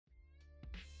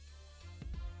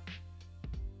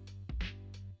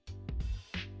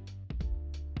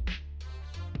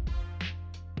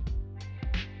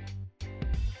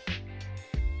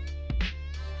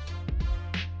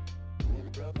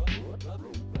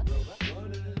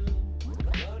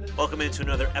Welcome into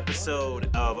another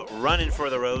episode of Running for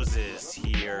the Roses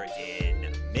here in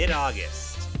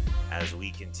mid-August as we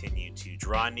continue to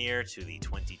draw near to the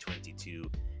 2022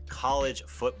 college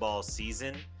football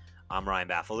season. I'm Ryan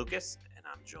Bafalukas, and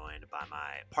I'm joined by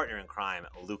my partner in crime,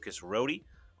 Lucas Rohde,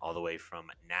 all the way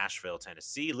from Nashville,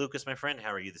 Tennessee. Lucas, my friend,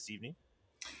 how are you this evening?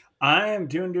 I am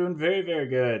doing very, very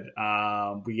good.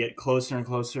 We get closer and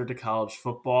closer to college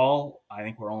football. I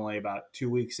think we're only about 2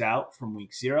 weeks out from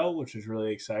week 0, which is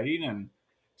really exciting. And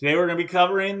today we're going to be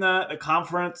covering the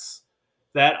conference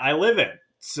that I live in,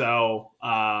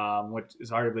 which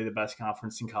is arguably the best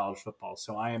conference in college football.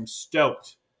 So I am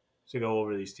stoked to go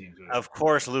over these teams. Of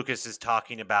course, Lucas is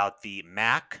talking about the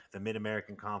MAC, the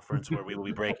Mid-American Conference, where we will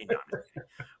be breaking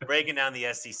down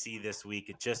the SEC this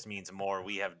week. It just means more.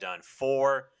 We have done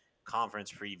 4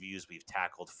 conference previews. We've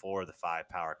tackled 4 of the 5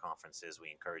 power conferences.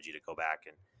 We encourage you to go back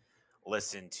and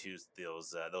listen to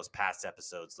those past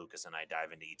episodes. Lucas and I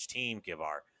dive into each team, give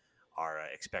our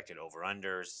expected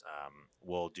over-unders.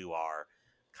 We'll do our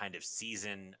kind of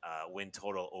season win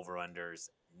total over-unders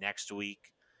next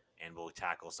week, and we'll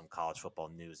tackle some college football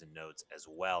news and notes as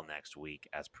well next week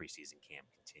as preseason camp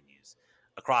continues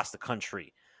across the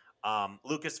country.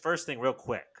 Lucas, first thing real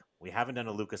quick. We haven't done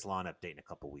a Lucas Lawn update in a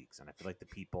couple weeks, and I feel like the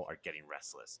people are getting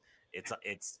restless.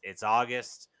 It's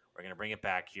August. We're going to bring it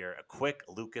back here. A quick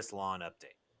Lucas Lawn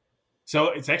update. So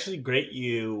it's actually great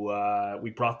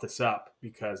we brought this up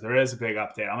because there is a big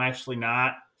update. I'm actually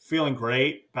not feeling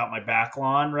great about my back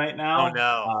lawn right now. Oh,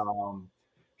 no.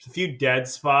 There's a few dead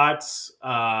spots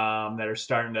that are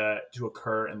starting to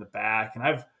occur in the back. And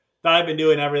I've been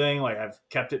doing everything. Like, I've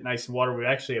kept it nice and water. We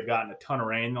actually have gotten a ton of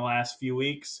rain the last few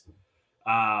weeks,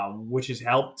 which has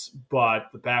helped. But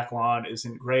the back lawn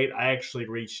isn't great. I actually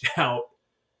reached out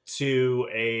to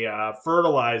a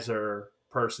fertilizer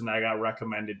person I got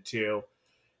recommended to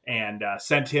and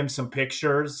sent him some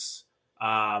pictures.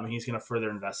 He's going to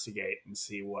further investigate and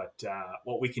see what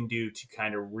we can do to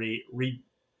kind of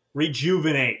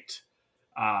rejuvenate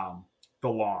the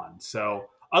lawn. So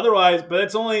otherwise, but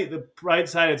it's only the right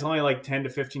side. It's only like 10 to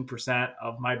 15%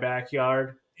 of my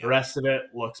backyard. The rest of it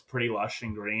looks pretty lush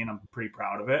and green. I'm pretty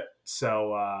proud of it.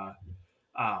 So,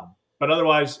 but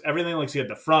otherwise, everything looks good.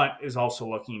 The front is also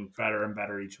looking better and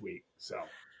better each week. So,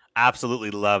 absolutely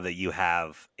love that you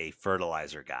have a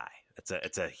fertilizer guy.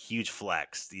 It's a huge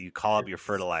flex. You call up your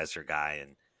fertilizer guy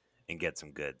and get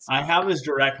some goods. I have his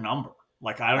direct number.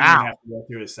 Like, I don't even have to go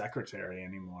through his secretary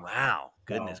anymore. Wow,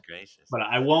 goodness gracious! But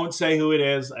I won't say who it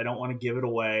is. I don't want to give it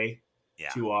away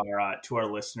to our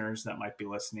listeners that might be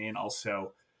listening.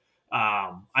 Also,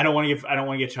 I don't want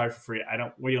to get charged for free.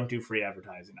 We don't do free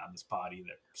advertising on this pod either.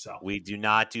 So we do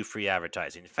not do free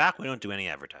advertising. In fact, we don't do any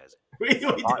advertising.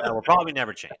 That will probably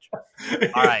never change.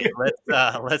 All right,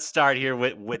 let's start here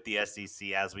with the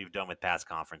SEC as we've done with past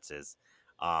conferences.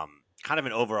 Kind of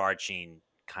an overarching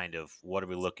kind of what are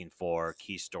we looking for,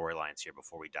 key storylines here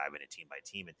before we dive into team by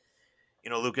team.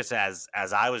 And Lucas, as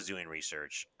I was doing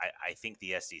research, I think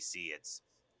the SEC,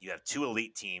 you have 2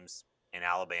 elite teams in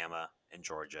Alabama and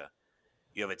Georgia.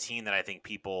 You have a team that I think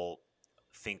people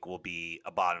think will be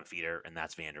a bottom feeder, and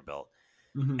that's Vanderbilt.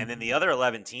 Mm-hmm. And then the other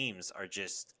 11 teams are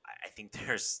just, I think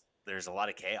there's a lot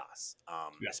of chaos,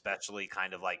 especially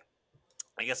kind of like,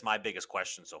 I guess my biggest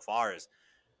question so far is,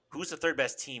 who's the third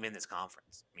best team in this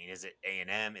conference? I mean, is it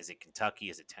A&M? Is it Kentucky?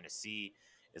 Is it Tennessee?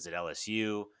 Is it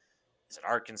LSU? Is it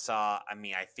Arkansas? I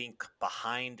mean, I think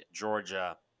behind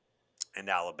Georgia and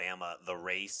Alabama, the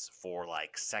race for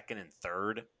like second and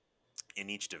third in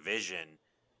each division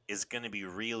is going to be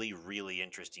really, really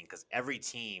interesting because every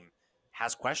team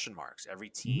has question marks. Every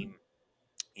team,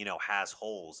 has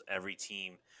holes. Every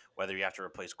team, whether you have to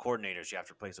replace coordinators, you have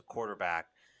to replace a quarterback,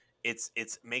 it's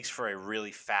makes for a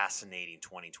really fascinating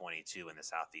 2022 in the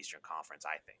Southeastern Conference,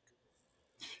 I think.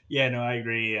 Yeah, no, I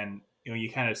agree. And,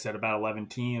 you kind of said about 11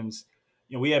 teams.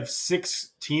 We have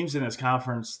 6 teams in this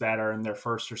conference that are in their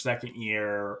first or second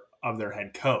year of their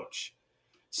head coach.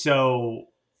 So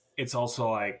it's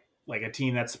also like a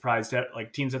team that surprised,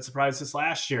 like teams that surprised us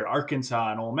last year,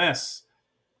 Arkansas and Ole Miss.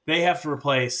 They have to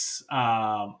replace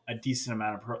a decent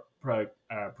amount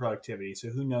of productivity. So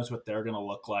who knows what they're going to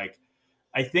look like.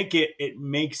 I think it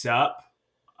makes up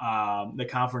the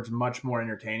conference much more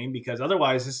entertaining because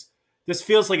otherwise this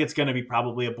feels like it's going to be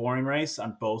probably a boring race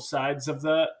on both sides of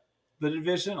the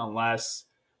division unless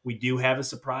we do have a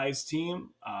surprise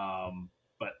team.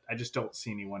 But I just don't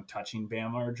see anyone touching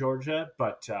Bama or Georgia.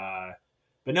 But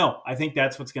no, I think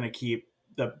that's what's going to keep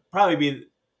probably be,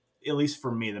 at least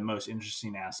for me, the most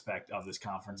interesting aspect of this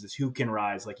conference is who can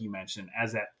rise, like you mentioned,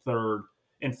 as that third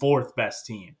and fourth best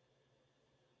team.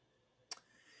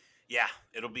 Yeah,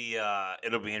 it'll be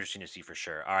interesting to see for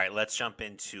sure. All right, let's jump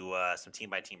into some team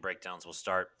by team breakdowns. We'll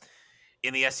start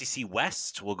in the SEC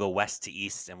West. We'll go west to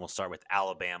east, and we'll start with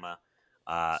Alabama,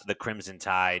 the Crimson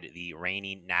Tide, the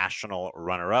reigning national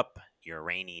runner up, your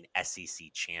reigning SEC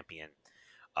champion.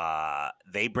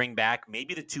 They bring back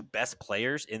maybe the two best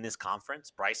players in this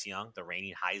conference: Bryce Young, the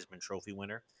reigning Heisman Trophy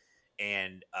winner,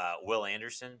 and Will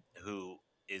Anderson, who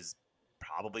is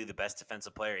probably the best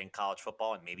defensive player in college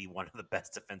football and maybe one of the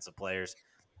best defensive players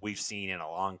we've seen in a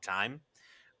long time.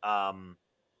 Um,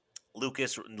 Nick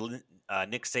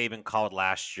Saban called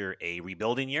last year a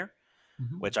rebuilding year,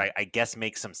 which I guess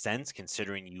makes some sense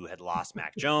considering you had lost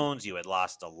Mac Jones, you had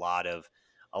lost a lot of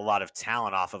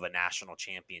talent off of a national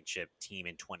championship team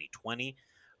in 2020.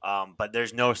 But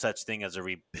there's no such thing as a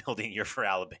rebuilding year for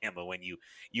Alabama when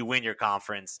you win your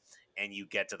conference and you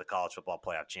get to the college football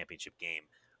playoff championship game.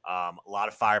 A lot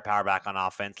of firepower back on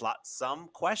offense. Some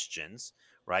questions,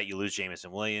 right? You lose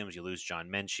Jameson Williams, you lose John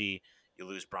Mechie, you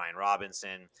lose Brian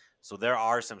Robinson. So there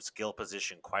are some skill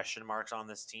position question marks on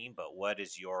this team. But what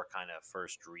is your kind of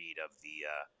first read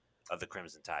of the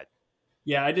Crimson Tide?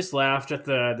 Yeah, I just laughed at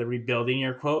the rebuilding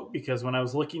year quote because when I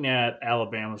was looking at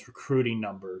Alabama's recruiting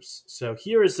numbers, so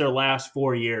here is their last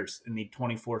 4 years in the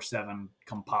 24/7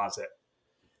 composite.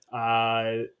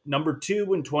 Number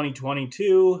 2 in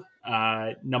 2022,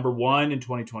 number 1 in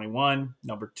 2021,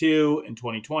 number 2 in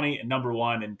 2020, and number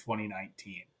 1 in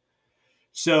 2019.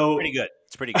 So pretty good.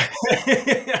 It's pretty good.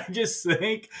 I just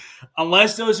think,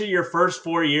 unless those are your first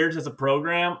 4 years as a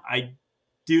program, I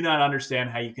do not understand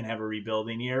how you can have a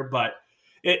rebuilding year. But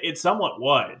it somewhat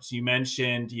was. You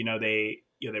mentioned, they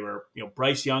were,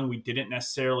 Bryce Young. We didn't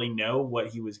necessarily know what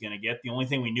he was going to get. The only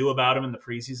thing we knew about him in the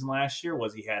preseason last year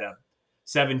was he had a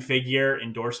 7-figure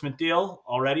endorsement deal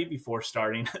already before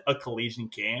starting a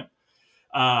collegiate camp.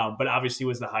 But obviously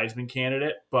was the Heisman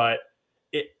candidate. But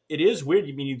it is weird.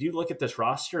 I mean, you do look at this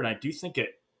roster, and I do think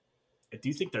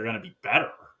they're going to be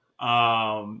better.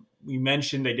 We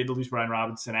mentioned they did lose Brian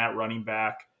Robinson at running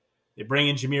back. They bring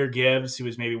in Jahmyr Gibbs, who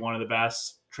is maybe one of the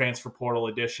best transfer portal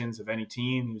additions of any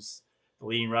team. He was the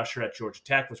leading rusher at Georgia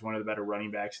Tech, was one of the better running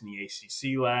backs in the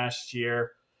ACC last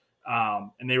year.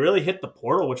 And they really hit the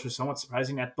portal, which was somewhat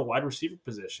surprising at the wide receiver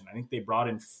position. I think they brought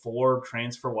in 4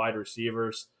 transfer wide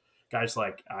receivers, guys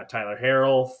like Tyler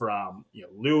Harrell from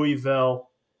Louisville,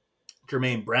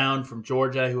 Jermaine Brown from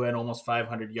Georgia, who had almost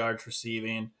 500 yards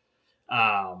receiving.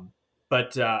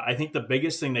 But I think the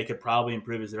biggest thing they could probably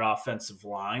improve is their offensive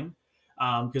line.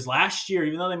 Because last year,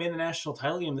 even though they made the national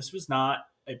title game, this was not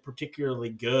a particularly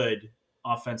good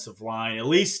offensive line, at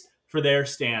least for their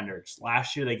standards.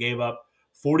 Last year, they gave up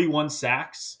 41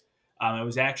 sacks. It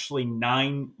was actually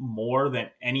 9 more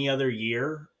than any other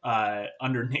year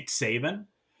under Nick Saban.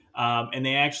 And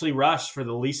they actually rushed for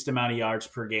the least amount of yards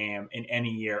per game in any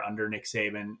year under Nick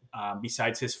Saban,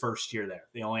 besides his first year there.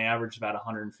 They only averaged about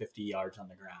 150 yards on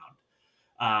the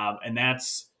ground. And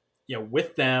that's,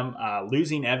 with them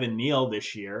losing Evan Neal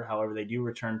this year. However, they do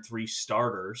return 3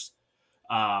 starters.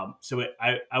 So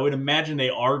I would imagine they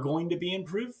are going to be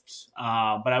improved.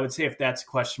 But I would say if that's a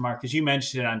question mark, because you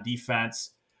mentioned it on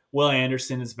defense, Will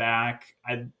Anderson is back.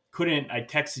 I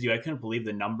texted you, I couldn't believe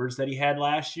the numbers that he had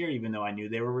last year, even though I knew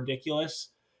they were ridiculous.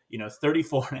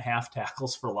 34 and a half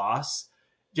tackles for loss.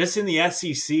 Just in the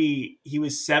SEC, he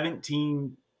was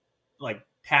 17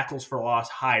 tackles for loss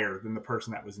higher than the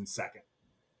person that was in second.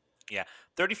 Yeah,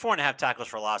 34 and a half tackles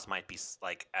for loss might be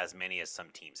as many as some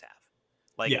teams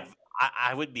have. Yeah.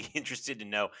 I would be interested to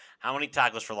know how many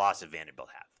tackles for loss did Vanderbilt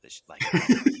have.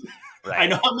 Right. I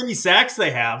know how many sacks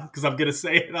they have because I'm going to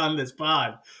say it on this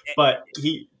pod. But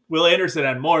Will Anderson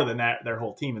had more than that, their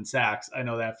whole team in sacks. I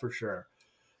know that for sure.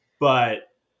 But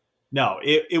no,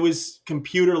 it was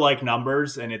computer-like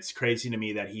numbers, and it's crazy to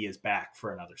me that he is back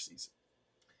for another season.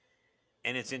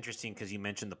 And it's interesting because you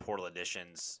mentioned the portal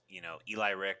additions. Eli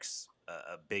Ricks,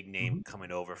 a big name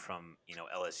coming over from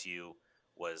LSU,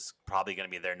 was probably going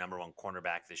to be their number 1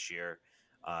 cornerback this year.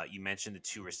 You mentioned the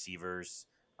 2 receivers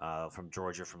from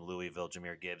Georgia, from Louisville,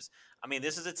 Jahmyr Gibbs. I mean,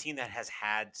 this is a team that has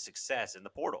had success in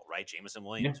the portal, right? Jameson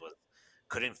Williams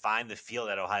couldn't find the field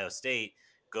at Ohio State,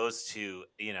 goes to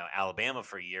Alabama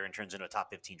for a year and turns into a top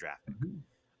 15 draft pick.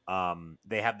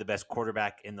 They have the best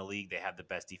quarterback in the league. They have the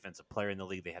best defensive player in the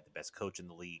league. They have the best coach in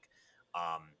the league.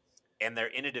 And they're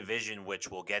in a division,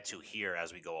 which we'll get to here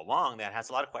as we go along, that has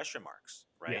a lot of question marks,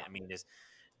 right? Yeah. I mean,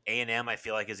 A&M, I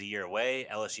feel like, is a year away.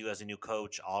 LSU has a new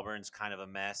coach. Auburn's kind of a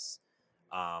mess.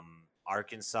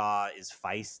 Arkansas is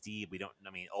feisty.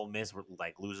 Ole Miss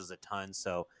loses a ton.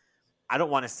 So I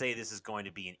don't want to say this is going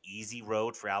to be an easy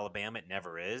road for Alabama. It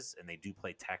never is. And they do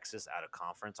play Texas out of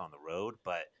conference on the road.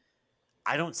 But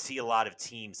I don't see a lot of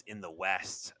teams in the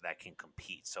West that can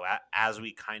compete. So as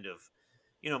we kind of,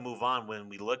 move on, when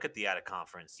we look at the out of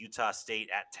conference, Utah State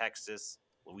at Texas,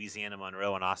 Louisiana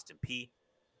Monroe, and Austin Peay.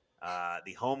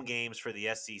 The home games for the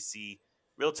SEC,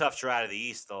 real tough draw out of the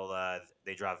East.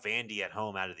 They draw Vandy at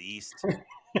home out of the East.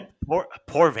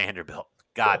 Poor Vanderbilt.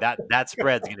 God, that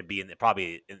spread's going to be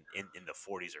probably in the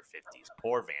 40s or 50s.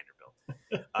 Poor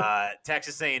Vanderbilt.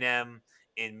 Texas A&M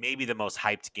in maybe the most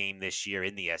hyped game this year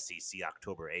in the SEC,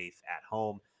 October 8th at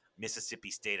home. Mississippi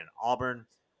State and Auburn.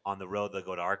 On the road, they'll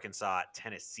go to Arkansas,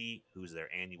 Tennessee, who's their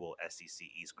annual SEC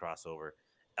East crossover.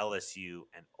 LSU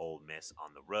and Ole Miss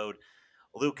on the road.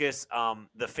 Lucas,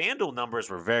 the FanDuel numbers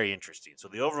were very interesting. So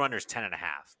the over-under is 10.5.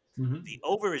 Mm-hmm. The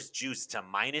over is juiced to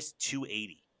minus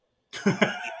 280.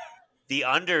 The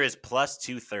under is plus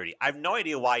 230. I have no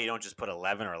idea why you don't just put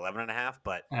 11 or 11.5,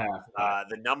 but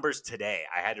the numbers today,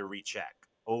 I had to recheck.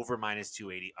 Over minus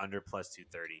 280, under plus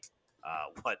 230.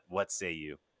 What say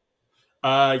you?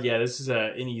 Yeah, this is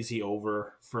an easy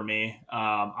over for me.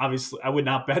 Obviously, I would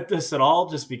not bet this at all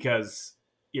just because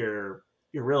you're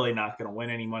really not going to win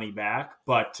any money back.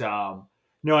 But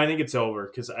no, I think it's over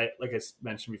because like I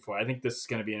mentioned before, I think this is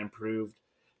going to be an improved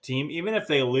team. Even if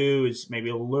they lose maybe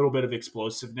a little bit of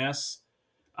explosiveness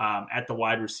at the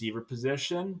wide receiver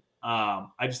position, I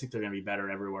just think they're going to be better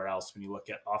everywhere else when you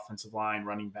look at offensive line,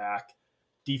 running back,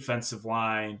 defensive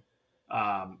line,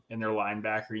 and their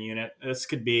linebacker unit. This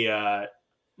could be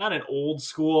not an old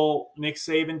school Nick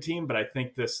Saban team, but I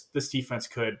think this defense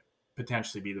could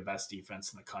potentially be the best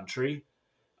defense in the country.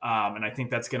 And I think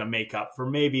that's going to make up for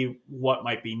maybe what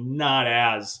might be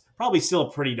probably still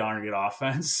a pretty darn good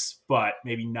offense, but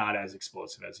maybe not as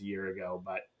explosive as a year ago.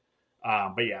 But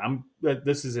yeah,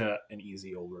 this is an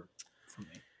easy over for me.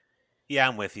 Yeah,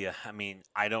 I'm with you. I mean,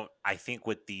 I think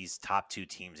with these top two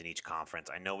teams in each conference,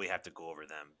 I know we have to go over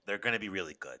them. They're going to be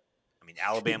really good. I mean,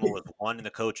 Alabama was 1 in the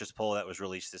coaches poll that was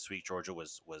released this week. Georgia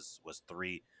was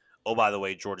 3. Oh, by the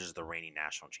way, Georgia's the reigning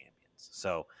national champions.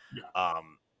 So,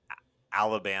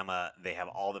 Alabama, they have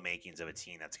all the makings of a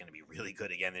team that's going to be really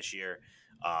good again this year.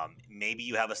 Maybe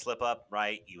you have a slip up,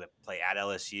 right? You play at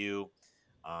LSU, you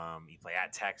play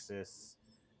at Texas,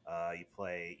 you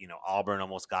play, Auburn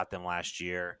almost got them last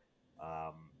year.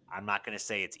 I'm not going to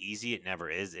say it's easy. It never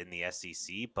is in the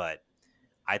SEC, but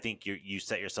I think you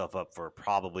set yourself up for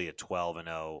probably a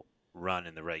 12-0 run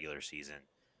in the regular season.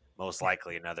 Most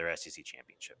likely another SEC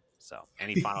championship. So,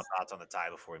 any final thoughts on the tie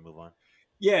before we move on?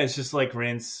 Yeah, it's just like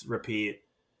rinse, repeat.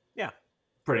 Yeah,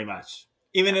 pretty much.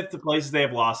 Even if the places they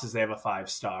have losses, they have a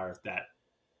 5-star that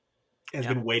has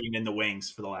been waiting in the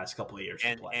wings for the last couple of years.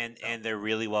 And they're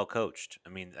really well coached. I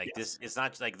mean, this, it's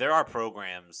not like there are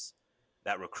programs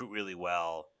that recruit really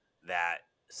well that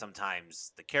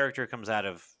sometimes the character comes out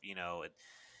of,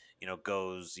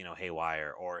 goes,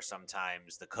 haywire, or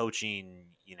sometimes the coaching,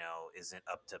 isn't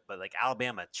up to, but like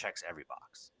Alabama checks every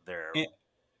box. They're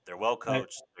well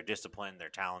coached, they're disciplined, they're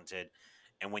talented.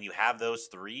 And when you have those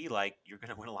three, like, you're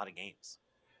going to win a lot of games.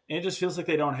 And it just feels like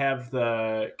they don't have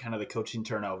the kind of the coaching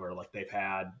turnover like they've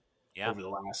had over the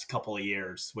last couple of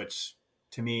years, which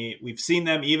to me, we've seen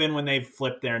them even when they've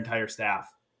flipped their entire staff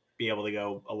be able to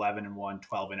go 11-1,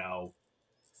 12-0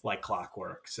 like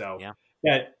clockwork. So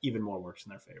that even more works in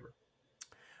their favor.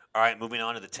 All right, moving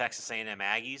on to the Texas A&M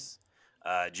Aggies.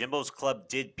 Jimbo's club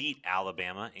did beat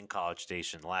Alabama in College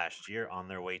Station last year on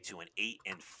their way to an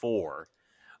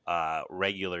 8-4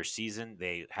 regular season.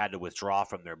 They had to withdraw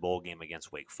from their bowl game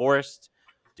against Wake Forest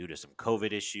due to some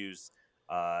COVID issues.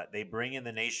 They bring in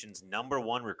the nation's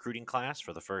 #1 recruiting class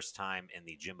for the first time in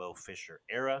the Jimbo Fisher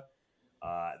era.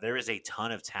 There is a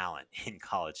ton of talent in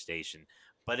College Station,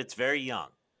 but it's very young.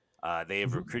 They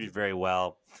have recruited very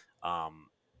well,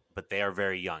 but they are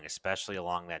very young, especially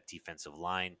along that defensive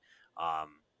line.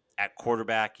 At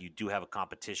quarterback, you do have a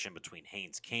competition between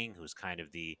Haynes King, who's kind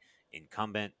of the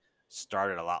incumbent,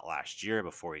 started a lot last year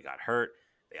before he got hurt.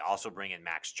 They also bring in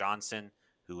Max Johnson,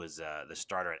 who was the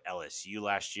starter at LSU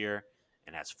last year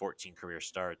and has 14 career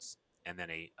starts, and then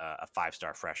a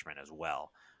 5-star freshman as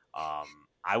well.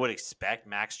 I would expect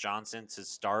Max Johnson to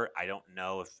start. I don't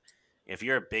know if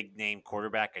you're a big name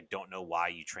quarterback, I don't know why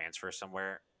you transfer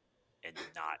somewhere and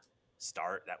not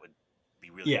start. That would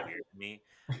be really weird to me.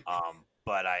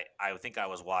 But I think I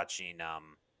was watching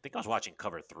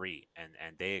Cover 3,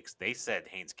 and they said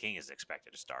Haynes King is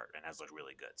expected to start and has looked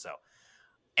really good. So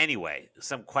anyway,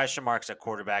 some question marks at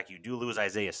quarterback. You do lose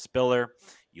Isaiah Spiller.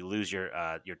 You lose your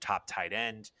top tight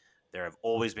end. There have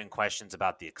always been questions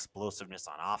about the explosiveness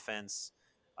on offense.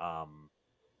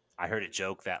 I heard a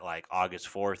joke that like August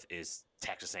 4th is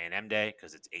Texas A&M Day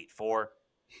because it's 8-4.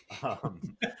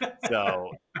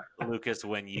 So Lucas,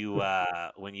 when you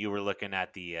were looking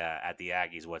at the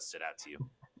Aggies, what stood out to you?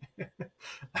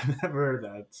 I've never heard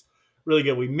that. It's really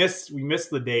good. We missed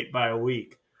the date by a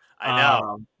week. I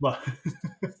know.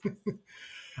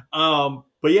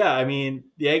 But yeah, I mean,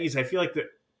 the Aggies, I feel like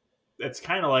that's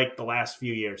kind of like the last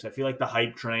few years. I feel like the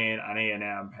hype train on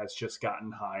A&M has just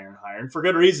gotten higher and higher, and for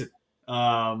good reason.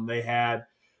 They had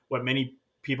what many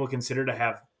people consider to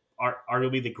have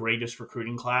arguably the greatest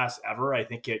recruiting class ever. I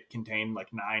think it contained like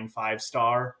 9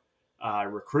 5-star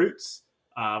recruits.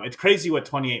 It's crazy what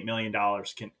 $28 million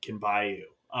can buy you.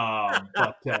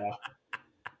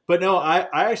 But no, I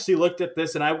actually looked at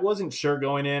this and I wasn't sure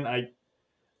going in.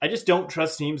 I just don't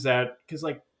trust teams that, because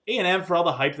like A&M, for all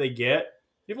the hype they get,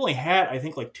 they've only had, I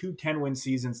think, like 2 10-win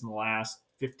seasons in the last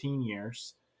 15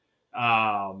 years.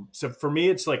 So for me,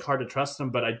 it's like hard to trust them.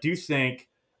 But I do think,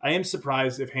 I am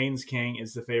surprised if Haynes King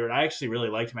is the favorite. I actually really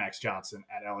liked Max Johnson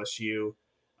at LSU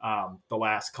the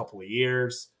last couple of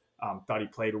years. Thought he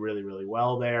played really, really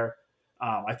well there.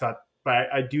 But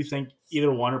I do think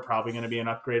either one are probably going to be an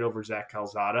upgrade over Zach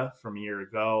Calzada from a year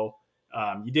ago.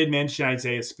 You did mention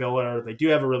Isaiah Spiller. They do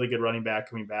have a really good running back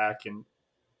coming back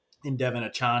in Devin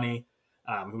Achani,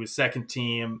 who was second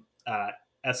team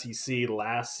SEC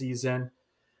last season.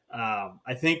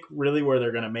 I think really where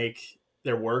they're going to make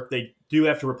their work, they do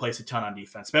have to replace a ton on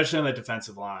defense, especially on the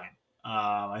defensive line.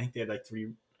 I think they had like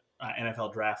 3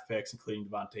 NFL draft picks, including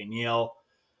Devontae Neal.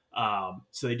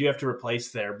 So they do have to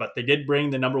replace there, but they did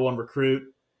bring the number 1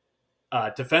 recruit,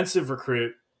 defensive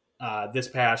recruit this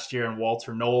past year in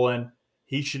Walter Nolan.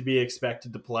 He should be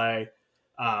expected to play.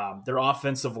 Their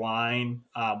offensive line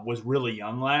was really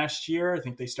young last year. I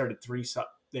think they started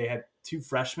they had 2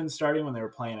 freshmen starting when they were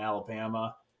playing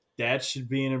Alabama. That should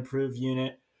be an improved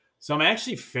unit. So I'm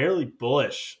actually fairly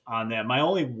bullish on them. My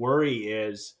only worry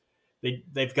is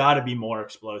they've got to be more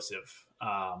explosive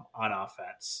on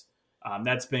offense.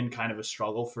 That's been kind of a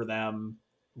struggle for them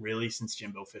really since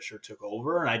Jimbo Fisher took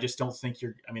over. And I just don't think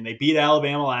they beat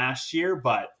Alabama last year,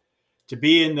 but to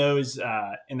be in those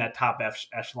in that top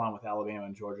echelon with Alabama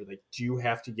and Georgia, they do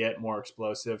have to get more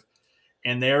explosive.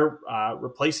 And they're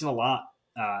replacing a lot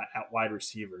at wide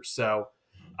receiver. So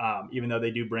even though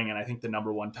they do bring in, I think, the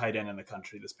number 1 tight end in the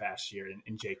country this past year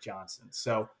in Jake Johnson.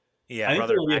 So yeah, I think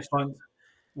brother, it'll be a fun.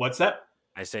 What's that?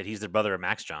 I said he's the brother of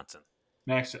Max Johnson.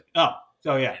 Oh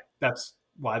yeah, that's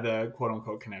why the quote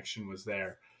unquote connection was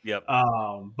there. Yep.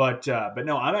 But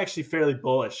no, I'm actually fairly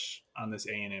bullish on this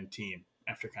A&M team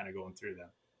after kind of going through them.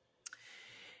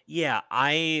 Yeah,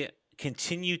 I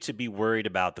continue to be worried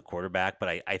about the quarterback,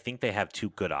 but I think they have 2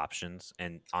 good options.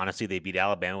 And honestly, they beat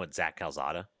Alabama with Zach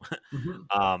Calzada.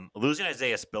 Mm-hmm. Losing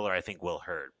Isaiah Spiller, I think, will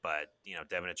hurt. But,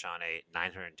 Devin Achane,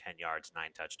 910 yards, 9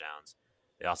 touchdowns.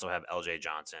 They also have LJ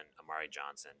Johnson, Amari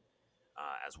Johnson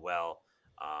as well.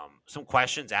 Some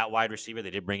questions at wide receiver.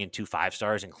 They did bring in 2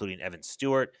 5-stars, including Evan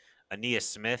Stewart, Aeneas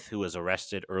Smith, who was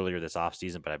arrested earlier this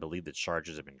offseason, but I believe the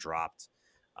charges have been dropped.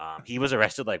 He was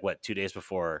arrested 2 days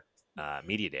before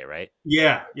Media Day, right?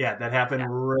 Yeah, that happened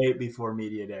right before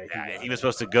Media Day. He was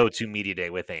supposed to go to Media Day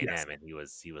with A&M, yes. And he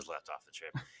was left off the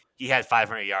trip. He had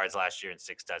 500 yards last year and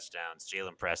 6 touchdowns.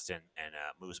 Jalen Preston and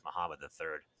Moose Muhammad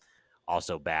III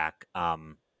also back.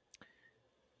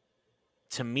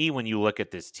 To me, when you look at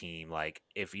this team,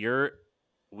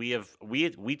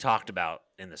 we talked about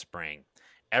in the spring,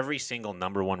 every single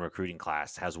number 1 recruiting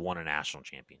class has won a national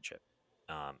championship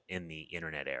in the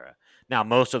internet era. Now,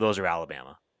 most of those are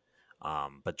Alabama,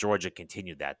 but Georgia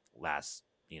continued that last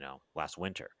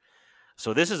winter.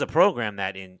 So this is a program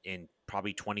that in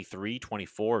probably 23,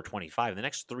 24, or 25, the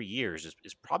next 3 years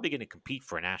is probably going to compete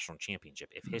for a national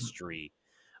championship if history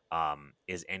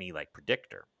is any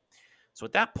predictor. So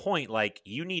at that point,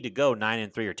 you need to go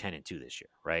 9-3 or 10-2 this year,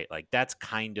 right? That's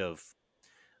kind of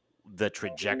the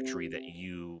trajectory that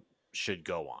you should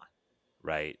go on,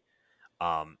 right?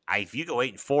 If you go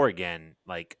 8-4 again,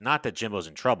 not that Jimbo's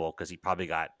in trouble because he probably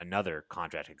got another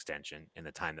contract extension in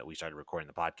the time that we started recording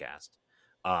the podcast.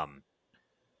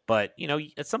 But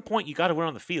at some point you got to win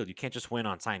on the field. You can't just win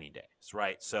on signing days,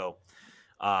 right? So,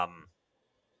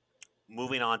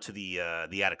 moving on to the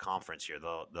out of conference here,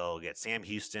 they'll get Sam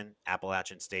Houston,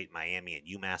 Appalachian State, Miami,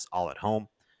 and UMass all at home.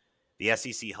 The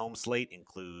SEC home slate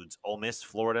includes Ole Miss,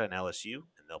 Florida, and LSU,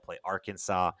 and they'll play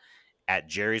Arkansas at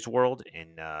Jerry's World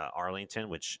in Arlington,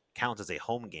 which counts as a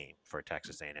home game for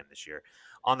Texas A&M this year.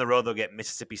 On the road, they'll get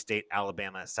Mississippi State,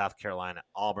 Alabama, South Carolina,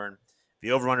 Auburn.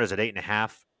 The over-under is at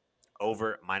 8.5,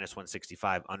 over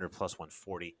 -165, under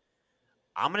 +140.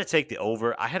 I'm going to take the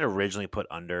over. I had originally put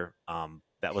under.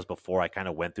 That was before I kind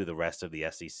of went through the rest of the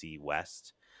SEC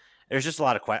West. There's just a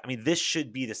lot of questions. This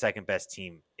should be the second best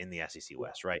team in the SEC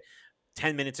West, right?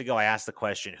 10 minutes ago, I asked the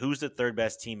question, who's the third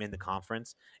best team in the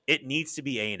conference? It needs to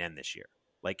be A&M this year.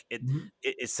 Like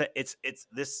it's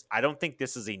this. I don't think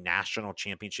this is a national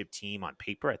championship team on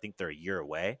paper. I think they're a year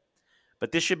away,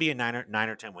 but this should be a 9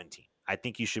 or 10 win team. I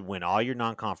think you should win all your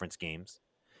non-conference games.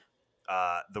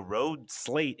 The road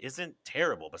slate isn't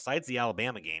terrible. Besides the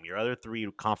Alabama game, your other 3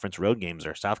 conference road games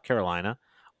are South Carolina,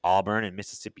 Auburn, and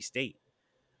Mississippi State.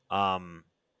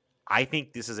 I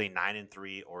think this is a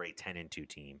 9-3 or a 10-2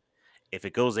 team. If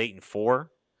it goes 8-4,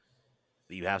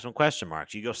 you have some question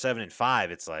marks. You go 7-5,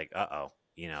 it's like,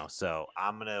 So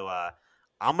I'm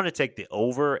gonna take the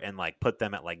over and like put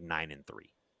them at like 9-3.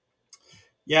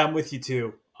 Yeah, I'm with you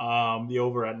too. The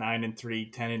over at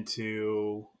 9-3,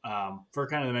 10-2. For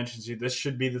kind of the mentions, this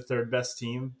should be the third best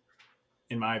team,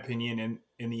 in my opinion,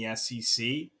 in the SEC.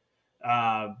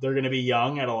 They're going to be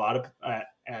young at a lot of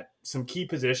at some key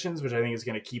positions, which I think is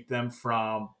going to keep them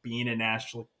from being a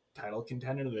national title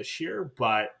contender this year.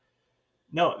 But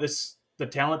no, the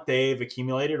talent they've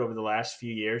accumulated over the last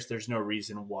few years, there's no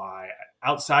reason why,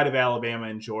 outside of Alabama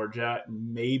and Georgia,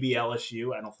 maybe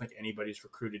LSU, I don't think anybody's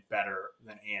recruited better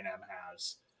than A&M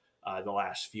has the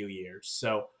last few years.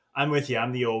 So I'm with you.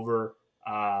 I'm the over,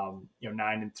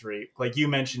 9-3. Like you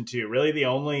mentioned too, really the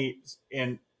only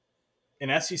in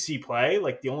SEC play,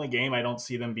 like the only game I don't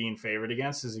see them being favored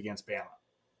against is against Bama.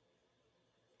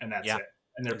 And that's it.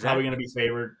 And they're probably going to be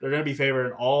favored. They're going to be favored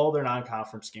in all their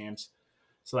non-conference games.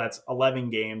 So that's 11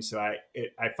 games. So I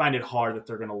find it hard that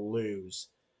they're going to lose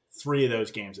 3 of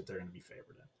those games that they're going to be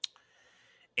favored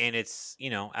in. And it's,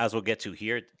 as we'll get to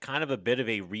here, kind of a bit of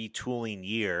a retooling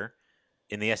year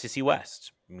in the SEC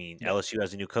West. I mean, LSU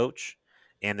has a new coach,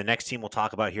 and the next team we'll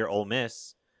talk about here, Ole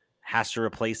Miss, has to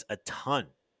replace a ton,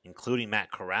 including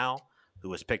Matt Corral, who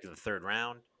was picked in the 3rd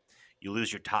round. You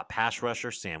lose your top pass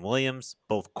rusher, Sam Williams.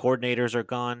 Both coordinators are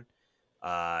gone.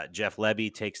 Jeff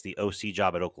Lebby takes the OC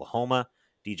job at Oklahoma.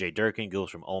 DJ Durkin goes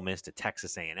from Ole Miss to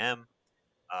Texas A&M.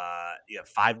 You have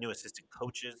 5 new assistant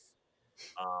coaches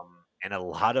and a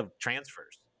lot of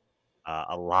transfers.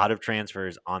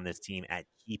 On this team at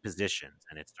key positions.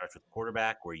 And it starts with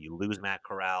quarterback, where you lose Matt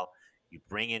Corral. You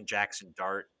bring in Jackson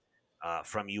Dart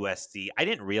from USC. I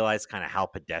didn't realize kind of how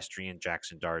pedestrian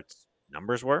Jackson Dart's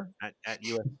numbers were at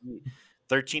USC.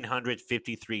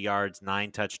 1,353 yards,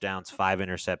 9 touchdowns, 5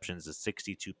 interceptions, a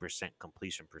 62%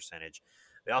 completion percentage.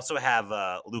 They also have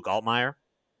Luke Altmaier,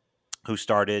 who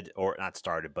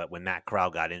but when Matt Corral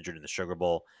got injured in the Sugar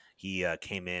Bowl, he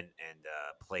came in and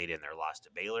played in their loss to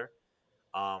Baylor.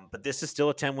 But this is still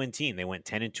a 10-win team. They went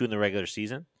 10-2 in the regular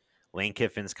season. Lane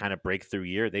Kiffin's kind of breakthrough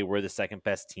year. They were the 2nd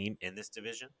best team in this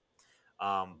division.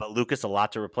 But Lucas, a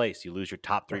lot to replace. You lose your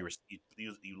top 3.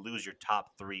 You lose your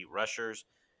top 3 rushers,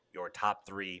 your top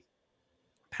 3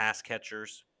 pass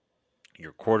catchers,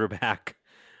 your quarterback.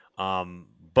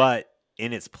 But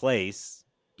in its place,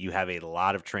 you have a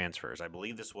lot of transfers. I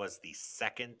believe this was the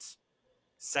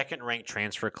second ranked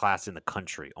transfer class in the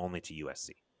country, only to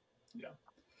USC.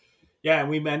 Yeah, and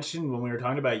we mentioned when we were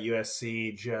talking about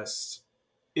USC, just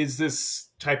is this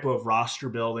type of roster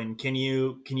building? Can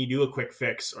you do a quick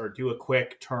fix or do a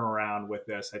quick turnaround with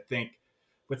this? I think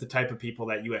with the type of people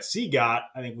that USC got,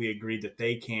 I think we agreed that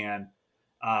they can.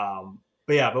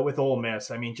 But with Ole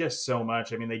Miss, I mean, just so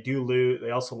much. I mean, they do lose.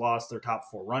 They also lost their top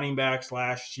 4 running backs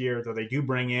last year, though they do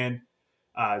bring in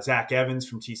Zach Evans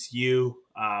from TCU,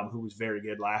 who was very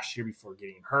good last year before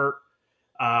getting hurt.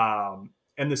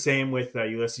 And the same with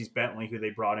Ulysses Bentley, who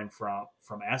they brought in from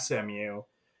SMU.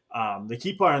 The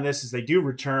key part on this is they do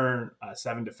return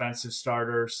 7 defensive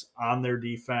starters on their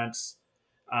defense.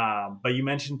 But you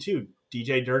mentioned, too,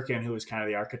 DJ Durkin, who was kind of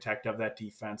the architect of that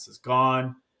defense, is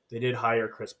gone. They did hire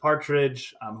Chris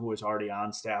Partridge, who was already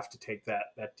on staff to take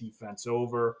that defense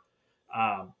over.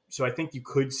 So I think you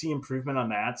could see improvement on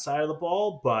that side of the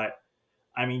ball. But,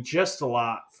 I mean, just a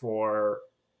lot for –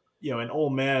 in Ole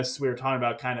Miss, we were talking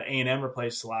about kind of A&M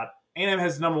replaced a lot. A&M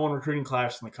has the number 1 recruiting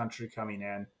class in the country coming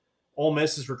in. Ole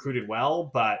Miss is recruited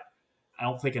well, but I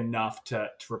don't think enough to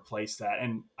replace that.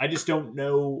 And I just don't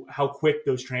know how quick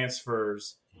those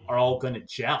transfers are all going to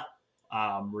gel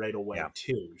right away,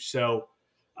 too. So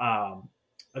I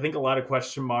think a lot of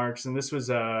question marks. And this was,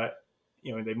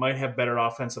 they might have better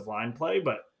offensive line play,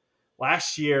 but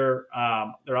last year,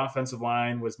 their offensive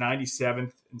line was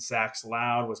 97th in sacks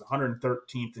allowed, was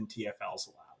 113th in TFLs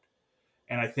allowed.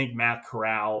 And I think Matt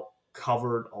Corral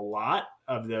covered a lot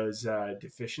of those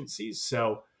deficiencies.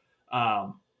 So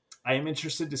I am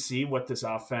interested to see what this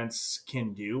offense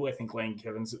can do. I think Lane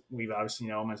Kiffin, we've obviously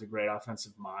know him as a great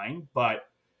offensive mind, but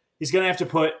he's going to have to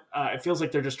put it feels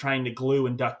like they're just trying to glue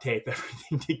and duct tape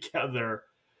everything together.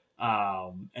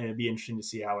 And it'd be interesting to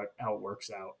see how it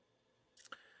works out.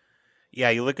 Yeah,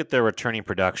 you look at their returning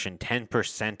production,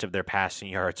 10% of their passing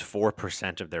yards,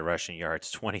 4% of their rushing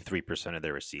yards, 23% of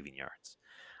their receiving yards.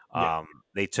 Yeah.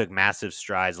 They took massive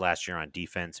strides last year on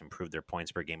defense, improved their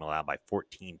points per game allowed by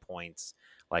 14 points.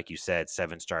 Like you said,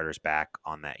 7 starters back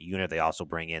on that unit. They also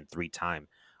bring in 3-time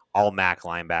All-MAC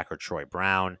linebacker Troy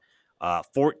Brown.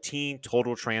 14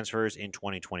 total transfers in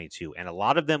 2022, and a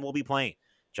lot of them will be playing.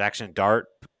 Jackson Dart,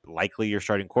 likely your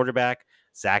starting quarterback.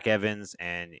 Zach Evans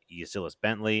and Yasilis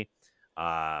Bentley,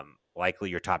 likely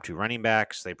your top 2 running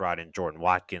backs. They brought in Jordan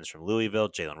Watkins from Louisville,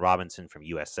 Jalen Robinson from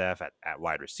USF at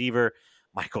wide receiver,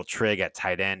 Michael Trigg at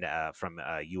tight end from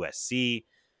USC.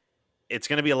 It's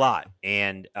going to be a lot.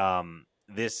 And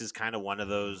this is kind of one of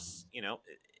those,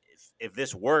 if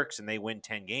this works and they win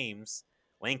 10 games,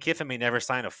 Lane Kiffin may never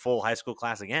sign a full high school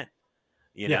class again,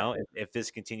 if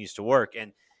this continues to work.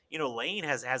 And, Lane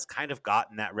has kind of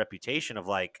gotten that reputation of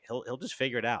like, he'll just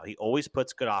figure it out. He always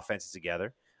puts good offenses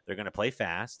together. They're going to play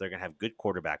fast. They're going to have good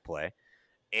quarterback play.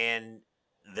 And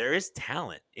there is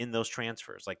talent in those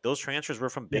transfers. Like those transfers were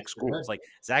from big schools. Like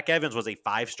Zach Evans was a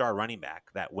 5-star running back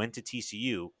that went to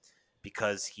TCU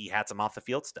because he had some off the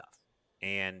field stuff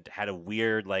and had a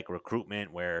weird like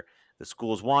recruitment where the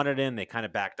schools wanted him. They kind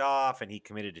of backed off and he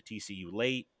committed to TCU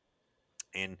late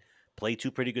and played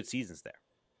 2 pretty good seasons there.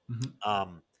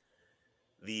 Mm-hmm.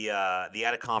 The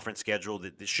out of conference schedule,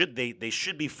 they should be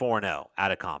 4-0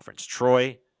 out of conference.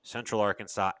 Troy, Central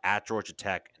Arkansas, at Georgia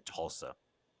Tech, and Tulsa.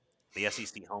 The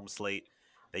SEC home slate,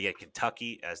 they get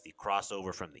Kentucky as the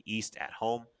crossover from the East at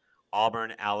home,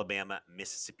 Auburn, Alabama,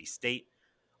 Mississippi State.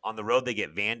 On the road, they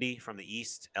get Vandy from the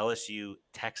East, LSU,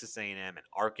 Texas A&M, and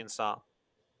Arkansas.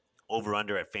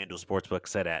 Over-under at FanDuel Sportsbook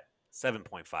set at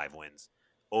 7.5 wins.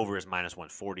 Over is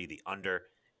 -140. The under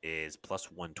is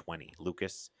 +120.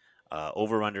 Lucas,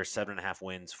 over-under 7.5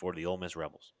 wins for the Ole Miss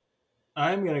Rebels.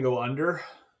 I'm going to go under,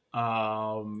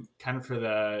 kind of for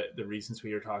the reasons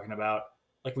we were talking about.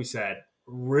 Like we said,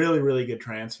 really, really good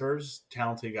transfers,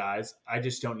 talented guys. I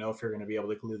just don't know if you're going to be able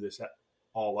to glue this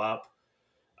all up.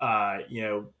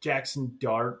 Jackson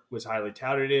Dart was highly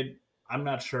touted. I'm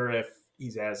not sure if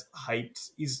he's as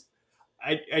hyped.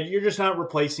 You're just not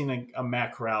replacing a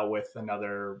Matt Corral with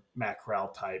another Matt Corral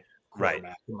type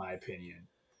quarterback, in my opinion.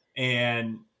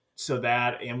 And so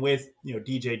that, and with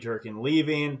DJ Durkin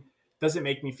leaving, doesn't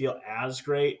make me feel as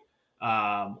great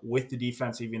with the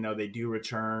defense, even though they do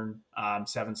return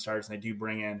 7 stars and they do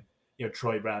bring in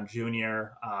Troy Brown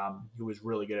Jr., who was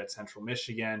really good at Central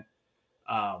Michigan.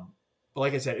 But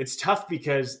like I said, it's tough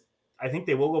because I think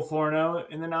they will go 4-0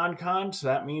 in the non-con, so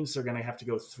that means they're going to have to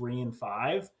go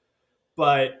 3-5.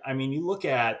 But I mean, you look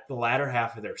at the latter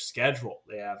half of their schedule.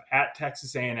 They have at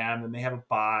Texas A&M, then they have a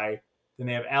bye, then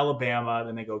they have Alabama,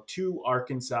 then they go to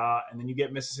Arkansas, and then you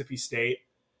get Mississippi State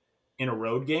in a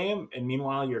road game. And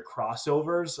meanwhile, your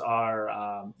crossovers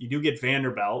are you do get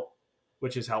Vanderbilt,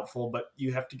 which is helpful, but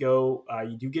you have to go.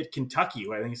 You do get Kentucky,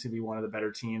 who I think is going to be one of the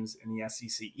better teams in the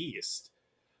SEC East.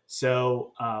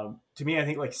 So to me, I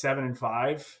think like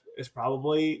 7-5 is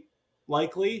probably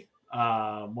likely.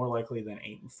 More likely than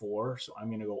 8-4, so I'm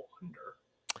going to go under.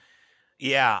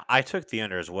 Yeah, I took the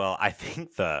under as well. I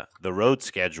think the road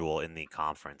schedule in the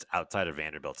conference outside of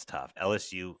Vanderbilt's tough.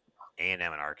 LSU, A&M,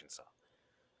 and Arkansas.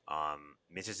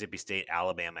 Mississippi State,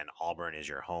 Alabama, and Auburn is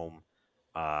your home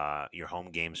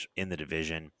games in the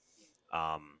division.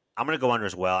 I'm going to go under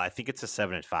as well. I think it's a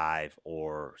 7-5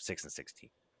 or 6-16.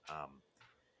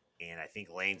 And I think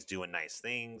Lane's doing nice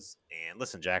things. And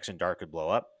listen, Jackson Dart could blow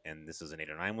up, and this is an 8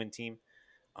 or 9 win team.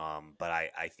 But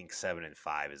I think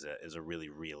 7-5 is a really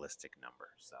realistic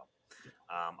number. So,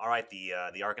 all right,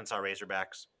 the Arkansas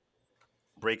Razorbacks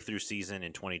breakthrough season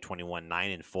in 2021,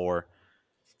 9-4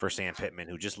 for Sam Pittman,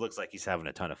 who just looks like he's having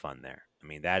a ton of fun there. I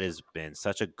mean, that has been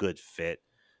such a good fit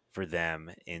for them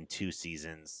in 2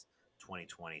 seasons,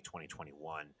 2020,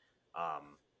 2021.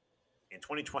 In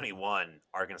 2021,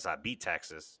 Arkansas beat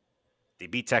Texas. They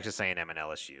beat Texas A&M and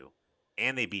LSU,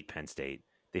 and they beat Penn State.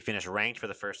 They finished ranked for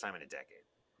the first time in a decade.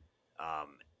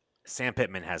 Sam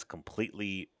Pittman has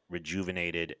completely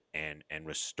rejuvenated and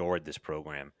restored this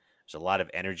program. There's a lot of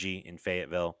energy in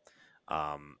Fayetteville.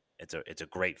 It's a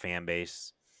great fan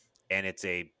base, and it's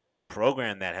a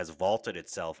program that has vaulted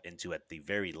itself into, at the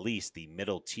very least, the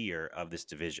middle tier of this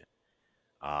division.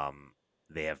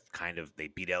 They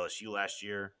beat LSU last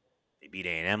year. They beat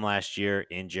A&M last year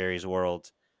in Jerry's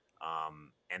World.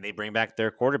 And they bring back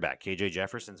their quarterback. KJ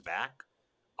Jefferson's back.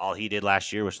 All he did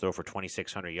last year was throw for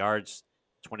 2,600 yards,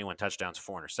 21 touchdowns,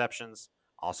 4 interceptions.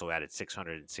 Also added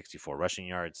 664 rushing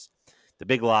yards. The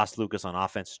big loss, Lucas, on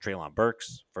offense is Treylon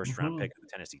Burks, first-round pick of the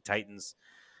Tennessee Titans.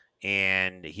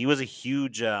 And he was a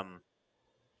huge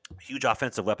huge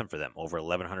offensive weapon for them, over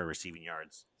 1,100 receiving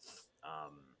yards.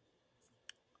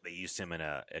 They used him in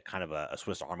a kind of a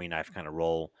Swiss Army knife kind of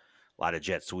role, a lot of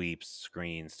jet sweeps,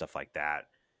 screens, stuff like that.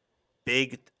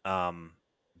 Big,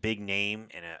 big name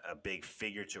and a big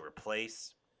figure to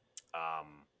replace.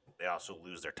 They also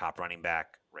lose their top running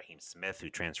back, Raheem Smith, who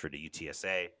transferred to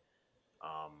UTSA.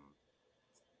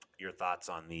 Your thoughts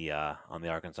on the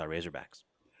Arkansas Razorbacks?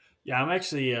 Yeah, I'm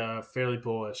actually fairly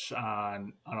bullish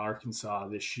on Arkansas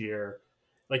this year.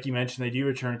 Like you mentioned, they do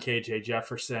return KJ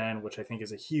Jefferson, which I think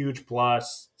is a huge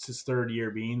plus. It's his third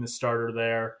year being the starter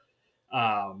there.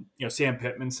 Sam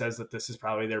Pittman says that this is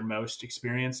probably their most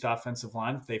experienced offensive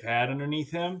line that they've had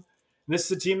underneath him. And this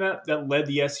is a team that led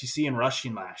the SEC in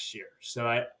rushing last year.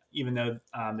 So even though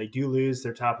they do lose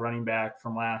their top running back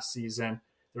from last season,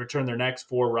 they return their next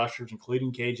 4 rushers,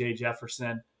 including KJ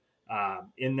Jefferson,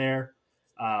 in there.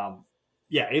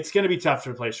 It's going to be tough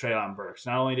to replace Treylon Burks.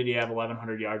 Not only did he have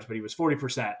 1,100 yards, but he was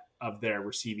 40% of their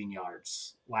receiving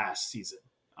yards last season.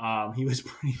 He was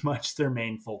pretty much their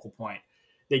main focal point.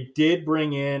 They did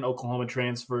bring in Oklahoma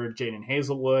transfer Jaden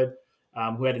Hazelwood,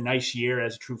 who had a nice year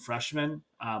as a true freshman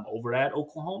over at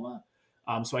Oklahoma.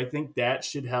 So I think that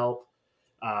should help.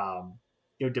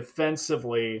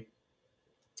 Defensively,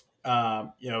 I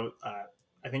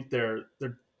think the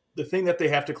thing that they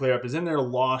have to clear up is in their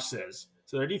losses.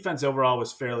 So their defense overall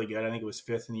was fairly good. I think it was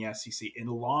 5th in the SEC. In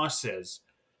losses,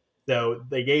 though,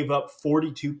 they gave up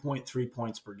 42.3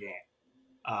 points per game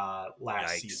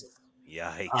last season.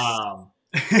 Yikes.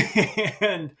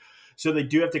 And so they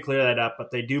do have to clear that up,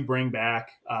 but they do bring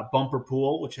back Bumper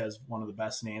Pool, which has one of the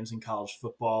best names in college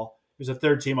football. He was a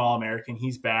third-team All-American.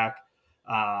 He's back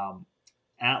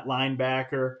at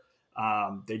linebacker.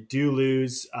 They do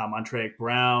lose Montreal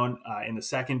Brown in the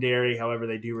secondary. However,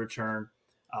 they do return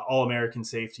All-American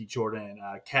safety Jordan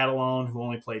Catalone, who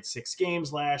only played 6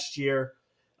 games last year.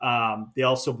 They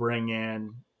also bring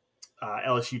in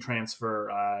LSU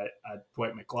transfer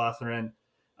Dwight McLaughlin.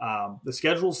 The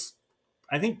schedule's,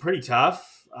 I think, pretty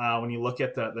tough when you look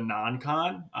at the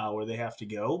non-con where they have to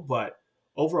go. But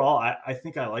overall, I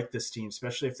think I like this team,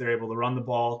 especially if they're able to run the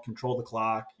ball, control the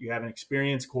clock. You have an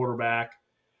experienced quarterback.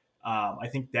 I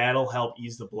think that'll help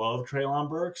ease the blow of Treylon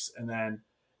Burks. And then,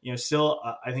 still,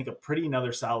 I think a pretty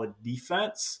another solid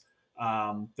defense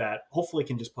that hopefully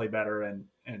can just play better and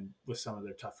with some of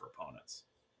their tougher opponents.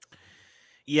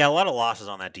 Yeah, a lot of losses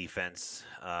on that defense.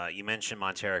 You mentioned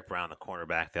Monteric Brown, the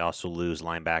cornerback. They also lose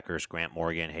linebackers Grant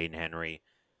Morgan, Hayden Henry,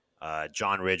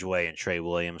 John Ridgeway, and Trey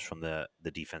Williams from the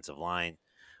defensive line.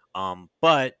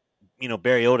 But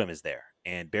Barry Odom is there,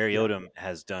 and Barry Odom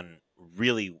has done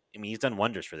he's done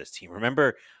wonders for this team.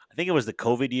 Remember, I think it was the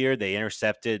COVID year, they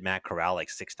intercepted Matt Corral like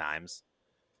 6 times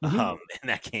in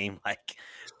that game. Like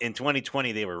in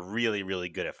 2020, they were really, really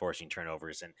good at forcing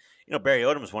turnovers. And, Barry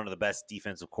Odom is one of the best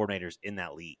defensive coordinators in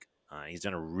that league. He's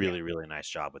done a really, really nice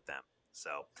job with them. So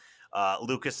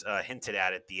Lucas hinted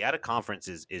at it. The out-of-conference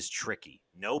is tricky.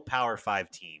 No Power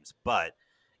 5 teams, but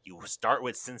you start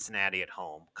with Cincinnati at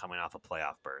home coming off a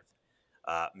playoff berth.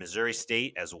 Missouri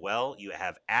State as well. You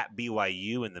have at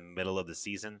BYU in the middle of the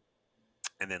season,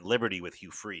 and then Liberty with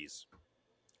Hugh Freeze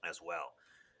as well.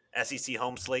 SEC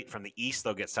home slate from the East,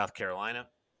 they'll get South Carolina.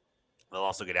 They'll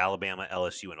also get Alabama,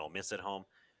 LSU, and Ole Miss at home.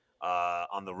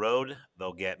 On the road,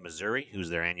 they'll get Missouri, who's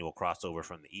their annual crossover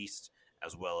from the East,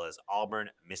 as well as Auburn,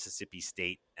 Mississippi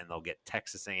State, and they'll get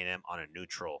Texas A&M on a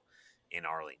neutral in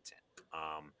Arlington.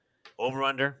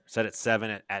 Over-under, set at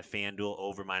 7 at FanDuel,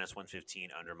 over -115,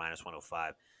 under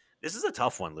 -105. This is a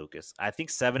tough one, Lucas. I think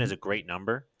 7 is a great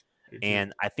number,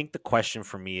 and I think the question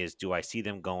for me is, do I see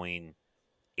them going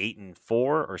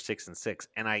 8-4 or 6-6?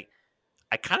 And I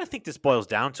kind of think this boils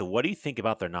down to, what do you think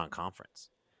about their non-conference?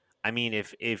 I mean,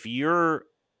 if you're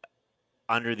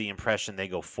under the impression they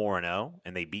go 4-0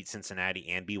 and they beat Cincinnati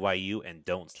and BYU and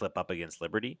don't slip up against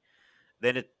Liberty,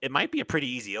 then it might be a pretty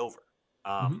easy over.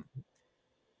 I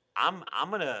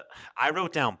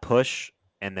wrote down push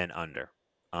and then under.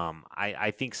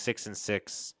 I think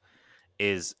 6-6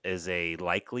 is a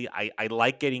likely. I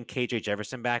like getting KJ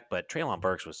Jefferson back, but Treylon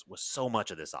Burks was so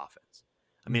much of this offense.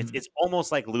 I mean, it's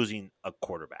almost like losing a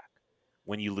quarterback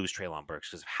when you lose Treylon Burks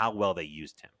because of how well they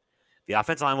used him. The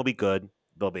offensive line will be good.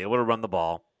 They'll be able to run the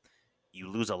ball. You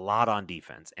lose a lot on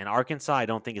defense. And Arkansas, I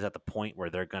don't think, is at the point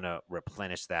where they're going to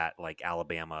replenish that like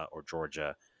Alabama or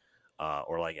Georgia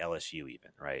or like LSU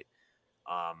even, right?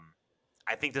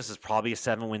 I think this is probably a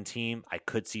 7-win team. I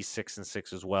could see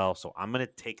 6-6 as well. So I'm going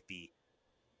to take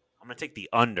the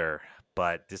under,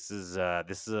 but this is a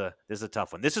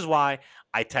tough one. This is why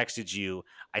I texted you.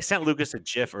 I sent Lucas a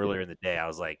GIF earlier in the day. I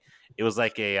was like, it was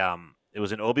like a it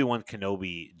was an Obi-Wan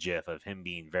Kenobi gif of him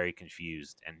being very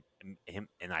confused,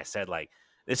 and I said, like,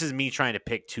 this is me trying to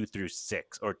pick 2 through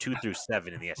 6 or 2 through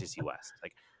 7 in the SEC West.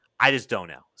 Like, I just don't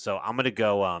know. So I'm gonna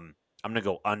go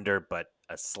under, but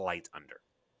a slight under.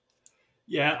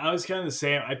 Yeah, I was kind of the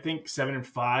same. I think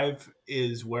 7-5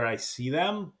 is where I see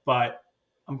them, but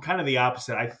I'm kind of the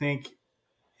opposite. I think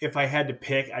if I had to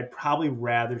pick, I'd probably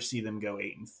rather see them go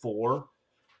 8-4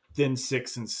 than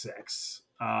 6-6.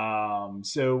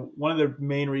 So one of the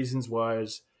main reasons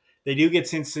was they do get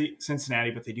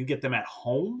Cincinnati, but they do get them at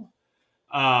home.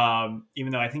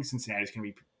 Even though I think Cincinnati is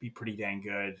going to be pretty dang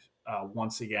good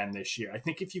once again this year. I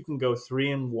think if you can go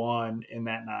 3-1 in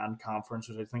that non-conference,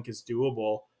 which I think is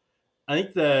doable, I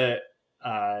think the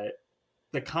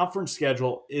conference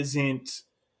schedule isn't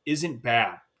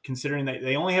bad, considering that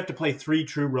they only have to play 3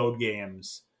 true road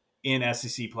games in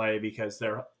SEC play because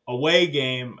their away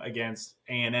game against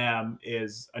A&M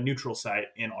is a neutral site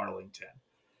in Arlington.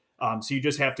 So you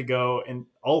just have to go, and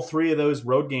all 3 of those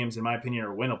road games, in my opinion,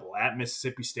 are winnable: at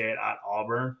Mississippi State, at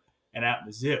Auburn, and at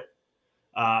Mizzou.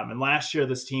 And last year,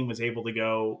 this team was able to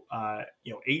go,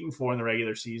 8-4 in the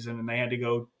regular season, and they had to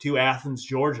go to Athens,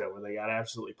 Georgia, where they got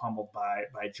absolutely pummeled by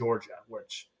Georgia,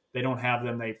 which they don't have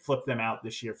them. They flipped them out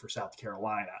this year for South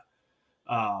Carolina.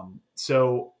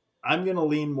 So I'm going to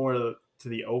lean more to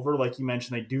the over. Like you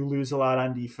mentioned, they do lose a lot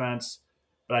on defense,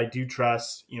 but I do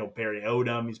trust, Barry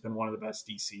Odom. He's been one of the best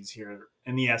DCs here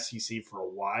in the SEC for a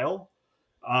while.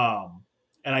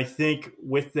 And I think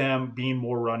with them being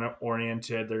more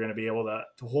run-oriented, they're going to be able to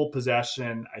hold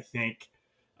possession, I think,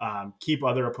 keep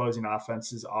other opposing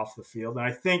offenses off the field. And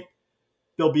I think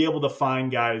they'll be able to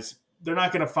find guys. They're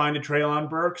not going to find a Treylon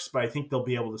Burks, but I think they'll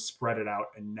be able to spread it out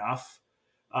enough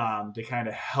to kind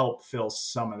of help fill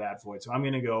some of that void. So I'm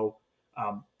going to go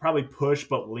probably push,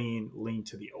 but lean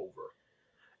to the over.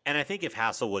 And I think if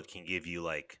Hasselwood can give you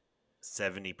like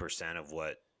 70% of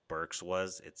what Burks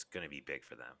was, it's going to be big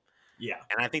for them. Yeah.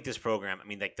 And I think this program, I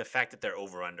mean, like the fact that their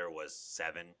over-under was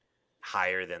 7,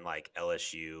 higher than like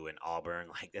LSU and Auburn,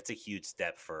 like that's a huge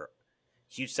step for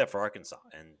Arkansas.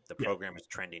 And the program is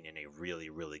trending in a really,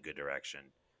 really good direction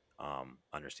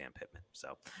under Sam Pittman.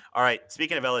 So, all right,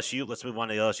 speaking of LSU, let's move on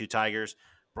to the LSU Tigers.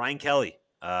 Brian Kelly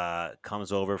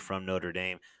comes over from Notre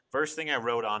Dame. First thing I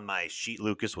wrote on my sheet,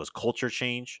 Lucas, was culture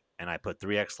change, and I put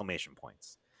 3 exclamation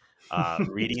points.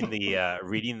 Reading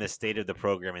the state of the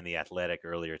program in The Athletic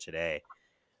earlier today,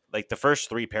 like the first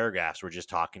 3 paragraphs were just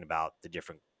talking about the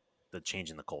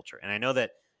change in the culture. And I know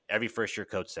that every first year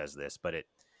coach says this, but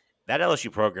that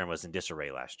LSU program was in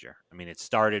disarray last year. I mean, it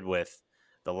started with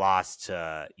the loss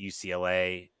to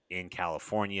UCLA in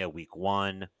California week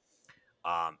 1.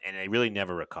 And they really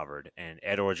never recovered. And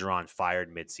Ed Orgeron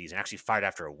fired midseason, actually fired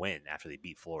after a win after they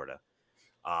beat Florida.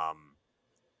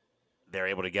 They're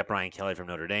able to get Brian Kelly from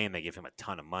Notre Dame. They give him a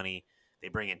ton of money. They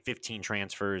bring in 15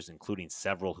 transfers, including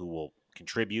several who will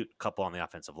contribute, a couple on the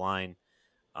offensive line.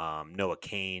 Noah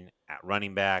Cain at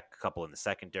running back, a couple in the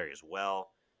secondary as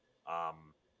well.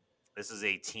 This is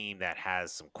a team that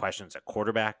has some questions at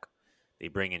quarterback. They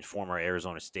bring in former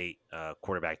Arizona State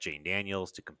quarterback Jane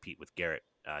Daniels to compete with Garrett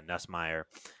Nussmeier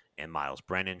and Miles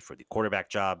Brennan for the quarterback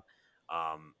job.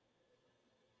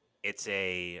 It's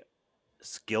a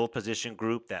skill position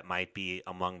group that might be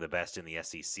among the best in the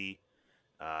SEC.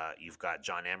 You've got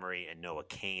John Emery and Noah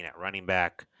Cain at running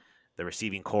back. The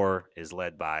receiving core is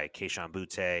led by Keishawn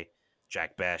Butte,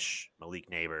 Jack Besh, Malik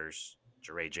Neighbors,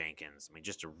 Jeray Jenkins. I mean,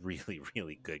 just a really,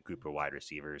 really good group of wide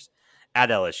receivers. At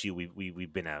LSU,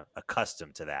 we've been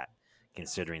accustomed to that,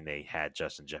 considering they had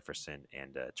Justin Jefferson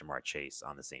and Jamar Chase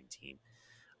on the same team.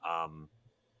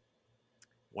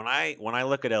 When I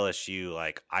look at LSU,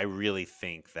 like I really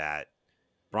think that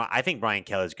Brian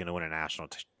Kelly is going to win a national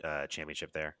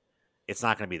championship there. It's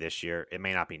not going to be this year. It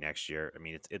may not be next year. I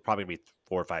mean, it's probably going to be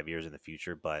 4 or 5 years in the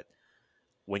future. But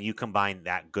when you combine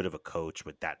that good of a coach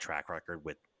with that track record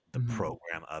with the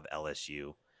program of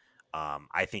LSU,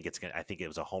 I think it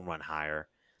was a home run hire,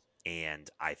 and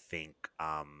I think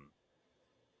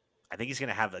he's going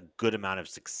to have a good amount of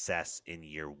success in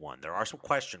year 1. There are some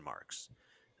question marks.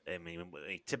 I mean,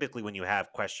 typically when you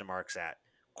have question marks at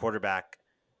quarterback,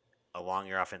 along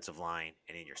your offensive line,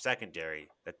 and in your secondary,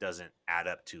 that doesn't add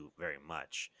up to very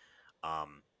much.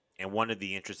 And one of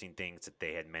the interesting things that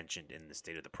they had mentioned in the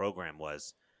state of the program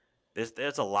was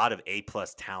there's a lot of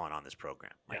A-plus talent on this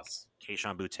program. Like yes.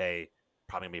 Keishawn Butte,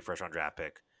 probably going to be a first-round draft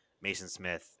pick. Mason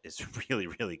Smith is really,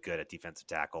 really good at defensive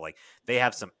tackle. Like they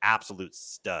have some absolute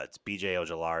studs. B.J.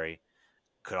 Ojolari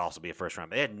could also be a first-round.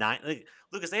 They had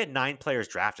 9 players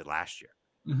drafted last year.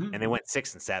 And they went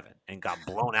 6-7 and got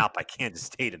blown out by Kansas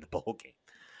State in the bowl game.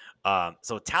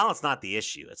 So talent's not the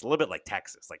issue. It's a little bit like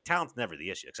Texas. Like talent's never the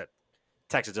issue, except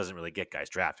Texas doesn't really get guys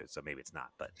drafted, so maybe it's not.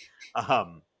 But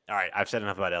all right, I've said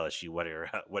enough about LSU. What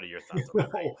are your thoughts on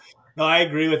that? No, I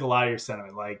agree with a lot of your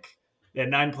sentiment. Like they had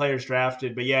 9 players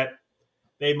drafted, but yet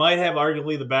they might have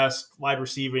arguably the best wide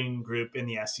receiving group in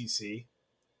the SEC.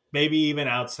 Maybe even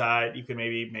outside. You could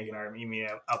maybe make an argument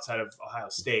outside of Ohio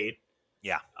State.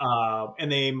 Yeah.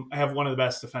 And they have one of the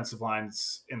best defensive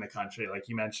lines in the country, like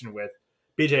you mentioned with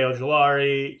BJ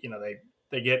Ojulari. You know,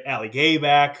 they get Ali Gay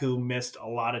back, who missed a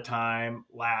lot of time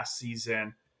last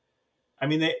season. I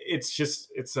mean, it's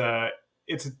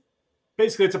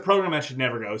basically a program that should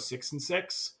never go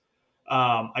 6-6.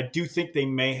 I do think they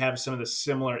may have some of the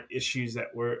similar issues that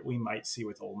we might see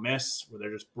with Ole Miss, where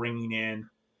they're just bringing in,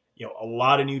 a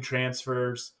lot of new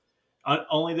transfers.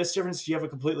 Only this difference, you have a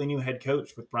completely new head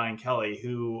coach with Brian Kelly,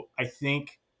 who I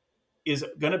think is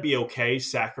going to be okay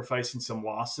sacrificing some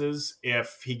losses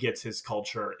if he gets his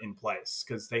culture in place,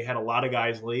 because they had a lot of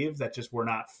guys leave that just were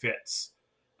not fits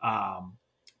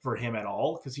for him at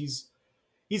all, because he's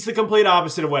the complete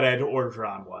opposite of what Ed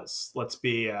Orgeron was. Let's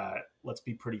be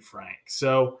pretty frank.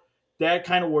 So that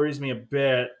kind of worries me a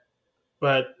bit.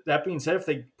 But that being said, if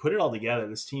they put it all together,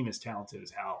 this team is talented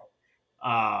as hell.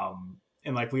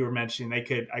 And like we were mentioning,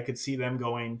 I could see them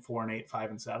going 4-8,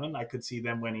 5-7. I could see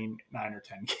them winning 9 or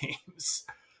 10 games,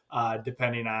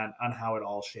 depending on how it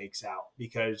all shakes out.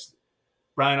 Because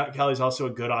Brian Kelly's also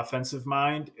a good offensive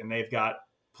mind, and they've got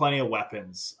plenty of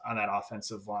weapons on that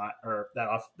offensive line, or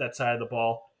that side of the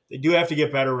ball. They do have to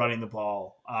get better running the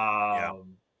ball.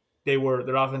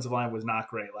 Their offensive line was not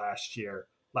great last year.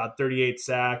 Allowed 38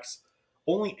 sacks,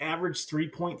 only averaged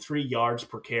 3.3 yards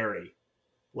per carry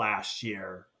last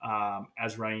year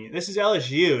as running. This is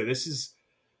LSU.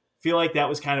 Feel like that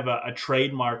was kind of a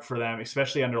trademark for them,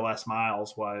 especially under Les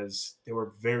Miles. Was they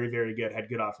were very, very good, had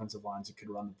good offensive lines that could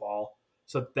run the ball.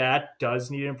 So that does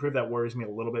need to improve. That worries me a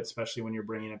little bit, especially when you're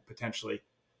bringing in potentially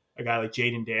a guy like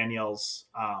Jaden Daniels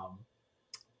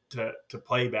to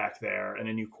play back there and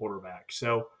a new quarterback.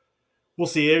 So we'll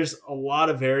see. There's a lot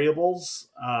of variables,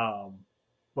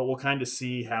 but we'll kind of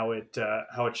see how it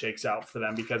shakes out for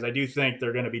them, because I do think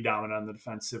they're going to be dominant on the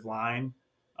defensive line,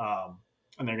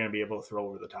 and they're going to be able to throw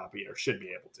over the top of you, or should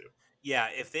be able to. Yeah,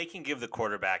 if they can give the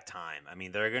quarterback time, I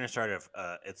mean, they're going to start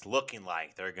it's looking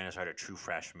like they're going to start a true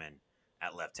freshman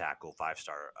at left tackle,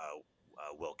 5-star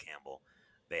Will Campbell.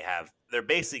 They're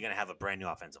basically going to have a brand new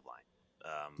offensive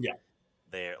line.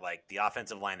 They're like the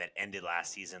offensive line that ended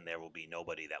last season. There will be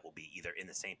nobody that will be either in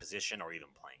the same position or even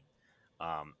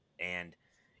playing. And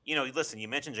listen, you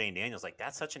mentioned Jane Daniels. Like,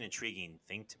 that's such an intriguing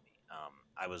thing to me.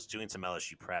 I was doing some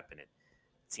LSU prep, and it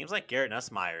seems like Garrett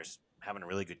Nussmeier's having a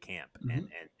really good camp, and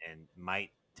might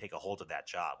take a hold of that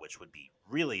job, which would be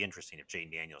really interesting if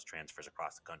Jane Daniels transfers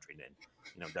across the country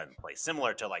and doesn't play,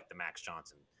 similar to like the Max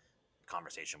Johnson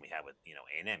conversation we had with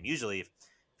A&M. Usually, if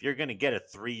you're going to get a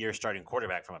 3-year starting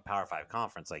quarterback from a Power 5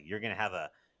 conference, like, you're going to have a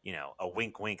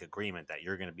wink agreement that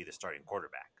you're going to be the starting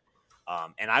quarterback.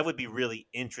 And I would be really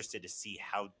interested to see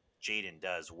how Jaden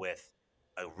does with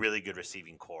a really good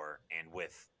receiving core and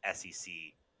with SEC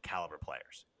caliber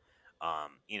players.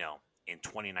 In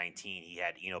 2019, he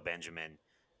had Eno Benjamin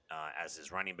as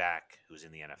his running back, who's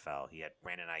in the NFL. He had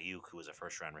Brandon Ayuk, who was a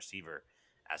first-round receiver,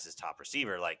 as his top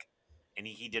receiver. And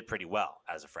he did pretty well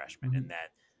as a freshman. And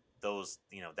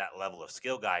that level of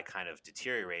skill guy kind of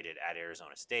deteriorated at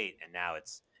Arizona State, and now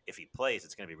if he plays,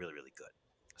 it's going to be really, really good.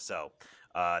 So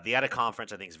the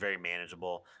out-of-conference, I think, is very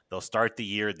manageable. They'll start the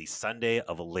year the Sunday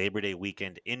of a Labor Day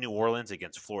weekend in New Orleans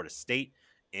against Florida State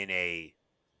in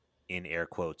air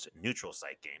quotes, neutral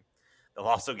site game. They'll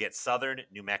also get Southern,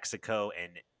 New Mexico,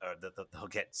 and they'll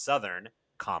get Southern,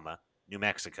 New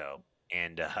Mexico,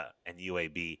 and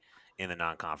UAB in the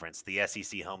non-conference. The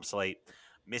SEC home slate: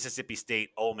 Mississippi State,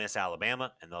 Ole Miss,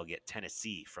 Alabama, and they'll get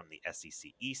Tennessee from the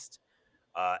SEC East.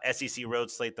 SEC road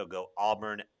slate: they'll go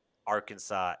Auburn,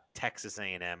 Arkansas, Texas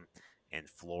A&M, and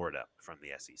Florida from the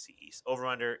SEC East.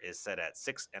 Over-under is set at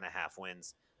 6.5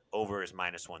 wins. Over is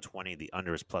 -120. The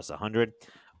under is +100.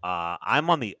 I'm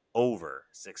on the over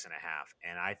 6.5,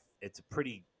 and it's a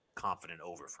pretty confident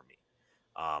over for me.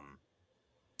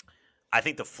 I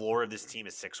think the floor of this team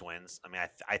is 6 wins. I mean,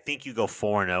 I think you go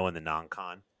 4-0 in the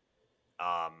non-con,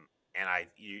 and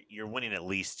you're winning at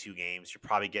least 2 games. You're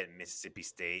probably getting Mississippi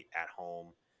State at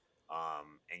home,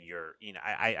 and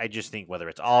I just think whether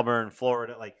it's Auburn,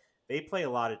 Florida, like, they play a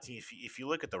lot of teams. If you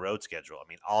look at the road schedule, I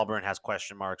mean, Auburn has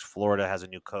question marks. Florida has a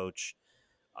new coach.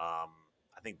 I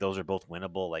think those are both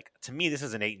winnable. Like, to me, this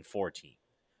is an 8-4 team.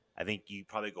 I think you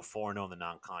probably go 4-0 in the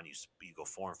non-con. You go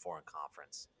 4-4 in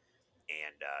conference,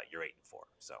 and you're 8-4.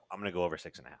 So I'm going to go over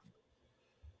 6.5.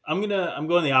 I'm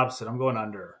going the opposite. I'm going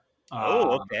under.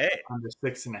 Okay. Under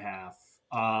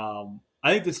 6.5.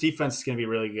 I think this defense is going to be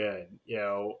really good.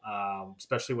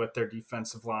 Especially with their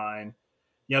defensive line.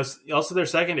 Also their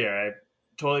secondary. I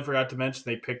totally forgot to mention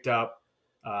they picked up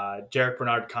Jarek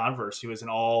Bernard-Converse, who was an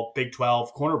all Big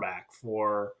 12 cornerback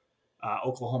for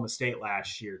Oklahoma State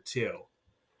last year too.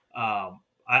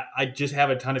 I just have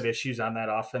a ton of issues on that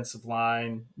offensive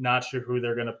line. Not sure who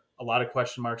they're going to. A lot of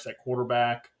question marks at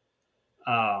quarterback.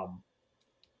 But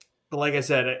like I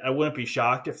said, I wouldn't be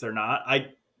shocked if they're not.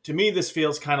 To me, this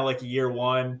feels kind of like a year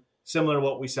one, similar to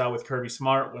what we saw with Kirby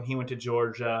Smart when he went to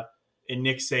Georgia and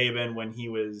Nick Saban when he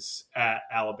was at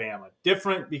Alabama.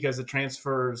 Different because the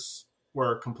transfers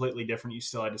were completely different. You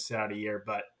still had to sit out a year,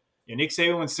 but Nick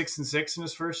Saban went 6-6 in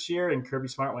his first year, and Kirby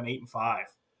Smart went 8-5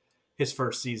 his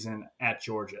first season at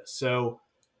Georgia. So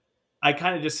I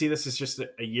kind of just see this as just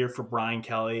a year for Brian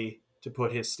Kelly to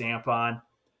put his stamp on.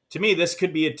 To me, this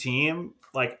could be a team.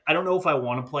 Like, I don't know if I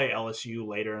want to play LSU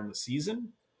later in the season.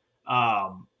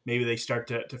 Maybe they start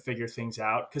to figure things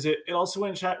out because it also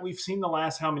went shot. We've seen the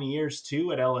last how many years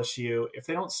too at LSU. If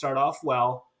they don't start off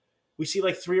well, we see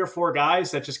like 3 or 4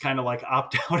 guys that just kind of like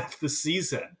opt out of the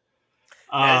season.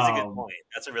 That's a good point.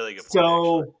 That's a really good point.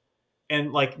 So, actually.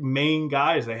 And like main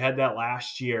guys, they had that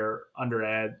last year under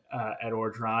Ed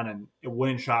Orgeron, and it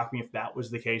wouldn't shock me if that was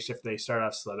the case if they start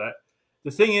off slow.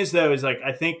 The thing is, though, is like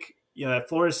I think that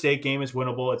Florida State game is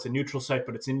winnable. It's a neutral site,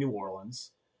 but it's in New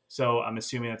Orleans, so I'm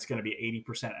assuming it's going to be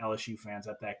 80% LSU fans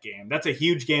at that game. That's a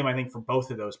huge game, I think, for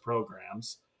both of those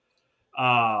programs.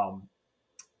 But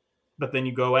then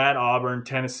you go at Auburn,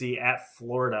 Tennessee, at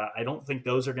Florida. I don't think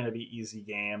those are going to be easy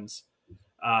games.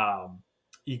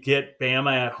 You get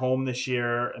Bama at home this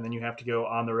year, and then you have to go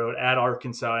on the road at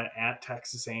Arkansas and at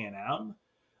Texas A&M.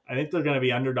 I think they're going to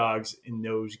be underdogs in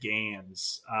those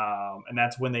games, and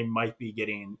that's when they might be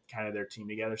getting kind of their team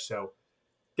together. So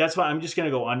that's why I'm just going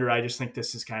to go under. I just think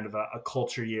this is kind of a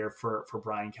culture year for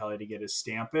Brian Kelly to get his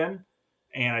stamp in,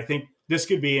 and I think this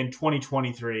could be in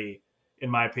 2023, in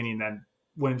my opinion. Then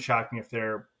wouldn't shock me if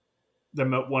they're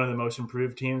one of the most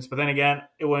improved teams. But then again,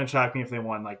 it wouldn't shock me if they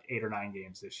won like 8 or 9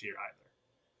 games this year either.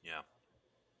 Yeah.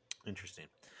 Interesting.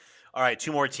 All right,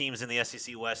 2 more teams in the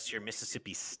SEC West here.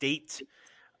 Mississippi State,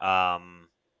 a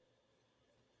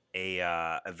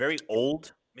very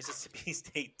old Mississippi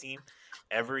State team.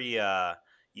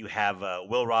 You have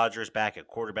Will Rogers back at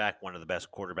quarterback, one of the best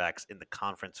quarterbacks in the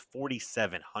conference,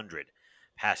 4,700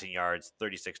 passing yards,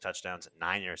 36 touchdowns,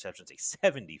 9 interceptions, a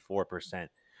 74%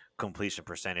 completion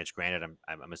percentage. Granted,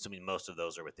 I'm assuming most of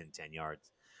those are within 10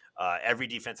 yards. Every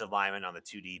defensive lineman on the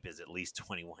 2 deep is at least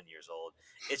 21 years old.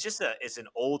 It's just it's an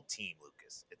old team,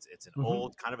 Lucas. It's an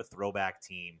old kind of a throwback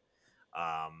team.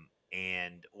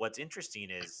 And what's interesting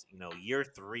is, year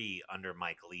 3 under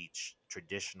Mike Leach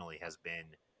traditionally has been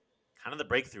kind of the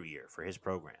breakthrough year for his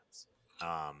programs.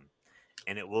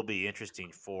 And it will be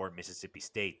interesting for Mississippi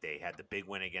State. They had the big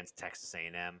win against Texas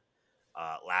A&M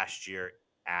last year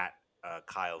at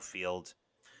Kyle Field.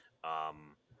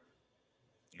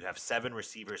 You have 7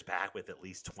 receivers back with at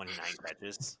least 29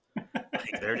 catches.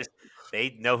 Like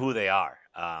they know who they are.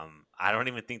 I don't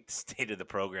even think the State of the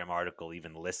Program article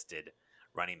even listed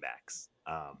running backs.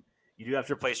 You do have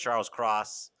to replace Charles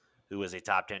Cross, who was a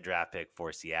top 10 draft pick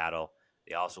for Seattle.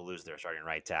 They also lose their starting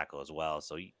right tackle as well.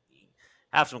 So you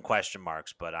have some question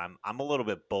marks, but I'm a little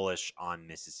bit bullish on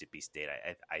Mississippi State.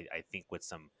 I think with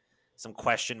some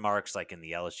question marks like in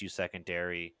the LSU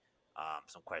secondary,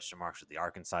 some question marks with the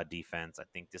Arkansas defense, I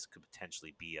think this could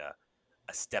potentially be a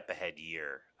step ahead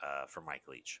year for Mike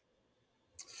Leach.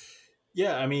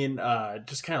 Yeah, I mean,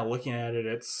 just kind of looking at it,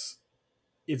 it's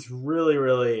really,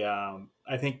 really,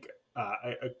 I think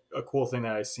a cool thing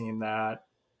that I've seen that,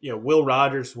 Will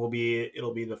Rogers it'll be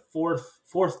the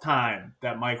fourth time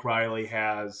that Mike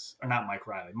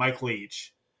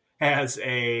Leach has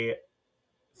a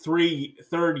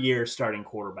third year starting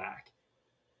quarterback.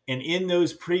 And in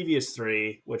those previous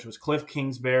 3, which was Cliff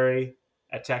Kingsbury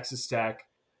at Texas Tech,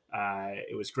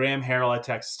 it was Graham Harrell at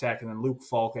Texas Tech, and then Luke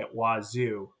Falk at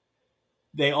Wazoo,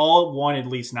 they all won at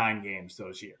least 9 games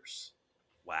those years.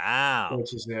 Wow.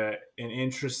 Which is an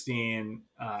interesting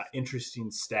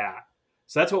stat.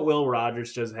 So that's what Will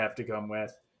Rogers does have to come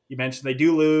with. You mentioned they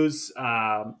do lose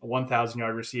a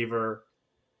 1,000-yard receiver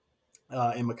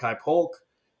in Mekhi Polk.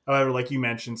 However, like you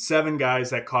mentioned, 7 guys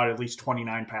that caught at least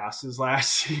 29 passes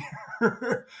last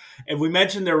year. And we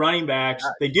mentioned their running backs.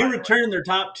 They do return their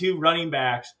top 2 running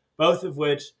backs, both of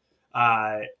which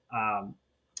Dylan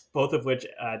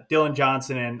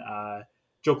Johnson and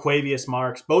Jo'quavious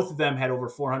Marks, both of them had over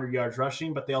 400 yards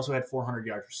rushing, but they also had 400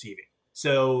 yards receiving.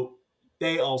 So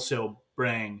they also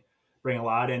bring bring a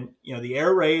lot. And, the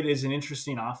air raid is an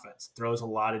interesting offense, throws a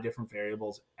lot of different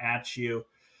variables at you.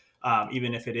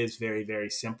 Even if it is very, very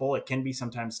simple, it can be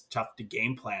sometimes tough to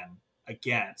game plan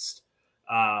against.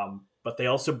 But they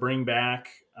also bring back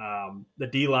the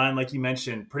D line, like you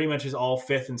mentioned, pretty much is all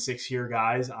 5th and 6th year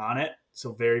guys on it.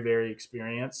 So very, very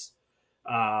experienced.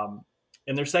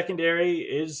 And their secondary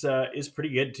is pretty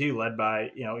good too, led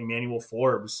by Emmanuel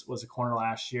Forbes was a corner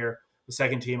last year, the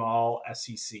second team All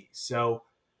SEC. So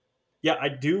yeah, I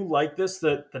do like this.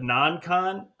 The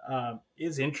non-con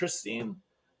is interesting,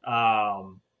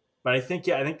 but I think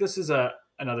this is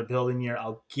another building year.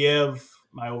 I'll give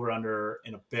my over/under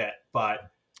in a bit,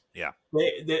 but yeah,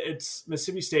 it's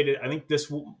Mississippi State. I think this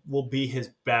will be his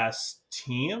best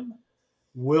team.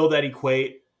 Will that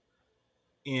equate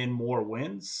in more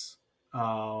wins?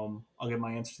 I'll get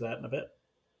my answer to that in a bit.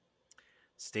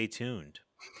 Stay tuned.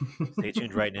 Stay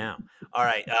tuned right now. All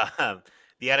right.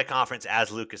 The ATA conference,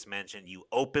 as Lucas mentioned, you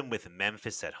open with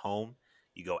Memphis at home.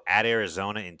 You go at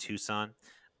Arizona in Tucson,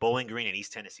 Bowling Green and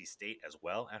East Tennessee State as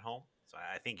well at home. So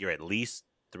I think you're at least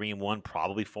 3-1,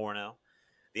 probably 4-0.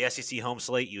 The SEC home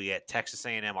slate, you get Texas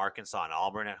A&M, Arkansas, and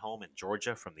Auburn at home, and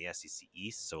Georgia from the SEC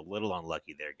East. So a little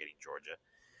unlucky there getting Georgia.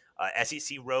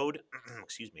 SEC road,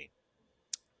 excuse me.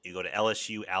 You go to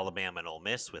LSU, Alabama, and Ole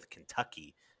Miss with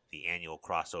Kentucky. The annual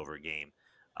crossover game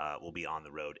will be on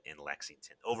the road in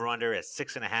Lexington. Over/under is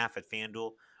 6.5 at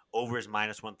FanDuel. Over is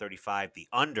 -135. The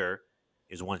under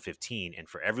is 115. And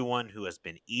for everyone who has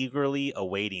been eagerly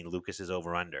awaiting Lucas's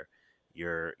over/under,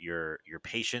 your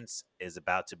patience is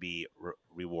about to be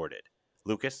rewarded.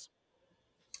 Lucas?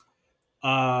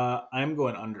 I'm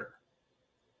going under.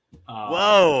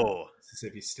 Whoa!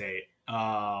 Mississippi State.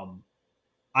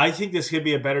 I think this could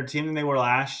be a better team than they were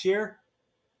last year.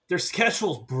 Their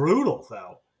schedule's brutal,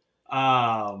 though.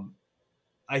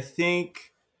 I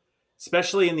think,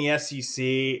 especially in the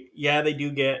SEC, yeah, they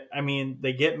do get. I mean,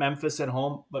 they get Memphis at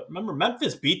home, but remember,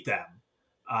 Memphis beat them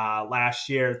last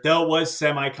year. Though it was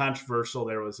semi-controversial.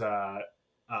 There was a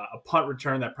punt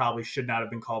return that probably should not have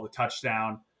been called a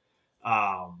touchdown.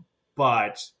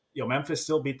 But Memphis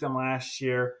still beat them last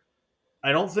year.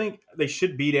 I don't think they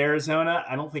should beat Arizona.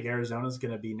 I don't think Arizona is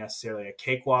going to be necessarily a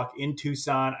cakewalk in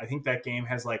Tucson. I think that game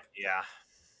has like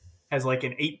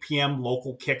an 8 p.m.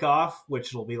 local kickoff,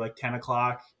 which will be like 10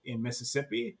 o'clock in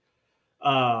Mississippi.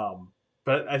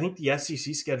 But I think the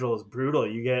SEC schedule is brutal.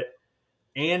 You get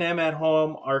A&M at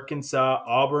home, Arkansas,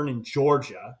 Auburn, and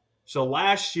Georgia. So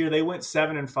last year they went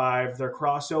 7-5. Their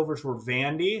crossovers were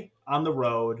Vandy on the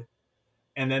road,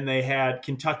 and then they had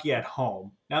Kentucky at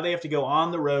home. Now they have to go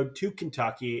on the road to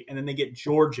Kentucky, and then they get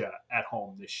Georgia at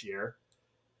home this year.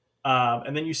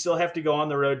 And then you still have to go on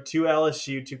the road to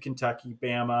LSU, to Kentucky,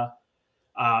 Bama.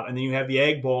 And then you have the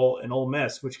Egg Bowl and Ole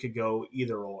Miss, which could go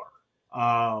either or.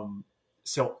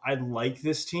 So I like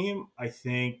this team. I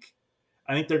think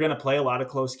they're going to play a lot of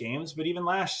close games. But even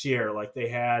last year, like they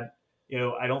had,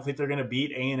 I don't think they're going to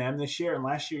beat A&M this year. And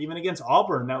last year, even against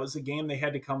Auburn, that was the game they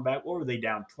had to come back. What were they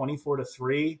down?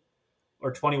 24-3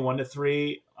 or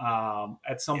 21-3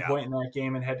 at some point in that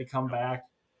game and had to come back.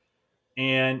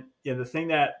 And the thing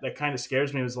that kind of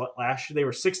scares me was last year they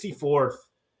were 64th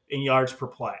in yards per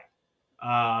play.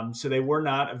 So they were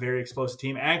not a very explosive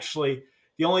team. Actually,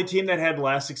 the only team that had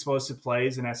less explosive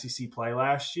plays in SEC play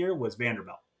last year was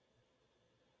Vanderbilt.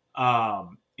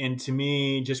 And to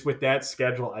me, just with that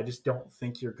schedule, I just don't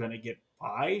think you're going to get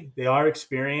by. They are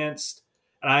experienced.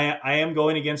 And I am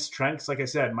going against Trent because, like I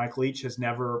said, Mike Leach has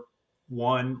never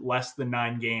won less than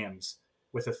 9 games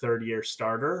with a third-year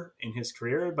starter in his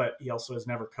career, but he also has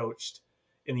never coached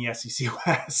in the SEC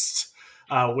West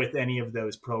with any of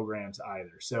those programs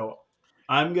either. So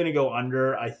I'm going to go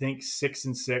under. I think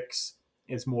 6-6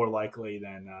 is more likely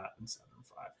than 7-5.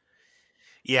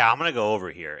 Yeah, I'm gonna go over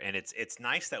here, and it's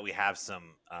nice that we have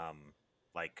some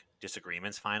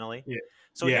disagreements finally. Yeah.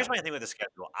 So here's my thing with the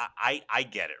schedule. I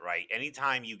get it, right?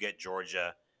 Anytime you get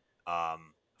Georgia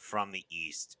from the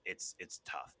East, it's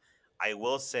tough. I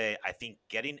will say I think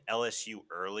getting LSU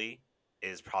early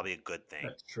is probably a good thing.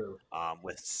 That's true.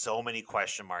 With so many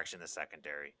question marks in the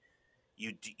secondary,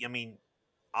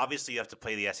 obviously you have to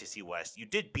play the SEC West. You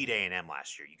did beat A&M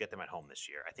last year. You get them at home this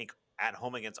year. I think at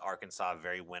home against Arkansas,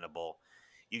 very winnable.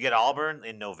 You get Auburn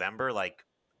in November,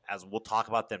 as we'll talk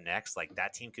about them next,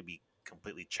 that team could be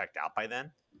completely checked out by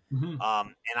then. Mm-hmm.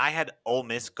 And I had Ole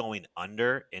Miss going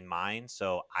under in mind,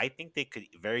 so I think they could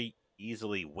very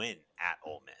easily win at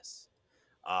Ole Miss.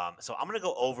 So I'm going to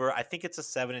go over. I think it's a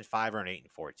 7-5 or an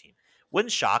 8-4 team.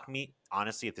 Wouldn't shock me,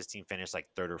 honestly, if this team finished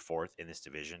 3rd or 4th in this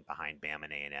division behind Bama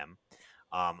and A&M.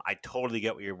 I totally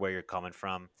get where you're coming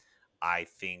from. I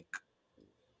think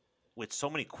with so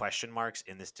many question marks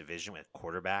in this division with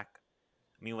quarterback.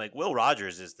 I mean, like Will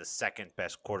Rogers is the second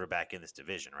best quarterback in this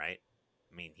division, right?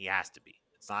 I mean, he has to be.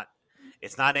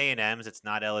 It's not A&M's, it's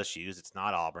not LSU's, it's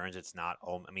not Auburn's, it's not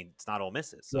it's not Ole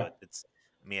Miss's. So it's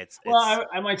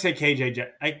I might say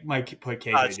I might put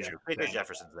KJ. That's true. KJ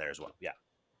Jefferson's there as well. Yeah,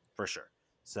 for sure.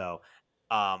 So,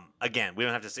 again, we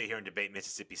don't have to sit here and debate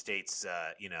Mississippi State's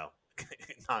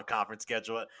non-conference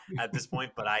schedule at this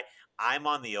point, but I'm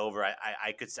on the over.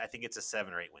 I think it's a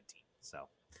 7 or 8 win team. So,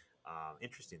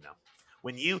 interesting though.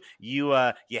 When you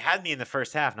had me in the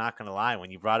first half, not gonna lie,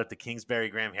 when you brought up the Kingsbury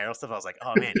Graham Harrell stuff, I was like,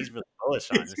 oh man, he's really bullish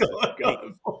on this. He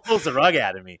pulls the rug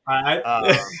out of me.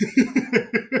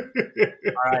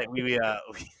 All right, we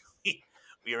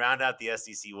round out the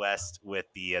SEC West with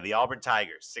the Auburn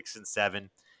Tigers, 6-7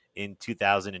 in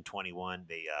 2021.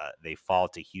 They fall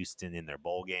to Houston in their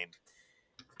bowl game.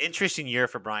 Interesting year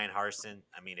for Brian Harsin.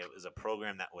 I mean, it was a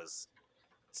program that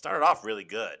started off really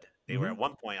good. They were at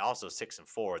one point also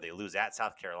 6-4. They lose at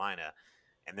South Carolina,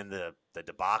 and then the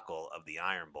debacle of the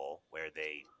Iron Bowl, where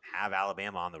they have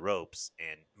Alabama on the ropes.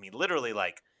 And I mean, literally,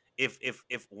 like if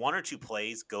one or two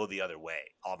plays go the other way,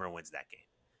 Auburn wins that game.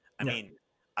 I mean,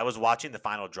 I was watching the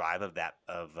final drive of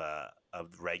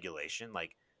regulation.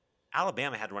 Like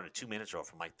Alabama had to run a 2-minute drill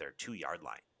from like their 2-yard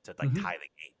line to tie the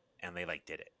game, and they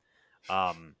did it.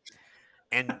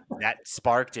 And that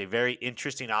sparked a very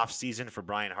interesting offseason for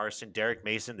Brian Harsin. Derek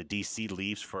Mason, the DC,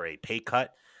 leaves for a pay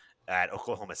cut at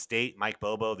Oklahoma State. Mike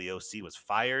Bobo, the OC, was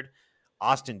fired.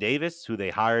 Austin Davis, who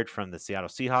they hired from the Seattle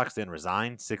Seahawks, then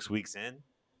resigned 6 weeks in.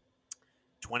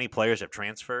 20 players have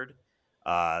transferred.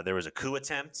 There was a coup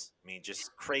attempt. I mean,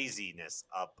 just craziness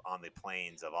up on the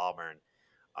plains of Auburn.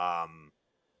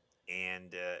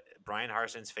 And Brian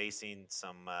Harsin's facing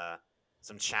some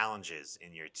challenges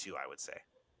in year 2, I would say.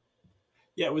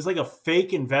 Yeah, it was like a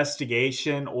fake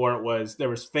investigation, or there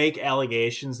was fake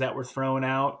allegations that were thrown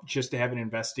out just to have an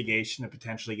investigation to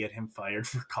potentially get him fired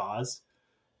for cause.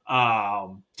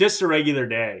 Just a regular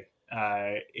day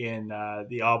in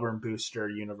the Auburn booster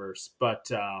universe. But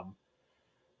no,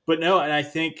 and I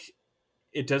think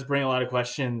it does bring a lot of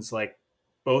questions, like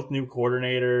both new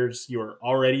coordinators. You're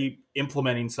already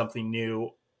implementing something new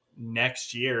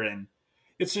next year, and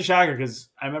it's a shocker because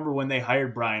I remember when they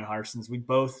hired Brian Harsin, we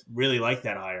both really liked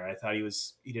that hire. I thought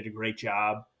he did a great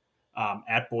job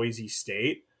at Boise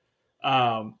State.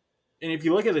 And if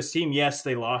you look at this team, yes,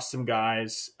 they lost some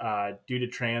guys due to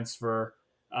transfer.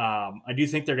 I do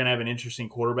think they're going to have an interesting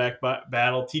quarterback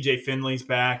battle. TJ Finley's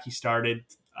back. He started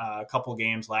a couple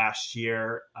games last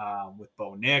year with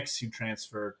Bo Nix, who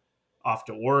transferred off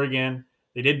to Oregon.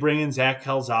 They did bring in Zach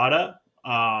Calzada,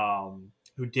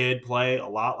 who did play a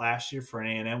lot last year for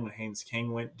A&M when Haynes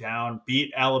King went down,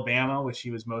 beat Alabama, which he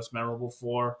was most memorable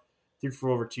for, threw for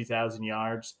over 2,000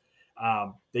 yards.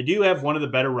 They do have one of the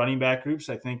better running back groups,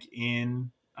 I think,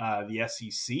 in the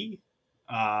SEC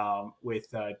with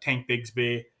Tank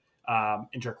Bigsby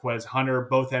and Jarquez Hunter.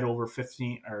 Both had over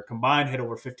 15, or combined had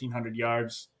over 1,500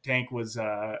 yards. Tank was,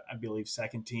 I believe,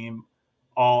 second team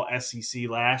all SEC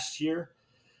last year.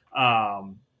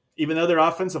 Even though their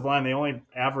offensive line, they only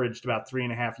averaged about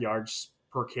 3.5 yards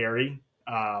per carry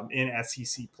in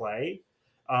SEC play.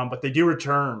 But they do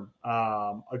return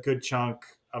a good chunk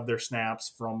of their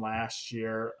snaps from last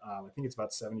year. I think it's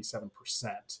about 77%.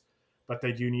 But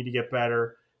they do need to get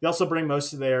better. They also bring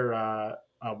most of their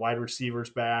wide receivers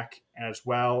back as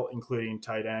well, including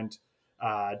tight end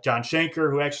John Shanker,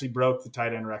 who actually broke the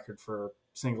tight end record for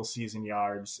single season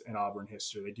yards in Auburn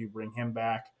history. They do bring him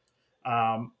back.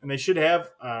 And they should have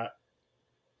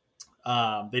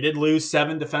they did lose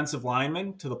 7 defensive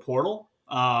linemen to the portal.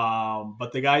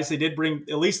 But the guys they did bring,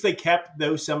 at least they kept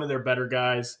some of their better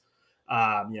guys.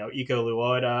 Iko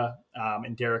Luoda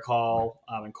and Derek Hall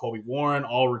and Colby Warren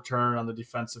all return on the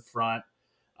defensive front.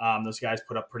 Those guys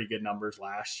put up pretty good numbers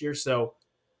last year. So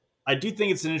I do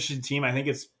think it's an interesting team. I think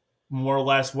it's more or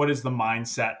less, what is the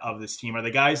mindset of this team? Are the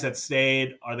guys that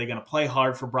stayed, are they going to play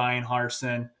hard for Brian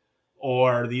Harsin?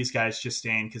 Or are these guys just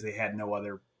staying because they had no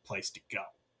other place to go?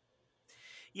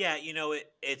 Yeah,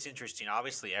 it's interesting.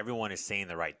 Obviously, everyone is saying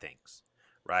the right things,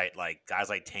 right? Like guys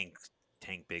like Tank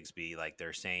Bigsby, like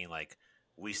they're saying, like,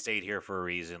 we stayed here for a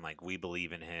reason. Like, we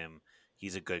believe in him.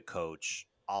 He's a good coach.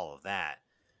 All of that.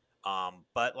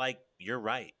 But like, you're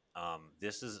right.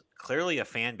 This is clearly a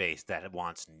fan base that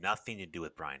wants nothing to do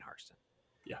with Brian Harsin.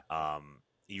 Yeah.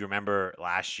 You remember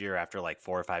last year after like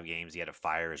 4 or 5 games, he had to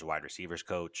fire his wide receivers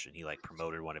coach, and he like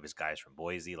promoted one of his guys from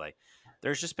Boise. Like,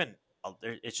 it's just been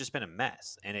a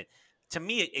mess. And to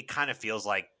me, it kind of feels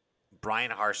like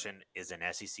Brian Harsin is an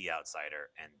SEC outsider,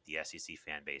 and the SEC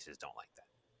fan bases don't like that.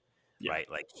 right?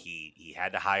 Like he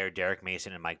had to hire Derek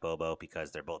Mason and Mike Bobo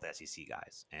because they're both SEC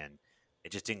guys, and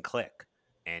it just didn't click.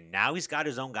 And now he's got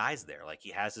his own guys there. Like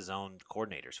he has his own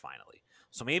coordinators finally.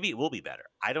 So maybe it will be better.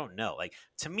 I don't know. Like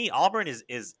to me, Auburn is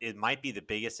it might be the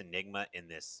biggest enigma in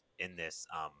this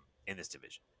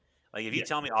division. Like if you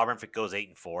tell me Auburn if it goes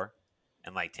 8-4,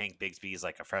 and like Tank Bigsby is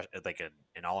like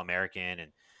an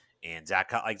All-American, and Zach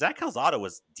Calzada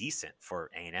was decent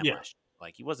for A&M last year.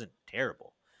 Like he wasn't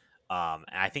terrible. And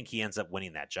I think he ends up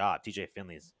winning that job. TJ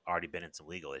Finley's already been in some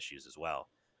legal issues as well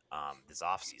this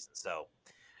offseason. So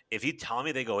if you tell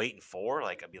me they go 8-4,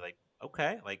 like I'd be like,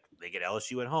 okay, like they get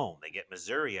LSU at home, they get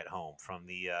Missouri at home from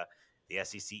the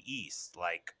SEC East.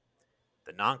 Like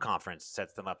the non-conference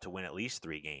sets them up to win at least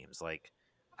 3 games. Like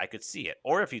I could see it.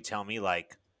 Or if you tell me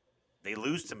like they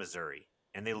lose to Missouri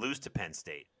and they lose to Penn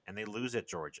State and they lose at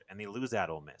Georgia and they lose at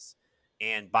Ole Miss,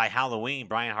 and by Halloween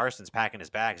Brian Harson's packing his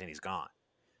bags and he's gone.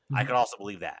 I could also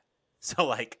believe that. So,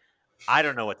 like, I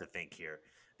don't know what to think here.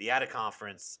 The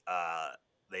out-of-conference,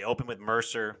 they open with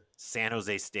Mercer, San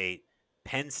Jose State,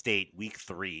 Penn State week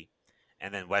 3,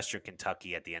 and then Western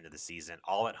Kentucky at the end of the season,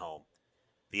 all at home.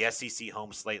 The SEC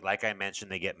home slate, like I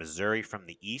mentioned, they get Missouri from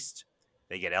the East.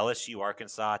 They get LSU,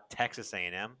 Arkansas, Texas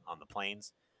A&M on the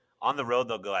Plains. On the road,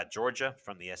 they'll go at Georgia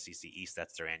from the SEC East.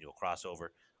 That's their annual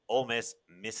crossover. Ole Miss,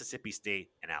 Mississippi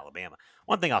State, and Alabama.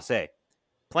 One thing I'll say,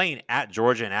 playing at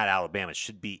Georgia and at Alabama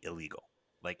should be illegal.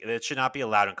 Like it should not be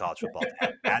allowed in college football.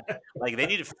 Like they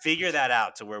need to figure that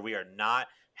out to where we are not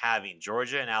having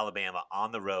Georgia and Alabama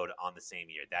on the road on the same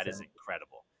year. That is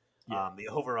incredible. The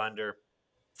over-under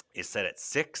is set at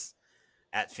 6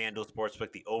 at FanDuel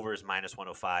Sportsbook. The over is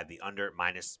 -105. The under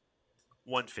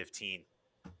 -115.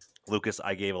 Lucas,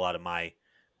 I gave a lot of my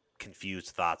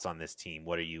confused thoughts on this team.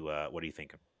 What are you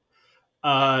thinking?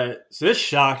 So this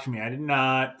shocked me. I did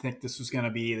not think this was going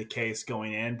to be the case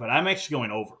going in, but I'm actually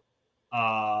going over.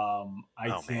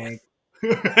 I think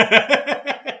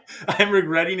I'm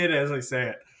regretting it as I say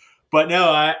it, but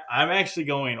no, I'm actually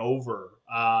going over.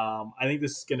 I think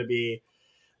this is going to be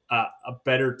a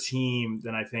better team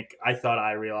than I thought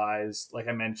I realized. Like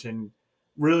I mentioned,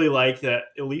 really like that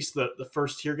at least the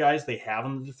first tier guys they have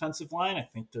on the defensive line. I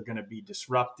think they're going to be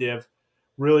disruptive.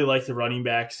 Really like the running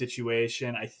back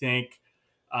situation. I think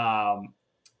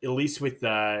at least with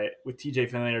TJ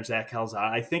Finley or Zach Calzada,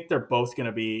 I think they're both going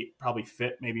to be probably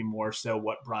fit maybe more so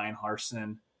what Brian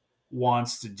Harsin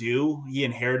wants to do. He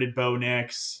inherited Bo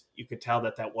Nix. You could tell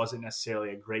that wasn't necessarily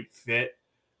a great fit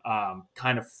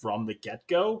kind of from the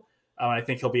get-go. I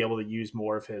think he'll be able to use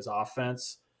more of his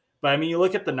offense. But, I mean, you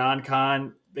look at the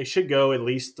non-con, they should go at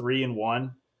least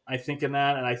 3-1, I think, in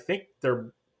that. And I think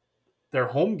their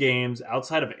home games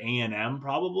outside of A&M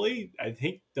probably, I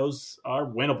think those are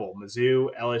winnable. Mizzou,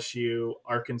 LSU,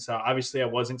 Arkansas. Obviously, I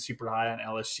wasn't super high on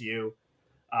LSU.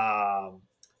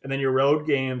 And then your road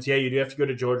games, you do have to go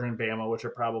to Georgia and Bama, which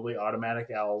are probably automatic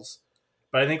L's.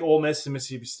 But I think Ole Miss and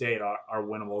Mississippi State are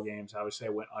winnable games. Obviously, I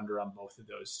went under on both of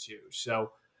those two.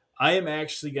 So I am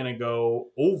actually going to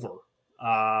go over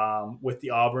with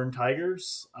the Auburn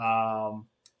Tigers.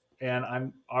 And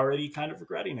I'm already kind of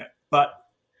regretting it. But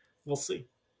we'll see.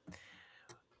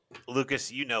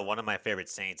 Lucas, one of my favorite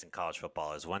sayings in college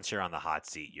football is once you're on the hot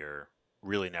seat, you're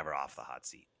really never off the hot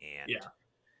seat. And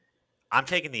I'm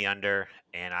taking the under,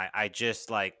 and I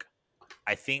just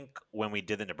I think when we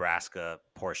did the Nebraska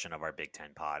portion of our Big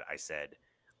Ten pod, I said,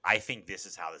 I think this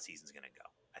is how the season's going to go.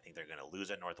 I think they're going to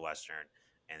lose at Northwestern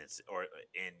or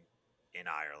in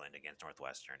Ireland against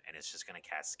Northwestern, and it's just going to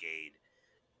cascade,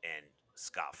 and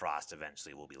Scott Frost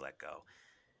eventually will be let go.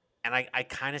 And I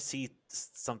kind of see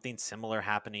something similar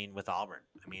happening with Auburn.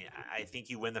 I mean, I think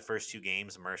you win the first 2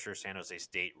 games, Mercer, San Jose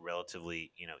State,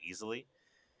 relatively, easily.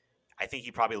 I think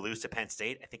you probably lose to Penn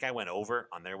State. I think I went over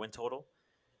on their win total.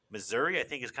 Missouri, I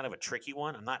think, is kind of a tricky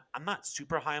one. I'm not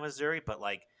super high on Missouri, but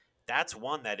that's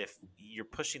one that if you're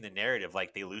pushing the narrative,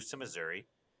 they lose to Missouri,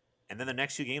 and then the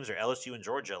next 2 games are LSU and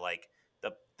Georgia.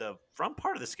 The front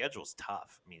part of the schedule is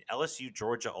tough. I mean, LSU,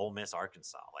 Georgia, Ole Miss,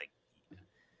 Arkansas.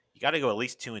 You got to go at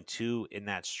least 2-2 in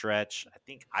that stretch. I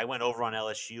think I went over on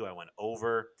LSU. I went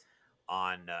over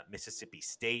on Mississippi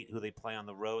State, who they play on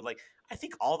the road. I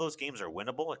think all those games are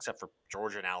winnable except for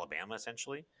Georgia and Alabama,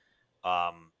 essentially.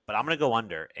 But I'm going to go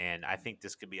under, and I think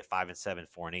this could be a 5-7,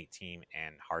 4-8 team,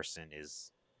 and Harsin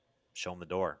is showing the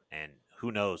door. And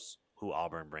who knows who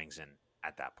Auburn brings in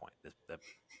at that point.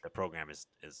 The program is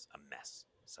a mess.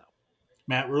 So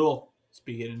Matt Rule,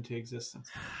 speak it into existence.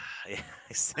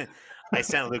 I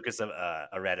sent Lucas a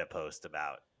Reddit post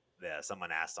about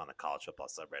someone asked on the college football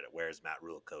subreddit, where is Matt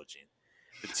Rule coaching?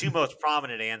 The 2 most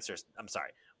prominent answers,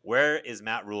 where is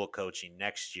Matt Rule coaching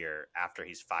next year after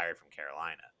he's fired from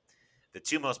Carolina? The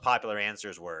two most popular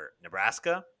answers were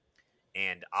Nebraska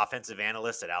and offensive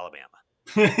analyst at Alabama.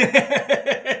 Those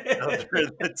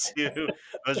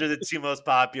are the two most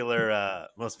popular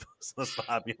most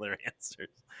popular answers.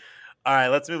 All right,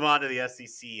 let's move on to the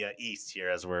SEC East here,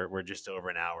 as we're just over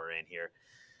an hour in here.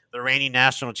 The reigning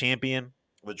national champion,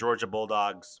 the Georgia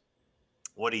Bulldogs.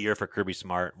 What a year for Kirby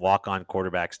Smart. Walk-on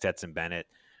quarterback Stetson Bennett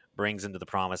brings into the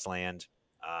promised land.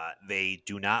 They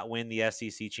do not win the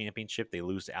SEC championship. They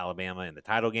lose to Alabama in the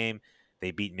title game.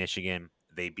 They beat Michigan.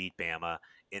 They beat Bama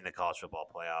in the college football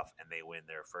playoff, and they win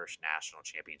their first national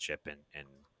championship in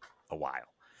a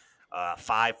while.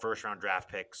 5 first-round draft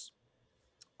picks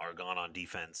are gone on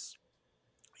defense.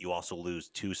 You also lose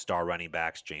 2 star running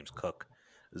backs, James Cook,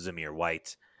 Zamir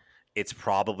White. It's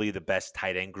probably the best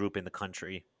tight end group in the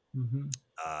country. Mm-hmm.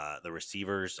 The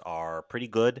receivers are pretty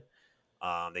good.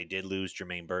 They did lose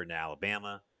Jermaine Burton to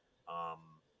Alabama.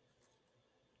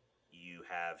 You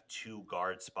have 2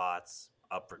 guard spots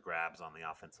up for grabs on the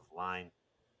offensive line.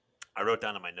 I wrote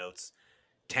down in my notes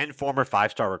 10 former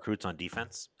 5-star recruits on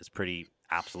defense is pretty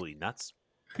absolutely nuts.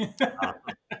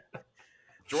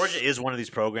 Georgia is one of these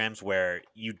programs where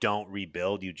you don't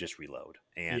rebuild, you just reload.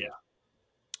 And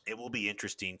it will be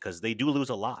interesting because they do lose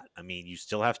a lot. I mean, you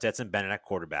still have Stetson Bennett at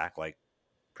quarterback, like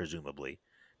presumably.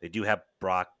 They do have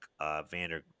Brock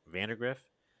Vandergriff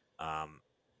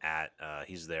at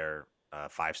he's their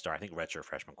 5-star, I think, redshirt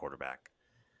freshman quarterback.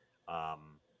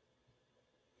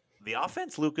 The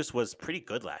offense, Lucas, was pretty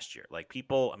good last year. Like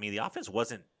the offense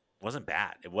wasn't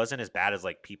bad. It wasn't as bad as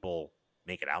like people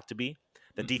make it out to be.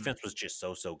 The defense was just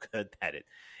so good that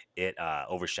it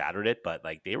overshadowed it. But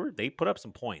like they put up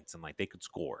some points and like they could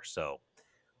score. So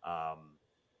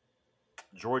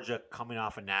Georgia coming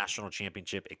off a national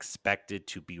championship, expected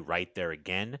to be right there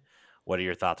again. What are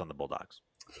your thoughts on the Bulldogs?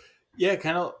 Yeah,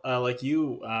 kind of like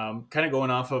you, kind of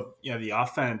going off of the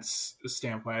offense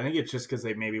standpoint. I think it's just because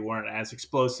they maybe weren't as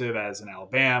explosive as an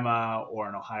Alabama or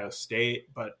an Ohio State.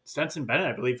 But Stetson Bennett,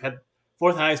 I believe, had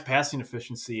 4th highest passing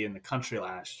efficiency in the country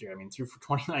last year. I mean, threw for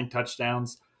 29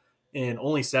 touchdowns and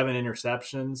only 7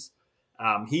 interceptions.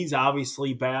 He's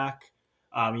obviously back.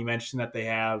 You mentioned that they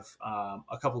have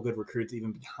a couple good recruits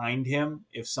even behind him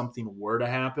if something were to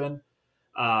happen.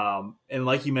 And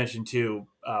like you mentioned too,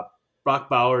 Brock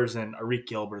Bowers and Arik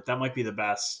Gilbert, that might be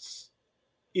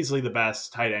easily the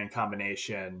best tight end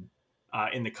combination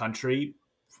in the country.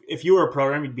 If you were a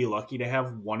program, you'd be lucky to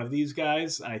have one of these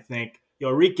guys. And I think,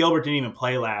 Arik Gilbert didn't even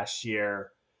play last year.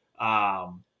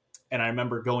 And I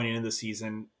remember going into the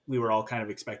season, we were all kind of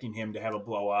expecting him to have a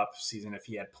blow up season if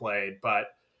he had played. But,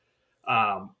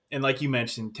 and like you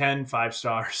mentioned, 10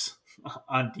 5-stars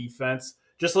on defense.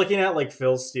 Just looking at like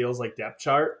Phil Steele's like depth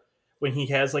chart, when he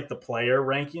has like the player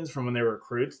rankings from when they were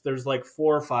recruits, there's like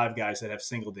 4 or 5 guys that have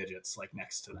single digits like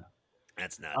next to them.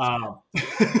 That's nuts. I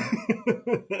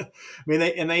mean,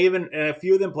 they even, and a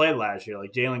few of them played last year.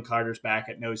 Like Jalen Carter's back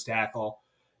at nose tackle.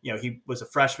 He was a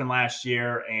freshman last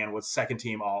year and was second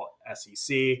team all SEC.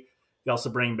 They also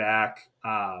bring back,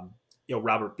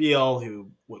 Robert Beal, who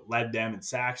led them in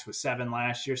sacks with 7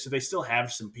 last year. So they still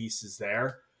have some pieces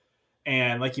there.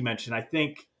 And like you mentioned, I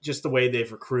think just the way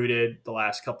they've recruited the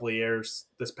last couple of years,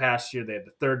 this past year, they had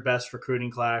the 3rd best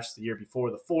recruiting class. The year before,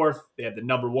 the 4th. They had the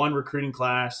number 1 recruiting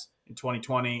class in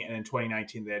 2020. And in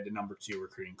 2019, they had the number 2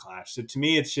 recruiting class. So to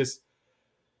me, it's just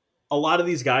a lot of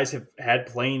these guys have had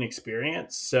playing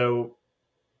experience. So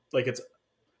like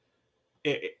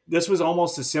this was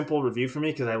almost a simple review for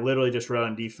me because I literally just wrote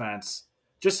on defense.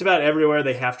 Just about everywhere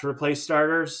they have to replace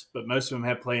starters, but most of them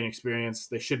have playing experience.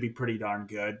 They should be pretty darn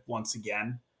good once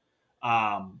again.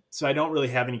 So I don't really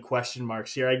have any question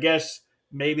marks here. I guess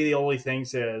maybe the only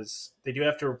things is they do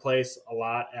have to replace a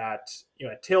lot at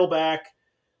tailback.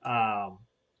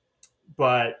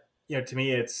 But to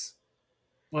me, it's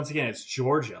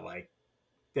Georgia. Like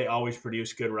they always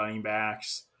produce good running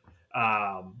backs.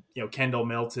 Kendall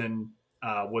Milton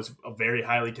was a very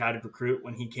highly touted recruit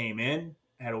when he came in.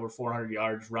 Had over 400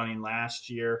 yards running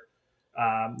last year.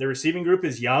 The receiving group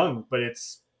is young, but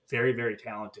it's very, very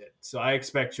talented. So I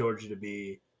expect Georgia to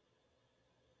be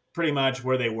pretty much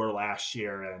where they were last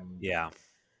year and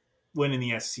winning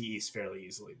the SEC East fairly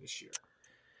easily this year.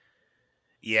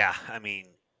 Yeah, I mean,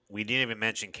 we didn't even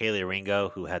mention Kaylee Ringo,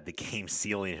 who had the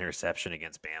game-sealing interception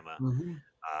against Bama. Mm-hmm.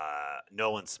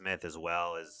 Nolan Smith as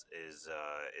well is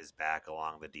back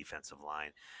along the defensive line.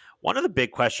 One of the big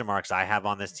question marks I have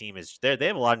on this team is they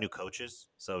have a lot of new coaches.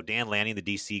 So Dan Lanning, the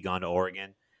DC, gone to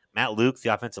Oregon. Matt Luke,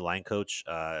 the offensive line coach,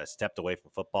 stepped away from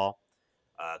football.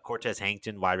 Cortez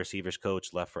Hankton, wide receivers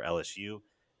coach, left for LSU.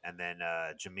 And then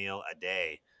Jamil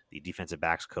Ade, the defensive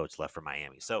backs coach, left for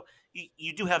Miami. So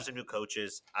you do have some new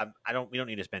coaches. We don't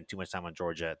need to spend too much time on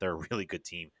Georgia. They're a really good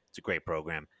team. It's a great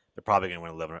program. They're probably going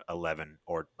to win 11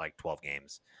 or like 12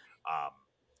 games.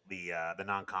 The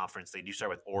non-conference, they do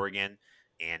start with Oregon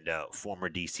and former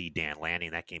DC Dan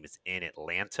Lanning. That game is in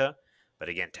Atlanta, but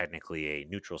again, technically a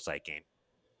neutral site game.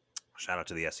 Shout out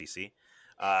to the SEC.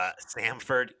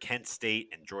 Samford, Kent State,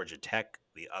 and Georgia Tech,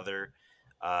 the other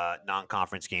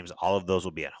non-conference games. All of those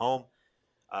will be at home.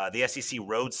 The SEC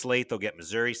road slate, they'll get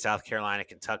Missouri, South Carolina,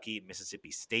 Kentucky,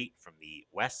 Mississippi State from the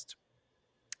West.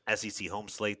 SEC home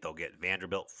slate, they'll get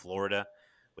Vanderbilt, Florida,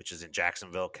 which is in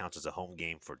Jacksonville, counts as a home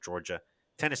game for Georgia,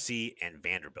 Tennessee, and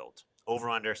Vanderbilt.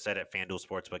 Over-under set at FanDuel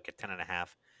Sportsbook at 10.5.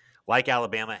 Like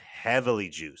Alabama, heavily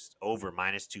juiced, over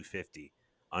minus 250,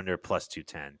 under plus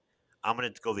 210. I'm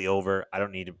going to go the over. I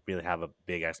don't need to really have a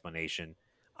big explanation.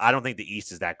 I don't think the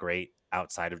East is that great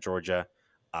outside of Georgia.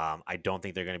 I don't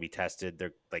think they're going to be tested.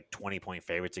 They're like 20-point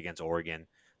favorites against Oregon.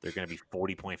 They're going to be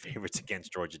 40-point favorites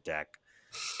against Georgia Tech.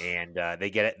 And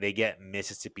they get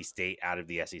Mississippi State out of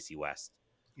the SEC West.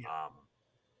 Yeah.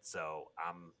 So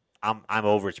I'm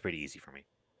over. It's pretty easy for me.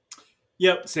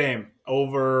 Yep, same.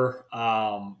 Over.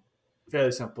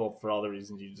 Fairly simple for all the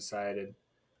reasons you decided.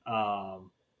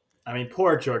 I mean,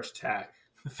 poor Georgia Tech.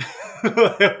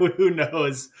 Who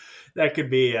knows? That could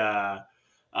be a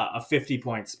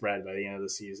 50-point spread by the end of the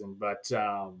season. But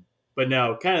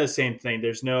no, kind of the same thing.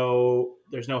 There's no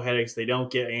headaches. They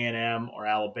don't get A&M or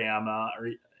Alabama or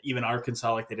even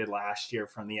Arkansas like they did last year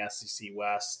from the SEC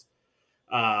West.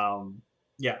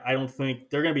 Yeah, I don't think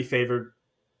they're going to be favored.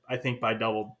 I think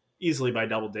easily by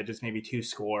double digits, maybe 2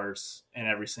 scores in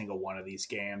every single one of these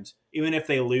games. Even if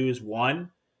they lose one,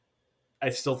 I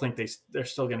still think they're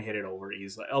still going to hit it over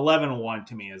easily. 11-1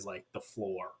 to me is like the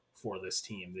floor for this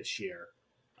team this year.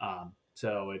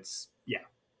 So it's,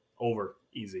 over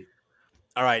easy.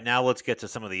 All right, now let's get to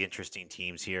some of the interesting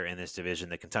teams here in this division.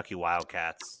 The Kentucky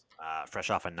Wildcats,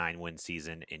 fresh off a 9-win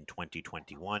season in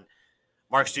 2021.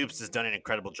 Mark Stoops has done an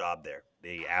incredible job there.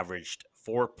 They averaged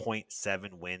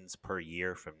 4.7 wins per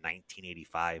year from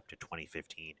 1985 to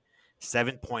 2015,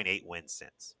 7.8 wins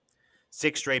since.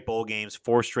 6 straight bowl games,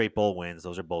 4 straight bowl wins.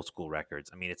 Those are both school records.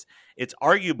 I mean, it's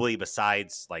arguably,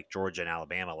 besides like Georgia and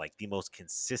Alabama, like the most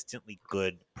consistently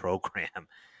good program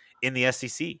in the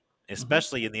SEC,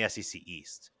 especially in the SEC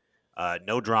East.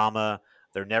 No drama.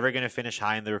 They're never going to finish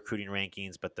high in the recruiting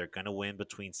rankings, but they're going to win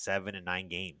between 7 and 9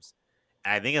 games.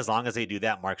 And I think as long as they do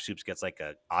that, Mark Stoops gets like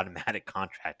an automatic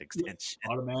contract extension.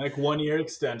 Automatic 1-year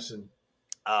extension.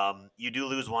 You do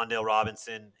lose Wan'Dale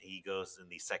Robinson. He goes in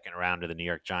the second round of the New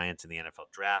York Giants in the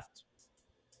NFL draft.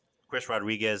 Chris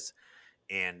Rodriguez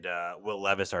and Will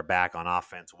Levis are back on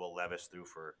offense. Will Levis threw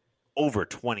for over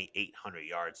 2,800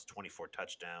 yards, 24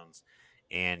 touchdowns,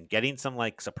 and getting some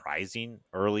like surprising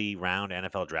early round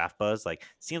NFL draft buzz. Like,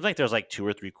 seems like there's like 2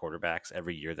 or 3 quarterbacks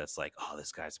every year that's like, oh,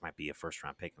 this guy's might be a first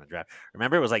round pick in the draft.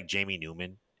 Remember, it was like Jamie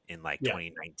Newman in like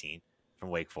 2019 from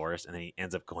Wake Forest, and then he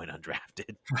ends up going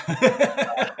undrafted.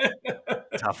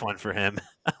 Tough one for him.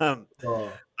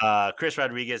 Chris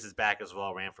Rodriguez is back as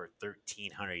well, ran for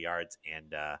 1,300 yards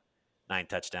and 9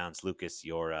 touchdowns. Lucas,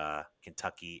 your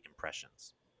Kentucky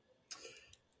impressions?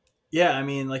 Yeah, I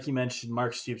mean, like you mentioned,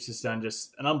 Mark Stoops has done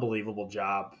just an unbelievable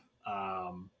job.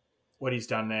 What he's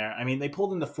done there. I mean, they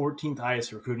pulled in the 14th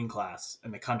highest recruiting class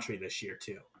in the country this year,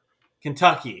 too.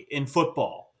 Kentucky in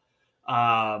football.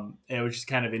 And it was just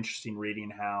kind of interesting reading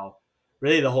how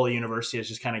really the whole university is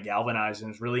just kind of galvanized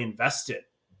and is really invested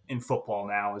in football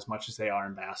now as much as they are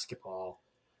in basketball.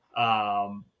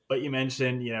 But you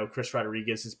mentioned, Chris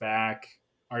Rodriguez is back,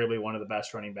 arguably one of the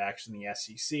best running backs in the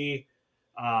SEC.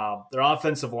 Their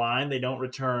offensive line, they don't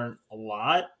return a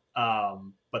lot,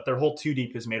 but their whole 2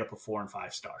 deep is made up of 4 and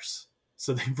 5 stars.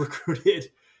 So they've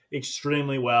recruited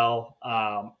extremely well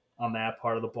on that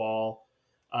part of the ball.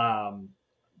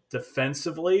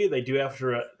 Defensively, they do have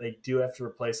to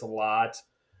replace a lot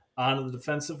on the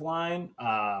defensive line,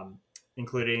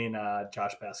 including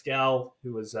Josh Pascal,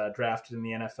 who was drafted in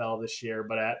the NFL this year.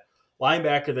 But at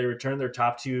linebacker, they returned their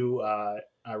top 2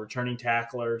 returning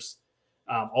tacklers.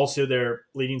 Also, their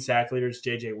leading sack leaders,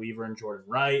 J.J. Weaver and Jordan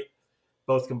Wright,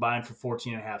 both combined for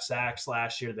 14.5 sacks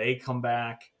last year. They come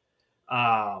back.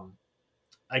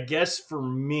 I guess for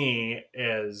me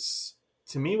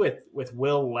with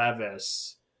Will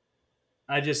Levis,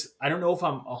 I don't know if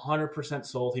I'm 100%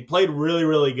 sold. He played really,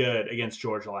 really good against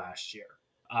Georgia last year.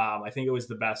 I think it was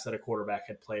the best that a quarterback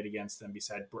had played against them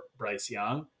beside Bryce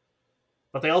Young.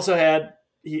 But they also had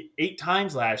 8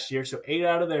 times last year, so 8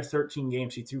 out of their 13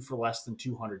 games he threw for less than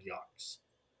 200 yards.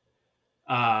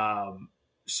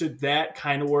 So that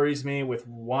kind of worries me with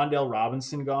Wan'Dale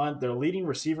Robinson gone. Their leading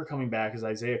receiver coming back is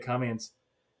Isaiah Cummings.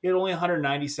 He had only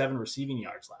 197 receiving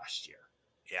yards last year.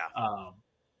 Yeah.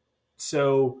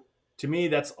 So to me,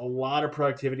 that's a lot of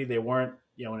productivity. They weren't,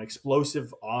 an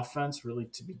explosive offense really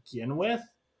to begin with.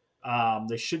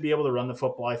 They should be able to run the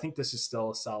football. I think this is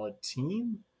still a solid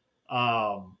team.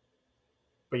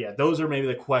 But yeah, those are maybe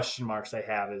the question marks I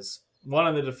have is one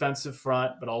on the defensive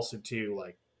front, but also two,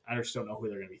 like, I just don't know who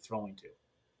they're going to be throwing to.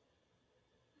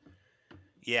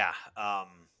 Yeah.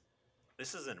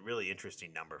 This is a really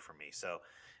interesting number for me. So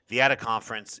the out of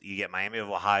conference, you get Miami of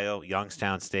Ohio,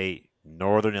 Youngstown State,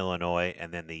 Northern Illinois,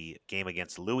 and then the game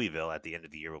against Louisville at the end of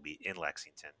the year will be in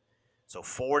Lexington. So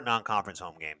 4 non-conference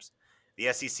home games.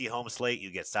 The SEC home slate,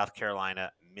 you get South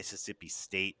Carolina, Mississippi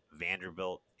State,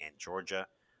 Vanderbilt, and Georgia.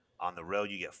 On the road,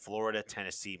 you get Florida,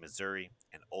 Tennessee, Missouri,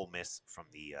 and Ole Miss from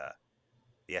the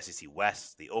SEC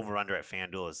West. The over-under at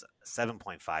FanDuel is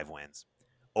 7.5 wins.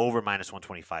 Over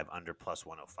 -125, under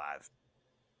 +105.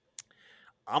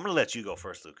 I'm gonna let you go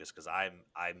first, Lucas, because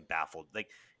I'm baffled. Like,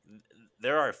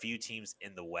 there are a few teams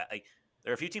in the West, like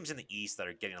there are a few teams in the East that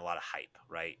are getting a lot of hype,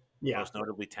 right? Yeah. Most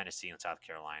notably Tennessee and South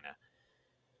Carolina.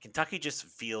 Kentucky just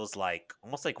feels like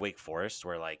almost like Wake Forest,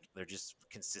 where like they're just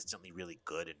consistently really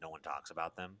good and no one talks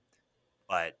about them.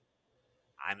 But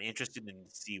I'm interested in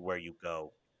see where you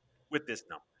go with this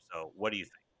number. So, what do you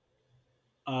think?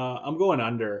 I'm going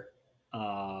under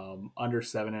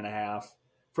 7.5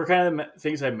 for kind of the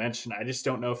things I mentioned. I just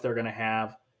don't know if they're going to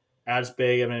have as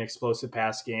big of an explosive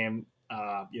pass game.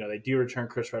 They do return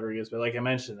Chris Rodriguez, but like I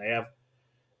mentioned,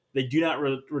 they do not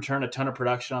return a ton of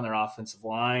production on their offensive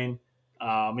line,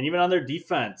 and even on their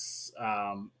defense.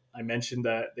 I mentioned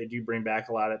that they do bring back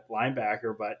a lot of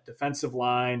linebacker, but defensive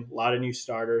line, a lot of new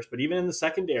starters. But even in the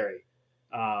secondary,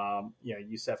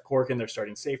 Yusef Corkin, their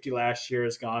starting safety last year,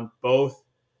 is gone. Both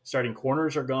starting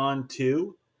corners are gone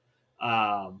too.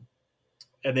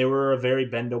 And they were a very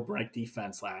bend over break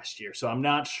defense last year. So I'm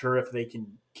not sure if they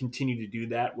can continue to do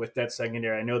that with that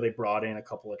secondary. I know they brought in a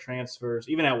couple of transfers,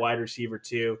 even at wide receiver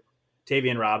too.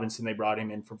 Tavian Robinson, they brought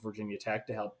him in from Virginia Tech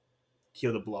to help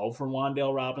heal the blow from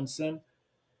Wan'Dale Robinson.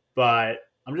 But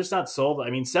I'm just not sold. I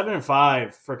mean,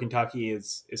 7-5 for Kentucky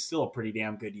is still a pretty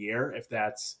damn good year if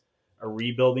that's a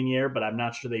rebuilding year, but I'm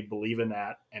not sure they believe in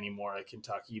that anymore at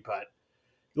Kentucky. But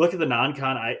look at the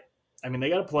non-con. I mean, they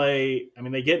got to play. I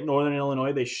mean, they get Northern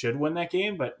Illinois. They should win that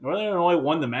game, but Northern Illinois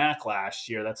won the MAC last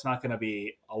year. That's not going to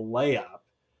be a layup.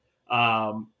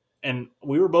 And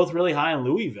we were both really high on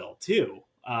Louisville too.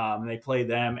 They play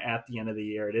them at the end of the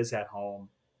year. It is at home,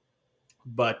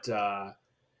 but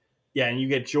and you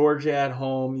get Georgia at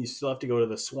home. You still have to go to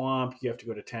the Swamp. You have to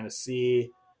go to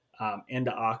Tennessee and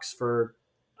to Oxford.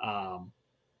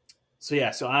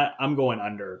 So I'm going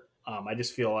under. I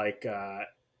just feel like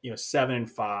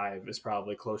 7-5 is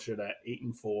probably closer to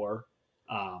 8-4.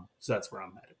 So that's where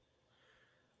I'm headed.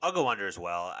 I'll go under as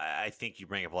well. I think you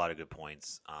bring up a lot of good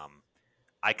points.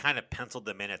 I kind of penciled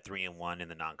them in at 3-1 in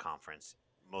the non-conference,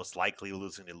 most likely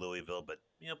losing to Louisville, but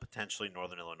potentially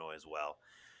Northern Illinois as well.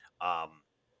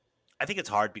 I think it's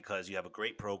hard because you have a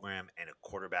great program and a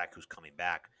quarterback who's coming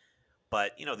back.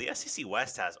 But, the SEC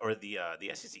West has, or the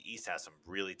SEC East has some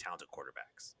really talented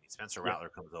quarterbacks. I mean, Spencer Rattler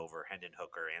comes over, Hendon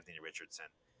Hooker, Anthony Richardson.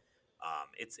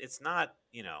 It's not,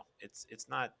 it's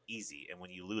not easy. And when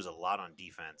you lose a lot on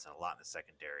defense and a lot in the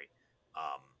secondary,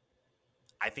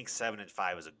 I think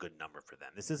 7-5 is a good number for them.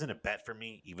 This isn't a bet for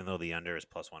me, even though the under is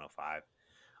 +105.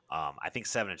 I think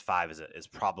 7-5 is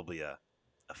probably a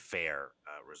fair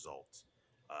result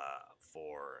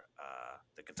for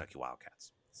the Kentucky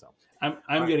Wildcats. So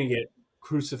I'm going to get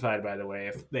crucified, by the way,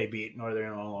 if they beat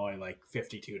Northern Illinois like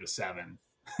 52-7.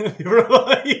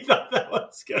 You thought that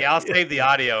was good. Yeah, I'll save the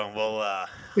audio and we'll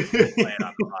play it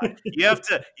on the pod.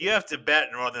 You have to bet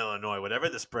Northern Illinois, whatever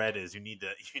the spread is. You need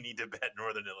to bet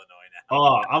Northern Illinois now.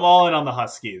 Oh, I'm all in on the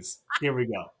Huskies. Here we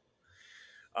go.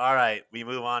 All right, we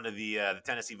move on to the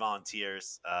Tennessee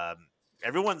Volunteers.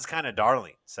 Everyone's kind of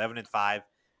darling, 7-5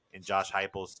 in Josh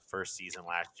Heupel's first season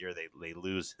last year. They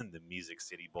lose in the Music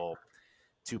City Bowl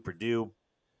to Purdue.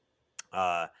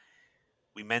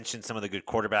 We mentioned some of the good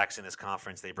quarterbacks in this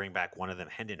conference. They bring back one of them,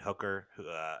 Hendon Hooker, who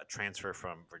a transfer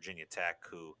from Virginia Tech,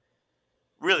 who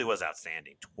really was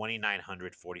outstanding.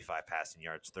 2,945 passing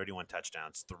yards, 31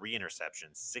 touchdowns, 3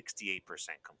 interceptions, 68%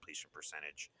 completion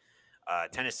percentage.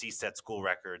 Tennessee set school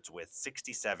records with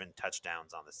 67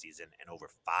 touchdowns on the season and over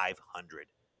 500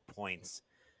 points.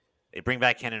 They bring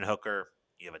back Hendon Hooker.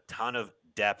 You have a ton of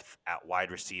depth at wide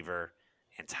receiver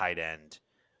and tight end.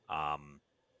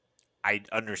 I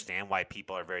understand why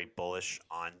people are very bullish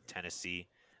on Tennessee.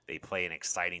 They play an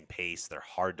exciting pace. They're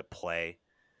hard to play.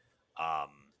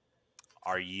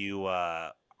 Are you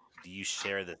do you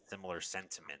share the similar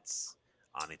sentiments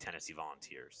on the Tennessee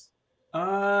Volunteers?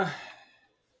 Yeah,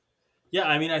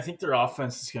 I mean, I think their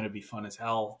offense is going to be fun as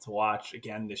hell to watch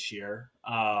again this year.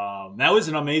 That was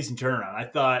an amazing turnaround. I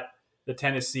thought the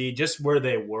Tennessee, just where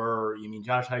they were, you mean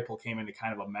Josh Heupel came into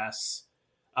kind of a mess,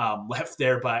 left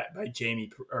there by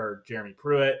Jeremy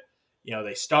Pruitt.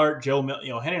 They start Joe Milton.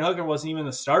 Hendon Hooker wasn't even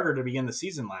the starter to begin the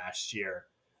season last year.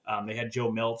 They had Joe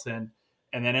Milton,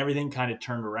 and then everything kind of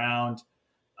turned around.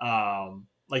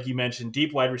 Like you mentioned,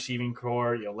 deep wide receiving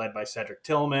core, led by Cedric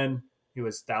Tillman, who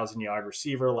was 1,000-yard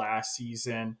receiver last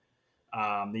season.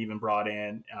 They even brought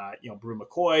in, Brew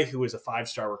McCoy, who was a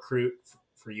 5-star recruit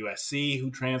for USC, who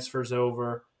transfers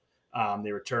over.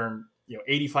 They returned,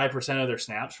 85% of their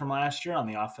snaps from last year on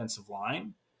the offensive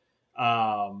line.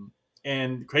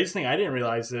 And the crazy thing, I didn't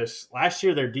realize this. Last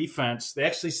year, their defense, they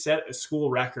actually set a school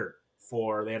record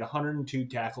they had 102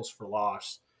 tackles for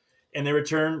loss. And they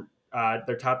returned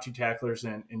their top 2 tacklers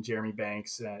in Jeremy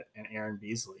Banks and Aaron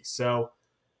Beasley. So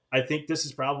I think this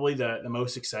is probably the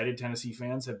most excited Tennessee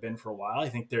fans have been for a while. I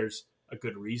think there's a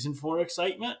good reason for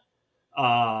excitement.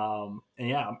 And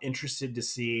yeah, I'm interested to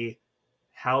see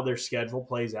how their schedule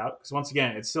plays out. Because once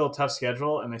again, it's still a tough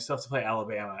schedule, and they still have to play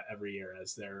Alabama every year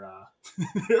as their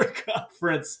their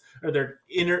conference or their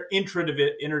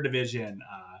interdivision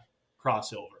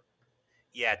crossover.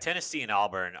 Yeah, Tennessee and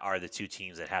Auburn are the 2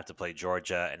 teams that have to play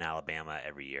Georgia and Alabama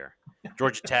every year.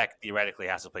 Georgia Tech theoretically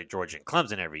has to play Georgia and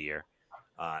Clemson every year.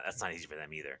 That's not easy for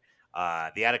them either.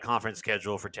 The out-of-conference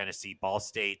schedule for Tennessee: Ball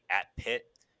State at Pitt,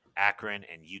 Akron,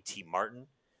 and UT Martin.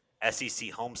 SEC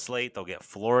home slate, they'll get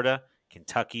Florida,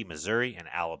 Kentucky, Missouri, and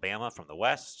Alabama from the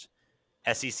West.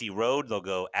 SEC road, they'll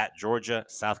go at Georgia,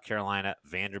 South Carolina,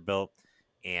 Vanderbilt,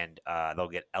 and they'll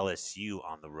get LSU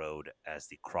on the road as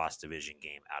the cross-division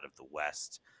game out of the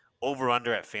West.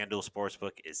 Over-under at FanDuel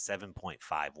Sportsbook is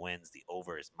 7.5 wins. The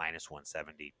over is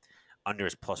 -170. Under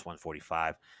is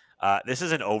 +145. This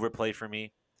is an overplay for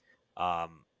me.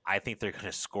 I think they're going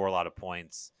to score a lot of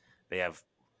points. They have,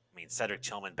 Cedric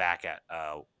Tillman back at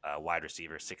wide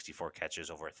receiver, 64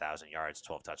 catches, over 1,000 yards,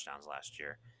 12 touchdowns last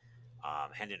year.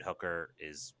 Hendon Hooker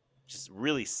is just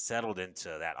really settled into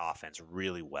that offense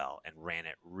really well and ran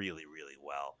it really, really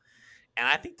well. And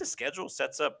I think the schedule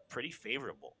sets up pretty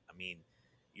favorable.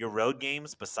 Your road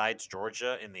games besides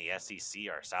Georgia in the SEC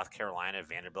are South Carolina,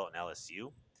 Vanderbilt, and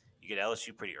LSU. You get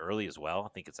LSU pretty early as well. I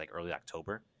think it's like early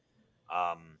October.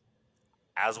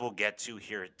 As we'll get to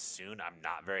here soon, I'm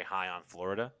not very high on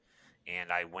Florida,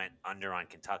 and I went under on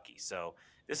Kentucky. So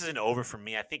this is an over for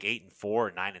me. I think 8-4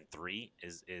 or 9-3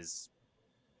 is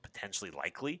potentially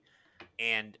likely.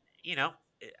 And,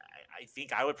 I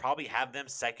think I would probably have them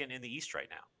second in the East right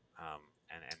now.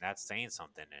 And that's saying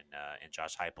something in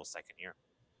Josh Heupel's second year.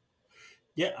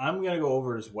 Yeah, I'm going to go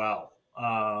over as well.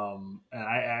 And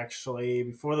I actually,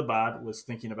 before the bot, was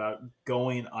thinking about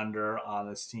going under on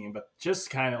this team, but just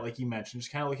kind of like you mentioned,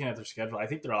 just kind of looking at their schedule, I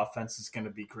think their offense is going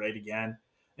to be great again.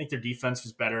 I think their defense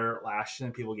was better last year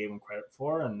than people gave them credit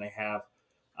for, and they have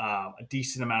a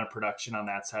decent amount of production on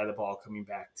that side of the ball coming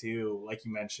back too. Like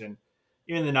you mentioned,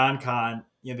 even the non-con,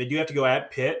 they do have to go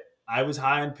at Pitt. I was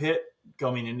high on Pitt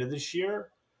going into this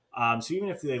year. So even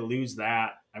if they lose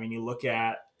that, you look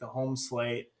at the home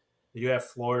slate, they do have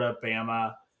Florida,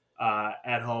 Bama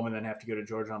at home, and then have to go to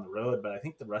Georgia on the road. But I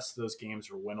think the rest of those games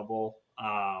are winnable.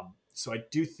 So I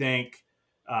do think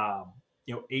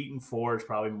 8-4 is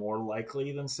probably more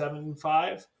likely than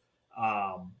 7-5.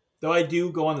 Though I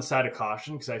do go on the side of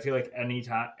caution because I feel like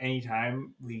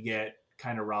anytime we get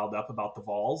kind of riled up about the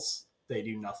Vols, they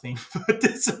do nothing but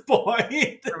disappoint.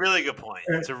 It's a really good point.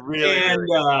 It's a really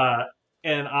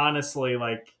and honestly,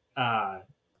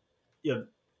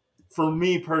 for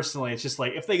me personally, it's just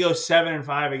like if they go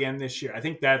 7-5 again this year, I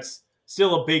think that's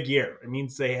still a big year. It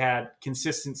means they had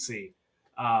consistency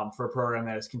for a program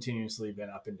that has continuously been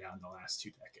up and down the last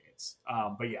 2 decades.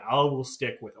 But yeah, I will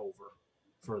stick with over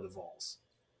for the Vols.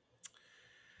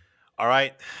 All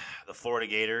right, the Florida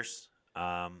Gators.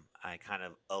 I kind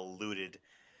of alluded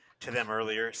to them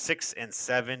earlier.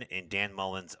 6-7 in Dan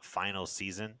Mullen's final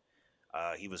season.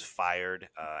 He was fired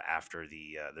after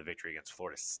the victory against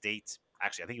Florida State.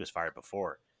 Actually, I think he was fired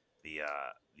before the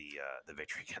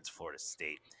victory against Florida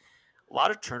State. A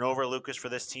lot of turnover, Lucas, for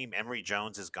this team. Emory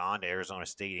Jones is gone to Arizona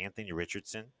State. Anthony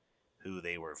Richardson, who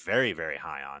they were very, very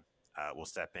high on, will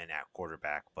step in at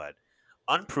quarterback, but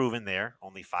unproven there.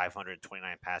 Only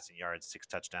 529 passing yards, 6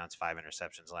 touchdowns, 5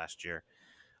 interceptions last year.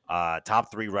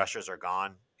 Top 3 rushers are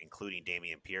gone, including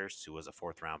Damian Pierce, who was a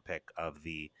 4th-round pick of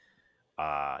the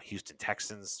Houston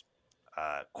Texans.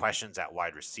 Questions at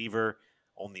wide receiver.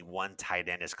 Only 1 tight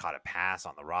end has caught a pass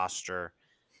on the roster.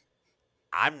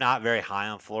 I'm not very high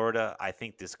on Florida. I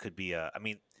think this could be I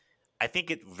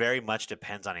think it very much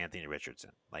depends on Anthony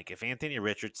Richardson. Like if Anthony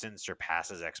Richardson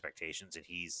surpasses expectations and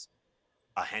he's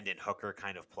a Hendon Hooker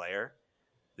kind of player,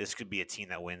 this could be a team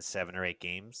that wins 7 or 8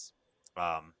 games.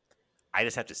 I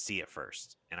just have to see it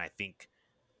first. And I think,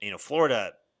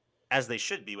 Florida, as they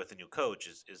should be with a new coach,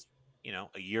 is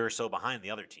a year or so behind the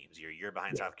other teams. You're a year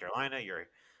behind South Carolina. You're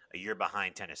a year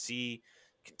behind Tennessee.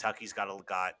 Kentucky's got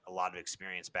a lot of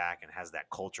experience back and has that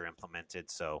culture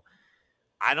implemented. So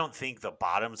I don't think the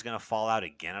bottom's going to fall out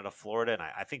again out of Florida. And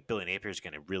I think Billy Napier is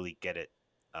going to really get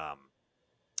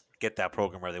that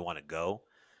program where they want to go.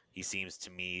 He seems to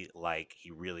me like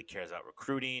he really cares about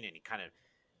recruiting, and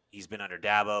he's been under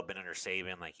Dabo, been under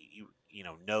Saban, like he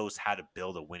knows how to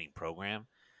build a winning program.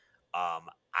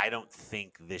 I don't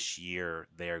think this year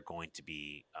they're going to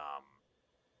be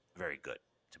very good,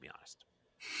 to be honest.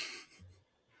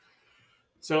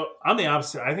 So I'm the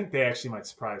opposite. I think they actually might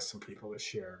surprise some people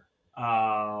this year.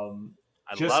 I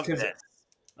love this.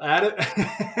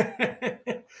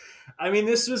 I mean,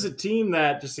 this was a team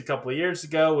that just a couple of years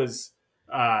ago was,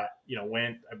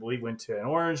 went to an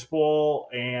Orange Bowl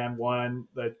and won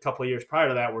the couple of years prior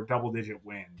to that were double-digit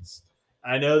wins.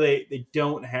 I know they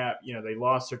don't have, they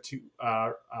lost their two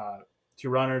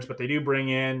runners, but they do bring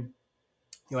in,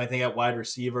 I think at wide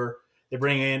receiver, they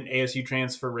bring in ASU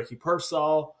transfer Ricky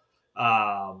Pearsall.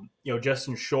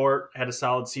 Justin Short had a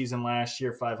solid season last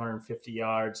year, 550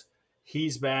 yards.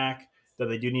 He's back. That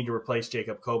they do need to replace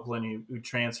Jacob Copeland, who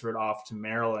transferred off to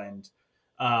Maryland.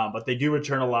 But they do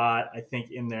return a lot. I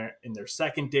think in their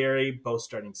secondary, both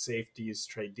starting safeties,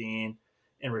 Trey Dean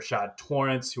and Rashad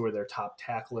Torrance, who are their top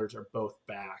tacklers, are both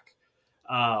back.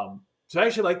 So I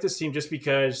actually like this team just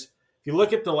because if you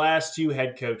look at the last two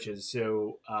head coaches,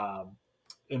 so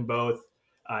in both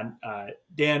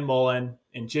Dan Mullen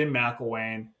and Jim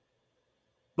McElwain,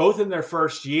 both in their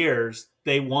first years,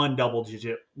 they won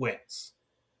double-digit wins.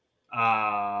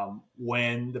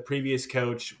 When the previous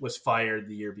coach was fired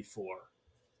the year before.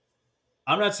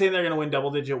 I'm not saying they're going to win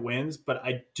double-digit wins, but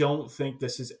I don't think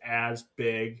this is as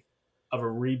big of a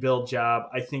rebuild job.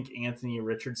 I think Anthony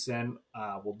Richardson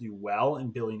will do well in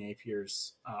Billy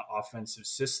Napier's offensive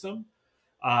system.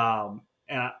 And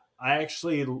I'm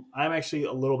actually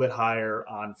a little bit higher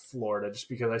on Florida just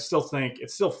because I still think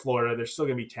it's still Florida. There's still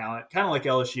going to be talent, kind of like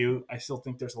LSU. I still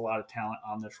think there's a lot of talent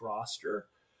on this roster.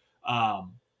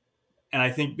 And I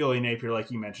think Billy Napier,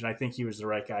 like you mentioned, I think he was the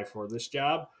right guy for this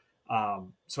job.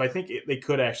 So I think they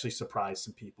could actually surprise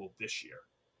some people this year.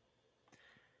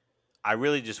 I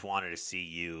really just wanted to see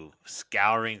you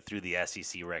scouring through the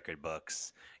SEC record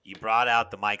books. You brought out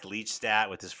the Mike Leach stat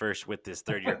with his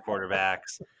third-year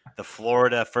quarterbacks, the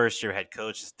Florida first-year head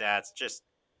coach stats. Just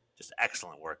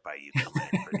excellent work by you coming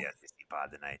in for the SEC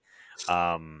pod tonight.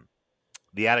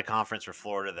 The out-of-conference for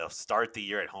Florida, they'll start the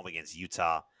year at home against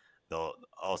Utah. They'll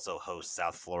also host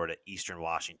South Florida, Eastern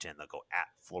Washington. They'll go at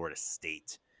Florida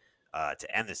State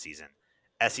to end the season.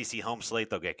 SEC home slate,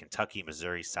 they'll get Kentucky,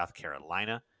 Missouri, South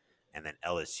Carolina, and then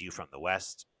LSU from the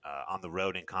West. On the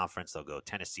road in conference, they'll go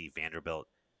Tennessee, Vanderbilt,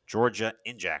 Georgia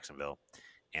in Jacksonville,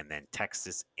 and then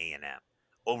Texas A&M.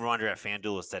 Over-under at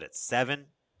FanDuel is set at 7,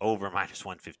 over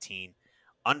 -115,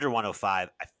 under 105.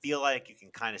 I feel like you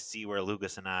can kind of see where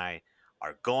Lucas and I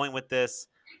are going with this.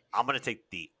 I'm going to take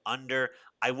the under.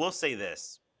 I will say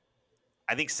this.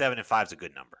 I think 7 and 5 is a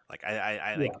good number. Like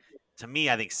I like to me,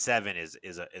 I think 7 is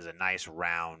a nice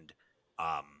round.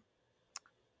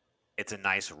 It's a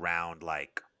nice round.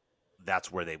 Like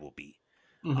that's where they will be.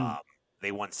 Mm-hmm.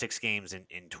 They won 6 games in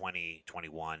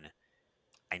 2021.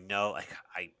 I know, like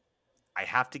I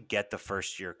have to get the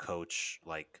first year coach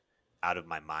like out of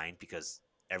my mind because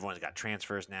everyone's got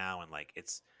transfers now, and like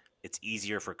it's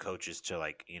easier for coaches to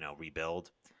like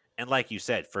rebuild. And like you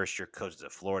said, first-year coaches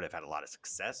of Florida have had a lot of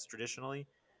success traditionally.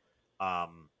 I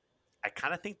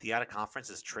kind of think the out-of-conference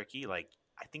is tricky. Like,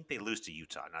 I think they lose to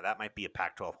Utah. Now, that might be a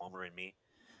Pac-12 homer in me.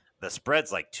 The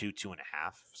spread's like 2.5,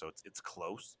 so it's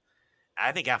close.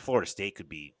 I think at Florida State could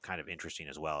be kind of interesting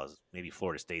as well, as maybe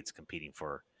Florida State's competing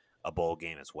for a bowl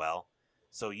game as well.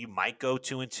 So you might go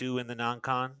 2-2 in the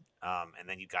non-con, and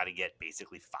then you got to get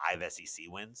basically 5 SEC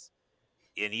wins.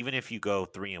 And even if you go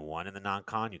 3-1 in the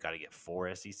non-con, you got to get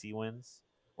 4 SEC wins,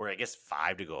 or I guess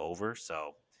 5 to go over.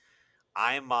 So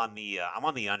I'm on the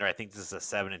under. I think this is a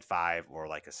 7 and 5 or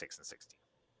like a 6 and 16.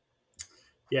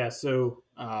 Yeah. So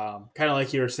kind of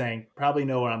like you were saying, probably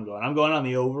know where I'm going. I'm going on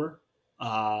the over.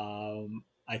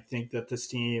 I think that this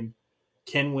team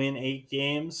can win 8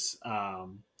 games.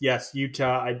 Yes,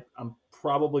 Utah. I'm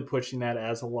probably pushing that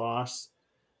as a loss.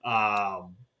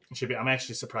 I'm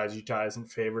actually surprised Utah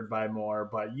isn't favored by more,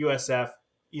 but USF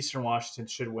Eastern Washington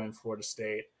should win Florida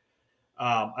State.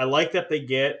 I like that they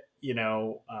get,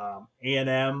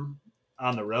 A&M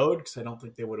on the road because I don't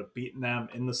think they would have beaten them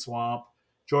in the Swamp.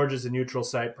 Georgia's a neutral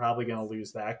site, probably going to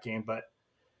lose that game, but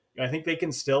I think they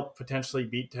can still potentially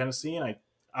beat Tennessee, and I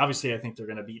think they're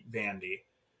going to beat Vandy.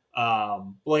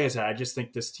 Like I said, I just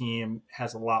think this team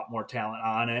has a lot more talent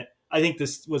on it. I think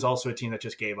this was also a team that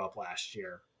just gave up last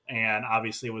year and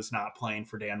obviously was not playing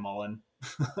for Dan Mullen.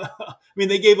 I mean,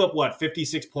 they gave up,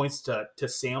 56 points to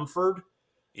Samford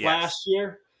last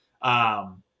year.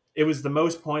 It was the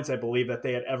most points, I believe, that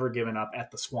they had ever given up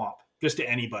at the Swamp, just to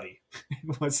anybody.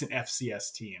 It was an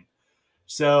FCS team.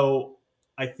 So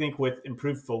I think with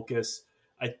improved focus,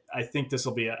 I think this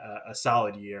will be a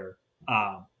solid year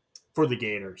for the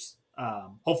Gators.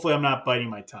 Hopefully I'm not biting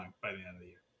my tongue by the end of the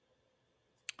year.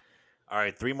 All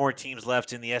right, 3 more teams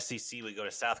left in the SEC. We go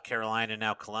to South Carolina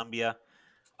now, Columbia.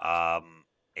 A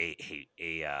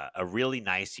really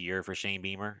nice year for Shane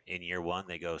Beamer in year one.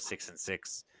 They go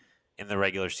 6-6 in the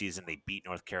regular season. They beat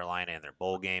North Carolina in their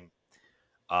bowl game.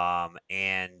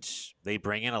 And they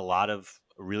bring in a lot of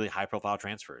really high-profile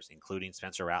transfers, including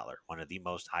Spencer Rattler, one of the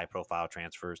most high-profile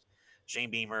transfers.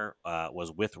 Shane Beamer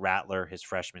was with Rattler his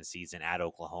freshman season at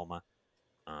Oklahoma.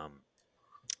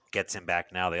 Gets him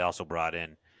back now. They also brought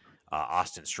in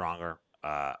Austin Stronger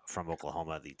from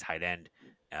Oklahoma, the tight end.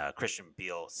 Christian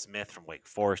Beal-Smith from Wake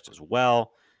Forest as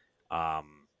well.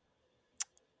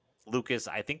 Lucas,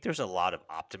 I think there's a lot of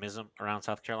optimism around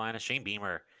South Carolina. Shane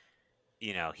Beamer,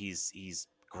 he's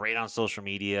great on social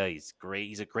media. He's great.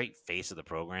 He's a great face of the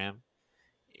program.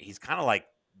 He's kind of like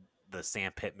the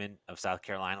Sam Pittman of South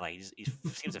Carolina. Like he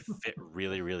seems to fit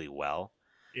really, really well.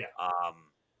 Yeah.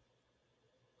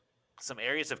 Some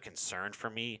areas of concern for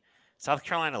me. South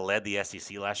Carolina led the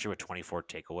SEC last year with 24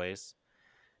 takeaways.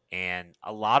 And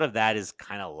a lot of that is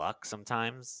kind of luck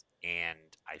sometimes. And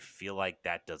I feel like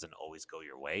that doesn't always go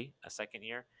your way a second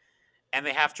year. And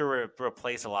they have to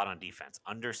replace a lot on defense.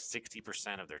 Under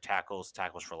 60% of their tackles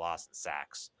for loss, and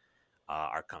sacks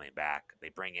are coming back. They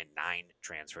bring in 9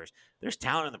 transfers. There's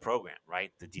talent in the program,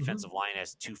 right? The defensive line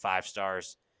has 2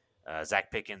 5-stars,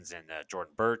 Zach Pickens and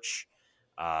Jordan Birch.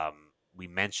 We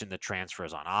mentioned the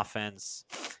transfers on offense.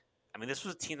 I mean, this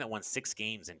was a team that won 6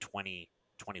 games in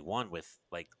 2021 with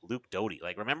Luke Doty.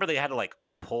 Remember they had to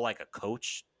pull a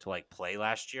coach to play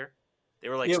last year. They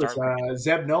were it was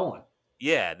Zeb Nolan.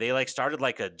 Yeah, they started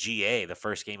a GA the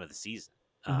first game of the season.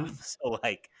 So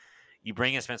you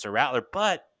bring in Spencer Rattler,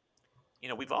 but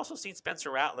we've also seen Spencer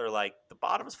Rattler the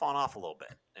bottom's fallen off a little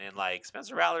bit, and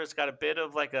Spencer Rattler's got a bit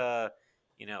of a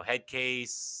head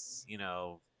case,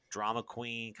 drama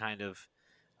queen kind of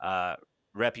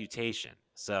reputation.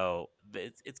 So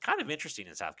it's kind of interesting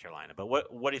in South Carolina. But what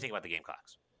do you think about the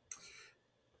Gamecocks?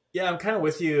 Yeah, I'm kind of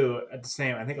with you at the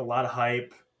same. I think a lot of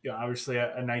hype. Obviously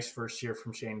a nice first year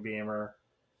from Shane Beamer.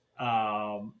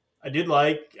 They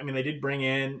did bring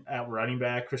in at running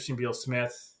back Christian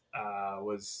Beal-Smith,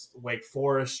 was Wake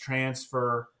Forest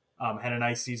transfer, had a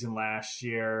nice season last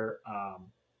year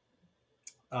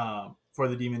for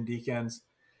the Demon Deacons.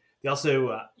 They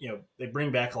also, they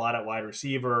bring back a lot at wide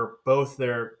receiver. Both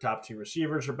their top 2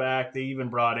 receivers are back. They even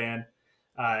brought in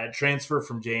a transfer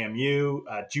from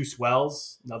JMU, Juice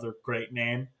Wells, another great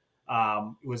name.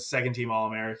 Was second-team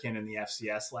All-American in the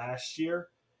FCS last year.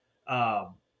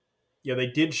 They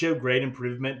did show great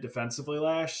improvement defensively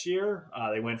last year.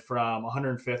 They went from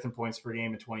 105th in points per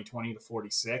game in 2020 to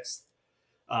 46th.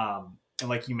 And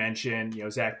like you mentioned,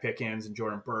 Zach Pickens and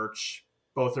Jordan Birch,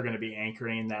 both are going to be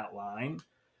anchoring that line.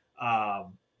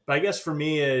 But I guess for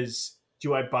me is,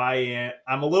 do I buy in?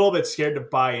 I'm a little bit scared to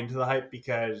buy into the hype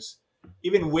because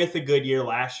even with a good year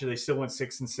last year, they still went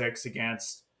 6-6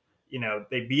 against,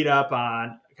 they beat up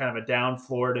on kind of a down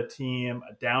Florida team,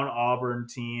 a down Auburn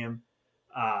team.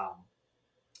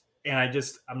 And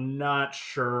I'm not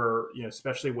sure,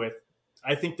 especially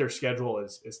I think their schedule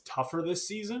is tougher this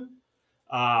season.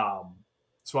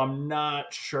 So I'm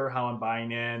not sure how I'm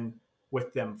buying in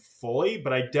with them fully,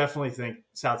 but I definitely think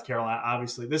South Carolina,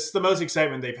 obviously, this is the most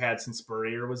excitement they've had since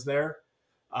Spurrier was there.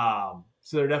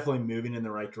 So they're definitely moving in the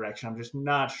right direction. I'm just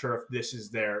not sure if this is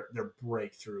their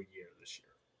breakthrough year this year.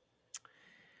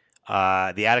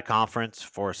 The out-of-conference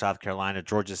for South Carolina,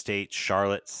 Georgia State,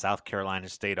 Charlotte, South Carolina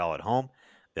State all at home.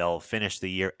 They'll finish the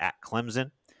year at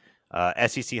Clemson.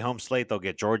 SEC home slate, they'll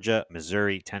get Georgia,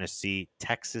 Missouri, Tennessee,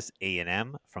 Texas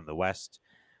A&M from the West.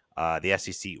 The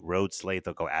SEC road slate,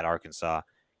 they'll go at Arkansas,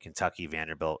 Kentucky,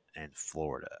 Vanderbilt, and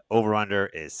Florida. Over-under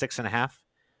is 6.5.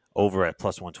 Over at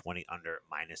 +120, under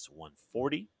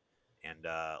 -140. And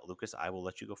Lucas, I will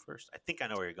let you go first. I think I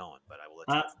know where you're going, but I will let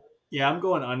you go first. Yeah, I'm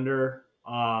going under.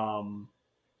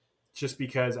 Just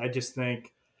because I just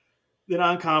think The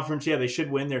non-conference, yeah, they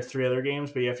should win their 3 other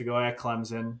games, but you have to go at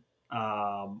Clemson.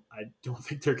 I don't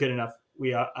think they're good enough.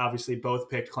 We obviously both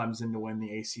picked Clemson to win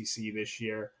the ACC this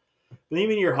year. But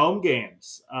even your home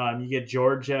games, you get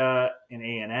Georgia and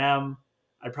A&M.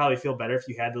 I'd probably feel better if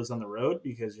you had those on the road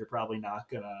because you're probably not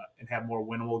going to have more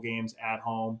winnable games at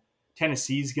home.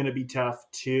 Tennessee's going to be tough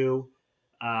too.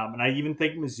 And I even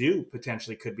think Mizzou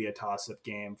potentially could be a toss-up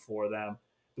game for them.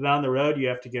 But on the road, you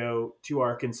have to go to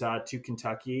Arkansas, to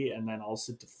Kentucky, and then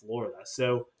also to Florida.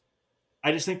 So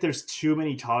I just think there's too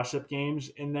many toss-up games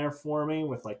in there for me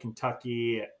with like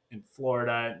Kentucky and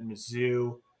Florida and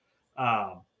Mizzou.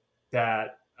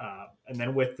 And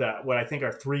then with what I think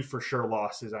are 3 for sure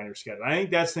losses on your schedule. I think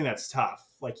that's the thing that's tough.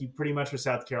 Like you pretty much with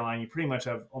South Carolina, you pretty much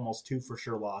have almost 2 for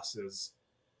sure losses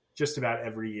just about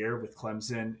every year with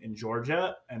Clemson and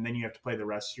Georgia, and then you have to play the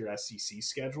rest of your SEC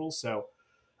schedule. So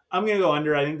I'm going to go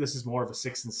under. I think this is more of a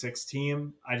 6-6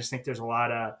 team. I just think there's a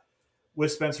lot of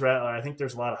with Spencer Rattler. I think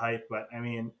there's a lot of hype, but I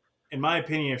mean, in my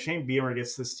opinion, if Shane Beamer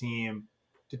gets this team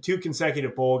to 2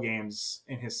 consecutive bowl games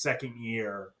in his second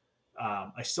year,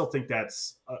 I still think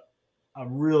that's a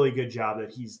really good job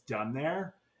that he's done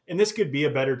there. And this could be a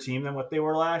better team than what they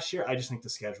were last year. I just think the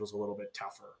schedule is a little bit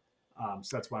tougher.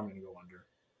 So that's why I'm going to go under.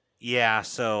 Yeah,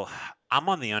 so I'm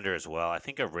on the under as well. I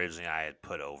think originally I had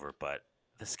put over, but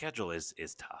the schedule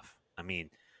is tough. I mean,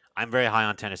 I'm very high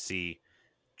on Tennessee,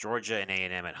 Georgia, and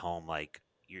A&M at home. Like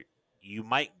you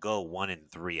might go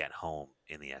 1-3 at home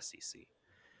in the SEC.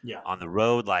 Yeah. On the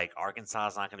road, like Arkansas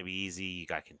is not going to be easy. You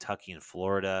got Kentucky and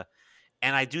Florida.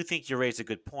 And I do think you raised a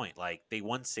good point. Like they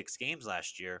won 6 games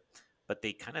last year, but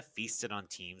they kind of feasted on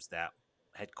teams that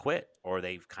had quit, or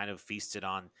they've kind of feasted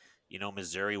on,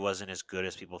 Missouri wasn't as good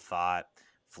as people thought.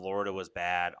 Florida was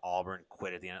bad. Auburn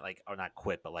quit at the end, or not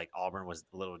quit, but like Auburn was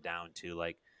a little down too.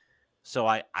 Like, so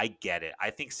I get it.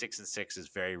 I think 6-6 is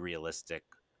very realistic.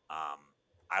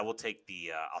 I will take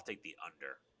I'll take the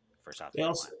under for South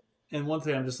Carolina. And one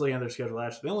thing I'm just looking at their schedule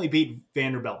last year, they only beat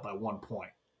Vanderbilt by 1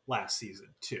 point last season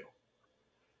too.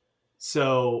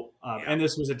 So, and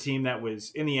this was a team that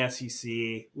was in the SEC.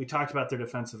 We talked about their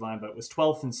defensive line, but it was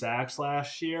 12th in sacks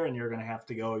last year, and you're going to have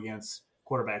to go against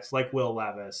quarterbacks like Will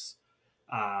Levis,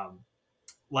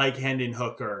 like Hendon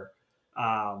Hooker,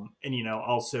 and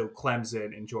also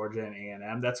Clemson and Georgia and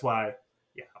A&M. That's why,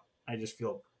 I just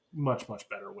feel much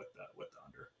better with the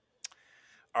under.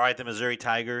 All right, the Missouri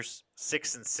Tigers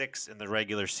 6-6 in the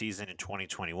regular season in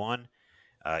 2021.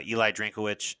 Eli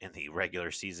Drinkwitz in the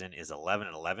regular season is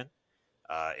 11-11.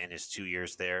 In his 2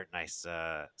 years there. Nice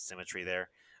symmetry there.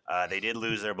 They did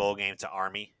lose their bowl game to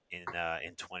Army in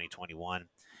 2021.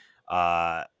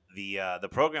 The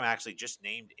program actually just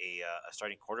named a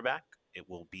starting quarterback. It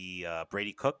will be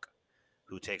Brady Cook,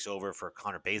 who takes over for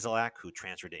Connor Bazelak, who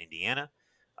transferred to Indiana.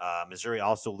 Missouri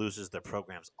also loses their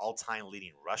program's all-time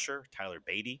leading rusher, Tyler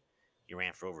Beatty. He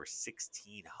ran for over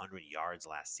 1,600 yards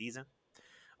last season.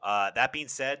 That being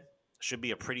said, should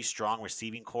be a pretty strong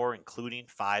receiving core, including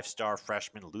 5-star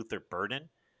freshman Luther Burden,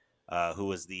 who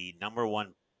was the number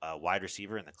 1 wide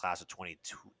receiver in the class of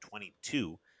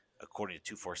 2022, according to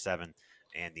 247,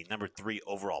 and the number 3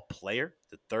 overall player,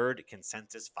 the 3rd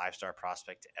consensus 5-star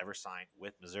prospect to ever sign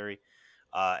with Missouri.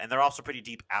 And they're also pretty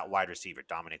deep at wide receiver.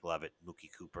 Dominic Lovett,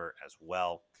 Mookie Cooper as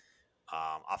well.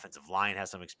 Offensive line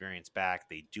has some experience back.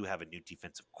 They do have a new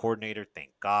defensive coordinator.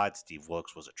 Thank God. Steve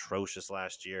Wilkes was atrocious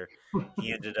last year.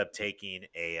 He ended up taking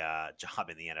a job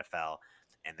in the NFL,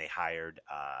 and they hired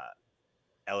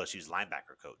LSU's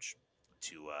linebacker coach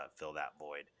to fill that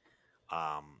void.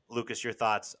 Lucas, your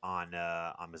thoughts on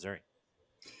Missouri?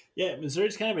 Yeah,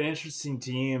 Missouri's kind of an interesting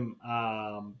team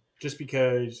just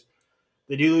because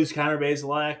they do lose Connor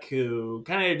Bazelak, who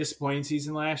kind of had a disappointing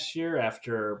season last year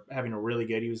after having a really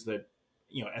good. He was the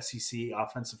SEC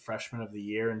Offensive Freshman of the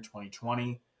Year in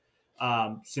 2020.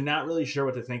 So not really sure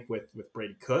what to think with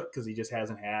Brady Cook because he just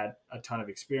hasn't had a ton of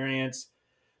experience.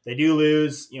 They do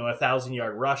lose, a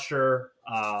 1,000-yard rusher,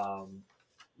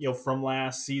 from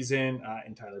last season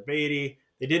in Tyler Beatty.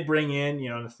 They did bring in,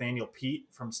 Nathaniel Pete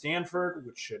from Stanford,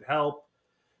 which should help.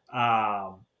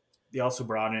 They also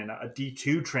brought in a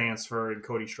D2 transfer in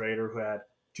Cody Schrader, who had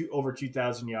over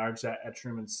 2,000 yards at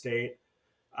Truman State.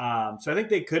 So I think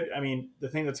they could. I mean, the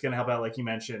thing that's going to help out, like you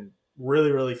mentioned,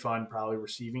 really, really fun, probably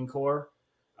receiving core.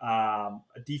 A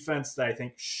defense that I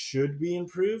think should be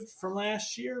improved from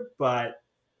last year, but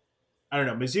I don't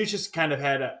know. Mizzou just kind of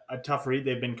had a tough read.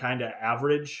 They've been kind of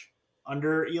average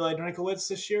under Eli Drinkwitz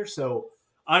this year. So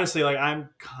honestly, I'm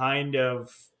kind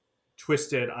of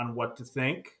twisted on what to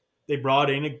think. They brought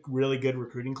in a really good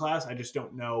recruiting class. I just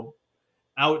don't know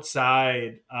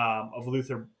outside of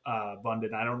Luther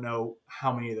Bunden. I don't know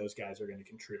how many of those guys are going to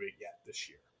contribute yet this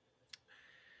year.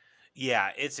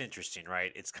 Yeah, it's interesting,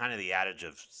 right? It's kind of the adage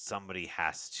of someone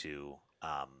has to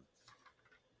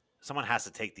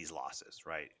take these losses,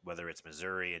 right? Whether it's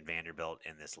Missouri and Vanderbilt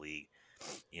in this league,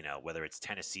 whether it's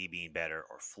Tennessee being better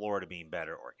or Florida being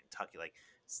better or Kentucky. Like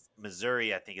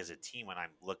Missouri, I think is a team when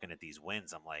I'm looking at these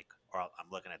wins, I'm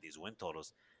looking at these win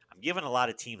totals, I'm giving a lot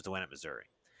of teams to win at Missouri.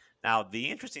 Now, the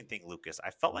interesting thing, Lucas,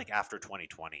 I felt like after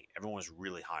 2020, everyone was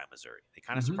really high on Missouri. They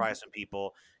kind of surprised some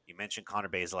people. You mentioned Connor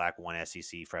Bazelak won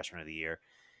SEC Freshman of the Year.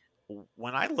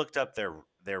 When I looked up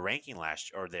their ranking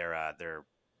last or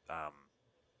um,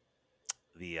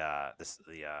 the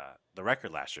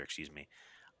record last year, excuse me,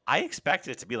 I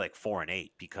expected it to be like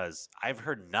 4-8 because I've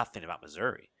heard nothing about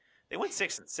Missouri. They went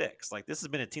 6-6. Like this has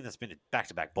been a team that's been in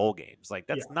back-to-back bowl games. Like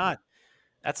that's not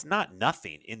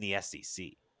nothing in the SEC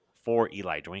for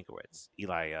Eli Drinkowitz.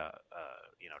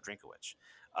 Drinkowitz.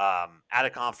 At a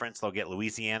conference, they'll get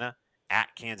Louisiana,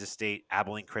 at Kansas State,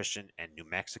 Abilene Christian, and New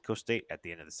Mexico State at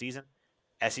the end of the season.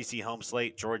 SEC home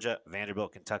slate: Georgia,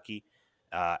 Vanderbilt, Kentucky.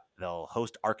 They'll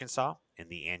host Arkansas in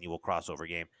the annual crossover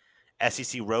game.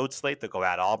 SEC road slate, they'll go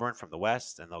at Auburn from the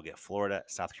west, and they'll get Florida,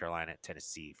 South Carolina,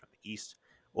 Tennessee from the east.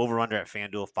 Over-under at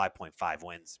FanDuel, 5.5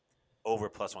 wins. Over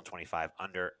plus 125,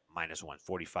 under minus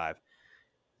 145.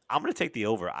 I'm going to take the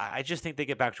over. I just think they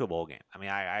get back to a bowl game. I mean,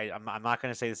 I'm not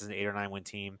going to say this is an 8 or 9 win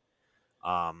team.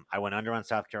 I went under on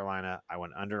South Carolina. I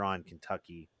went under on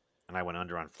Kentucky, and I went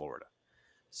under on Florida.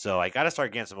 So I got to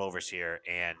start getting some overs here.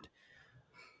 And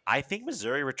I think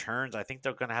Missouri returns. I think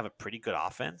they're going to have a pretty good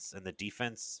offense, and the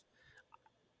defense,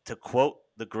 to quote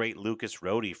the great Lucas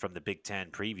Rohde from the Big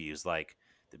Ten previews, like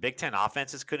the Big Ten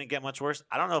offenses couldn't get much worse.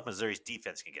 I don't know if Missouri's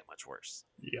defense can get much worse.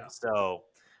 Yeah. So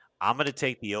I'm going to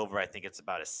take the over. I think it's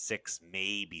about a 6,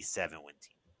 maybe 7 win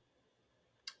team.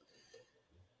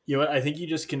 You know what? I think you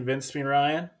just convinced me,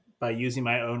 Ryan, by using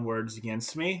my own words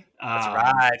against me. That's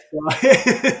right. So I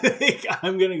think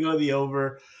I'm going to go the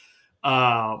over.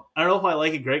 I don't know if I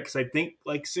like it great because I think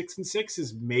like 6-6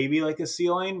 is maybe like a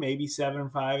ceiling. Maybe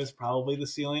 7-5 is probably the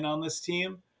ceiling on this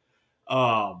team.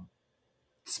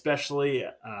 Especially,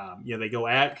 they go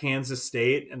at Kansas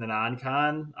State in the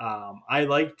non-con.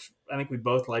 I think we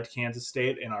both liked Kansas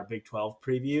State in our Big 12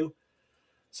 preview.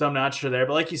 So I'm not sure there.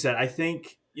 But like you said, I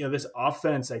think, this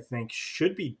offense, I think,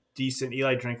 should be decent.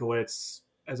 Eli Drinkowitz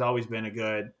has always been a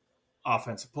good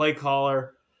offensive play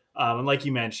caller. And like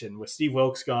you mentioned, with Steve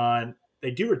Wilkes gone, they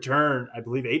do return, I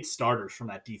believe, 8 starters from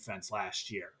that defense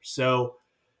last year. So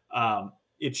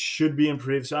it should be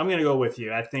improved. So I'm going to go with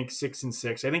you. I think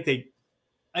 6-6. I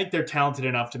think they're talented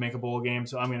enough to make a bowl game.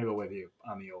 So I'm going to go with you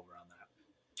on the over on that.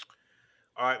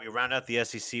 All right, we round out the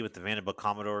SEC with the Vanderbilt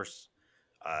Commodores.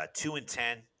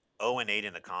 2-10, 0-8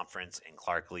 in the conference in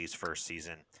Clark Lee's first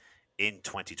season in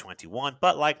 2021.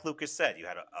 But like Lucas said, you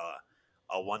had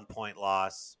a 1-point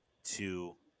loss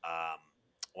to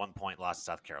 1-point loss to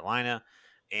South Carolina,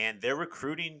 and they're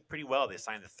recruiting pretty well. They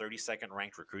signed the 32nd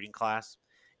ranked recruiting class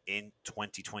in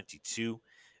 2022.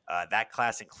 That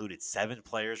class included 7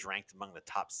 players ranked among the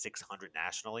top 600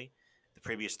 nationally. The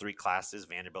previous 3 classes,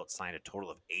 Vanderbilt signed a total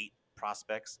of 8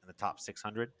 prospects in the top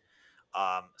 600.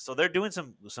 So they're doing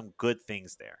some good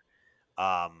things there.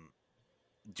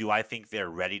 Do I think they're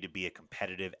ready to be a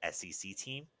competitive SEC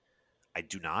team? I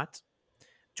do not.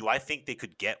 Do I think they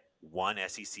could get one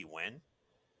SEC win?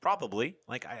 Probably.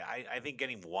 Like I think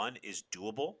getting one is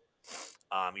doable.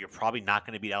 You're probably not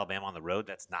going to beat Alabama on the road.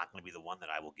 That's not going to be the one that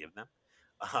I will give them.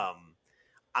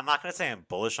 I'm not going to say I'm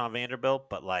bullish on Vanderbilt,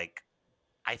 but like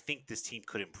I think this team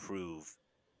could improve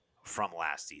from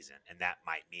last season, and that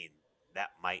might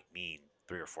mean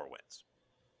 3 or 4 wins.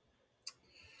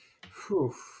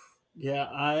 Whew. Yeah,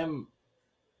 I'm.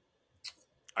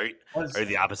 Are you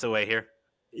the opposite way here?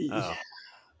 Oh.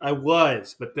 I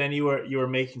was, but then you were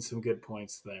making some good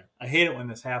points there. I hate it when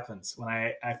this happens. When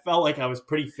I felt like I was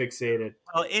pretty fixated.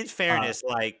 Well, in fairness,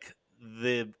 like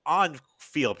the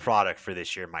on-field product for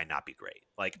this year might not be great.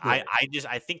 Like right.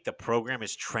 I think the program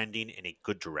is trending in a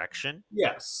good direction.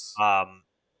 Yes.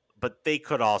 But they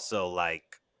could also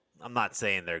I'm not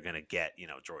saying they're going to get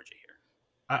Georgia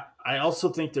here. I also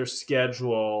think their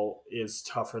schedule is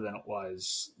tougher than it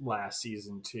was last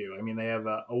season too. I mean, they have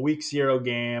a week 0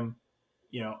 game.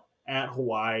 At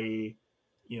Hawaii,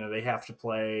 they have to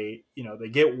play, they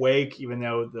get Wake, even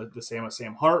though the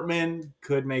Sam Hartman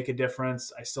could make a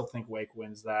difference. I still think Wake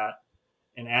wins that.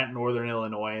 And at Northern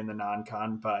Illinois in the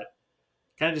non-con, but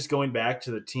kind of just going back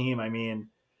to the team, I mean,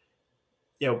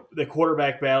 the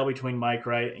quarterback battle between Mike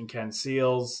Wright and Ken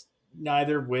Seals,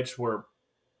 neither of which were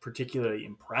particularly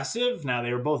impressive. Now,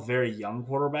 they were both very young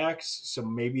quarterbacks, so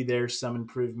maybe there's some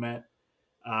improvement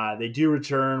They do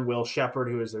return Will Shepherd,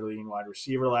 who was their leading wide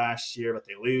receiver last year, but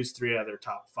they lose 3 out of their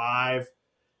top 5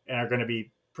 and are going to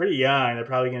be pretty young. They're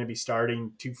probably going to be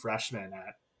starting 2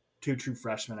 true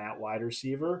freshmen at wide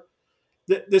receiver.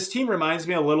 This team reminds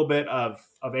me a little bit of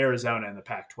Arizona in the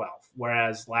Pac-12,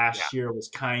 whereas last year was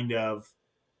kind of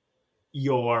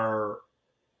your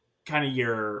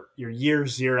year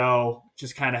zero,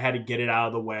 just kind of had to get it out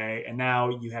of the way. And now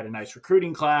you had a nice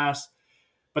recruiting class.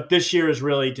 But this year is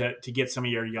really to get some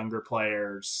of your younger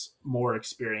players more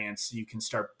experience so you can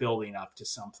start building up to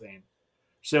something.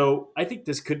 So I think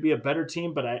this could be a better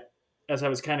team, but as I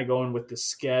was kind of going with the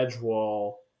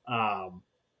schedule, I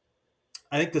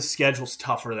think the schedule's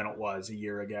tougher than it was a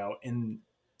year ago. And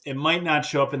it might not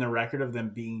show up in the record of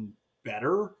them being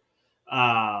better,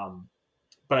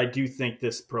 but I do think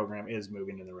this program is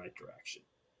moving in the right direction.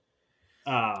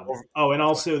 And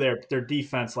also their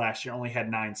defense last year only had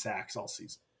 9 sacks all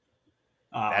season.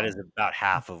 That is about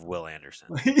half of Will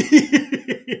Anderson.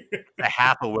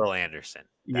 Half of Will Anderson.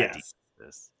 Yes.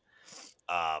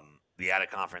 The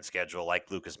out-of-conference schedule,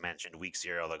 like Lucas mentioned, week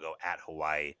 0, they'll go at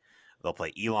Hawaii. They'll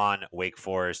play Elon, Wake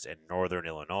Forest, and Northern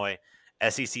Illinois.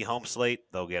 SEC home slate,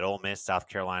 they'll get Ole Miss, South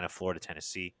Carolina, Florida,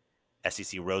 Tennessee.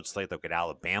 SEC road slate, they'll get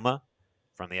Alabama.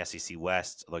 From the SEC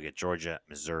West, they'll get Georgia,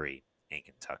 Missouri, and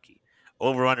Kentucky.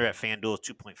 Over-under at FanDuel is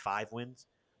 2.5 wins.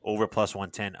 Over plus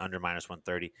 110, under minus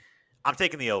 130. I'm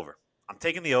taking the over.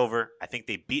 I think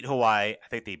they beat Hawaii. I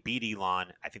think they beat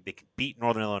Elon. I think they can beat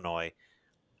Northern Illinois.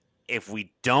 If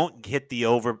we don't hit the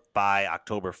over by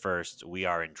October 1st, we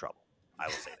are in trouble. I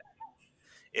will say that.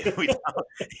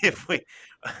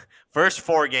 First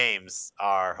 4 games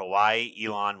are Hawaii,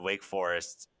 Elon, Wake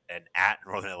Forest, and at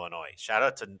Northern Illinois. Shout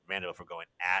out to Vanderbilt for going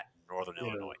at Northern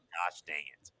Illinois. Gosh dang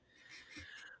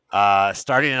it.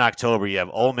 Starting in October, you have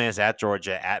Ole Miss at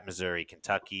Georgia, at Missouri,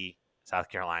 Kentucky, South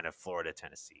Carolina, Florida,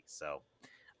 Tennessee. So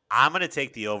I'm going to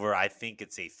take the over. I think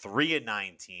it's a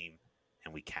 3-9 team,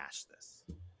 and we cash this.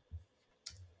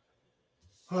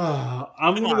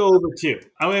 I'm going to go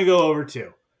over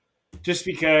 2. Just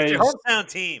because it's your hometown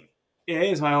team. It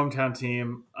is my hometown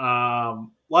team.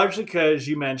 Largely because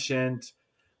you mentioned,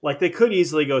 like, they could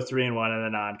easily go 3-1 in the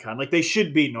non-con. Like, they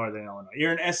should beat Northern Illinois.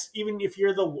 Even if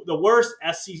you're the worst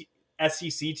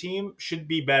SEC team, should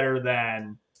be better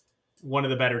than one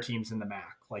of the better teams in the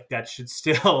MAC. Like, that should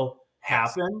still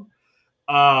happen.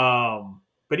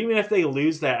 But even if they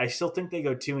lose that, I still think they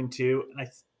go 2-2. And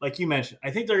like you mentioned,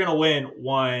 I think they're going to win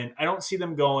 1. I don't see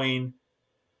them going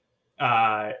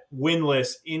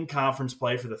winless in conference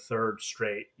play for the 3rd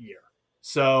straight year.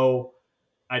 So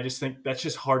I just think that's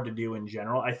just hard to do in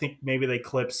general. I think maybe they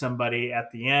clip somebody at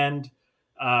the end.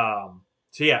 So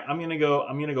yeah, I'm gonna go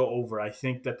over. I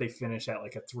think that they finish at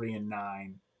like a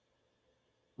 3-9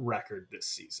 record this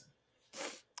season.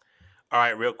 All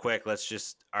right, real quick,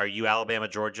 are you Alabama,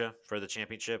 Georgia for the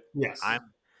championship? Yes.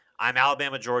 I'm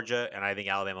Alabama, Georgia, and I think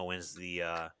Alabama wins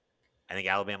the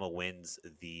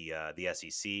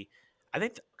SEC. I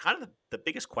think kind of the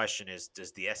biggest question is,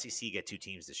 does the SEC get 2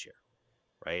 teams this year?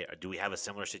 Right? Or do we have a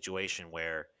similar situation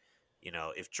where,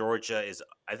 if Georgia is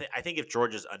I think if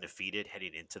Georgia's undefeated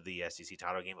heading into the SEC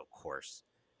title game, of course,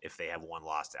 if they have 1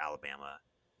 loss to Alabama,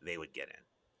 they would get in.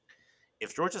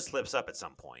 If Georgia slips up at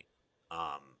some point,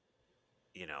 and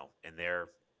they're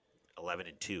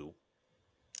 11-2,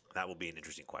 that will be an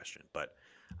interesting question. But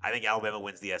I think Alabama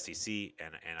wins the SEC,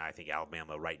 and I think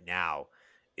Alabama right now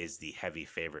is the heavy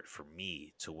favorite for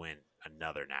me to win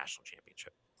another national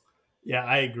championship. Yeah,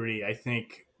 I agree. I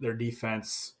think their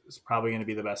defense is probably going to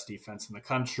be the best defense in the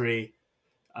country.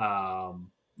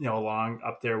 Along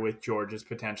up there with Georgia's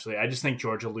potentially. I just think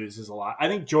Georgia loses a lot. I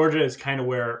think Georgia is kind of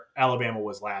where Alabama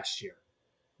was last year,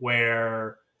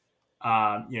 where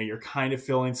you're kind of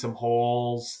filling some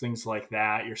holes, things like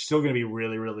that. You're still going to be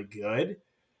really, really good.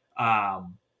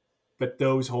 But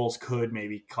those holes could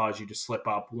maybe cause you to slip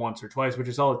up once or twice, which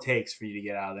is all it takes for you to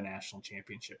get out of the national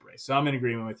championship race. So I'm in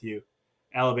agreement with you.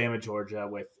 Alabama, Georgia,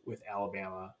 with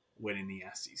Alabama winning the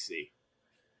SEC.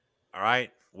 All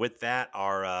right. With that,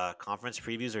 our conference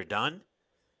previews are done.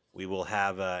 We will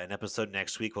have an episode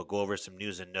next week. We'll go over some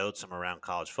news and notes from around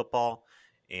college football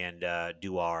and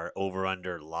do our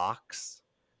over-under locks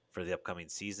for the upcoming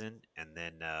season. And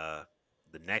then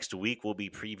the next week, we'll be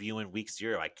previewing week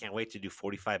 0. I can't wait to do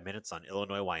 45 minutes on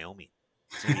Illinois, Wyoming.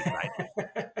 It's going to be exciting.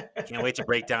 Can't wait to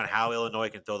break down how Illinois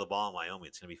can throw the ball in Wyoming.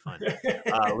 It's going to be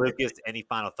fun. Lucas, any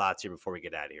final thoughts here before we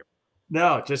get out of here?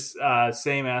 No, just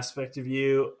same aspect of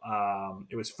you.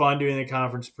 It was fun doing the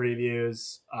conference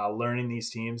previews, learning these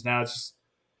teams. Now it's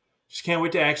just can't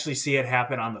wait to actually see it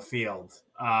happen on the field.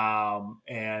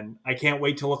 And I can't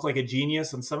wait to look like a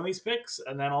genius on some of these picks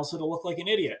and then also to look like an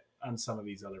idiot on some of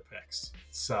these other picks.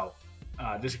 So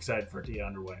just excited for it to get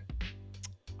underway.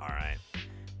 All right.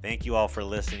 Thank you all for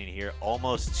listening here.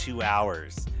 Almost 2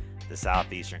 hours, the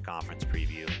Southeastern Conference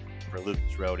preview. For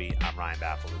Lucas Rohde, I'm Ryan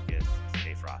Baffle-Lucas.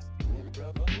 Stay frosty.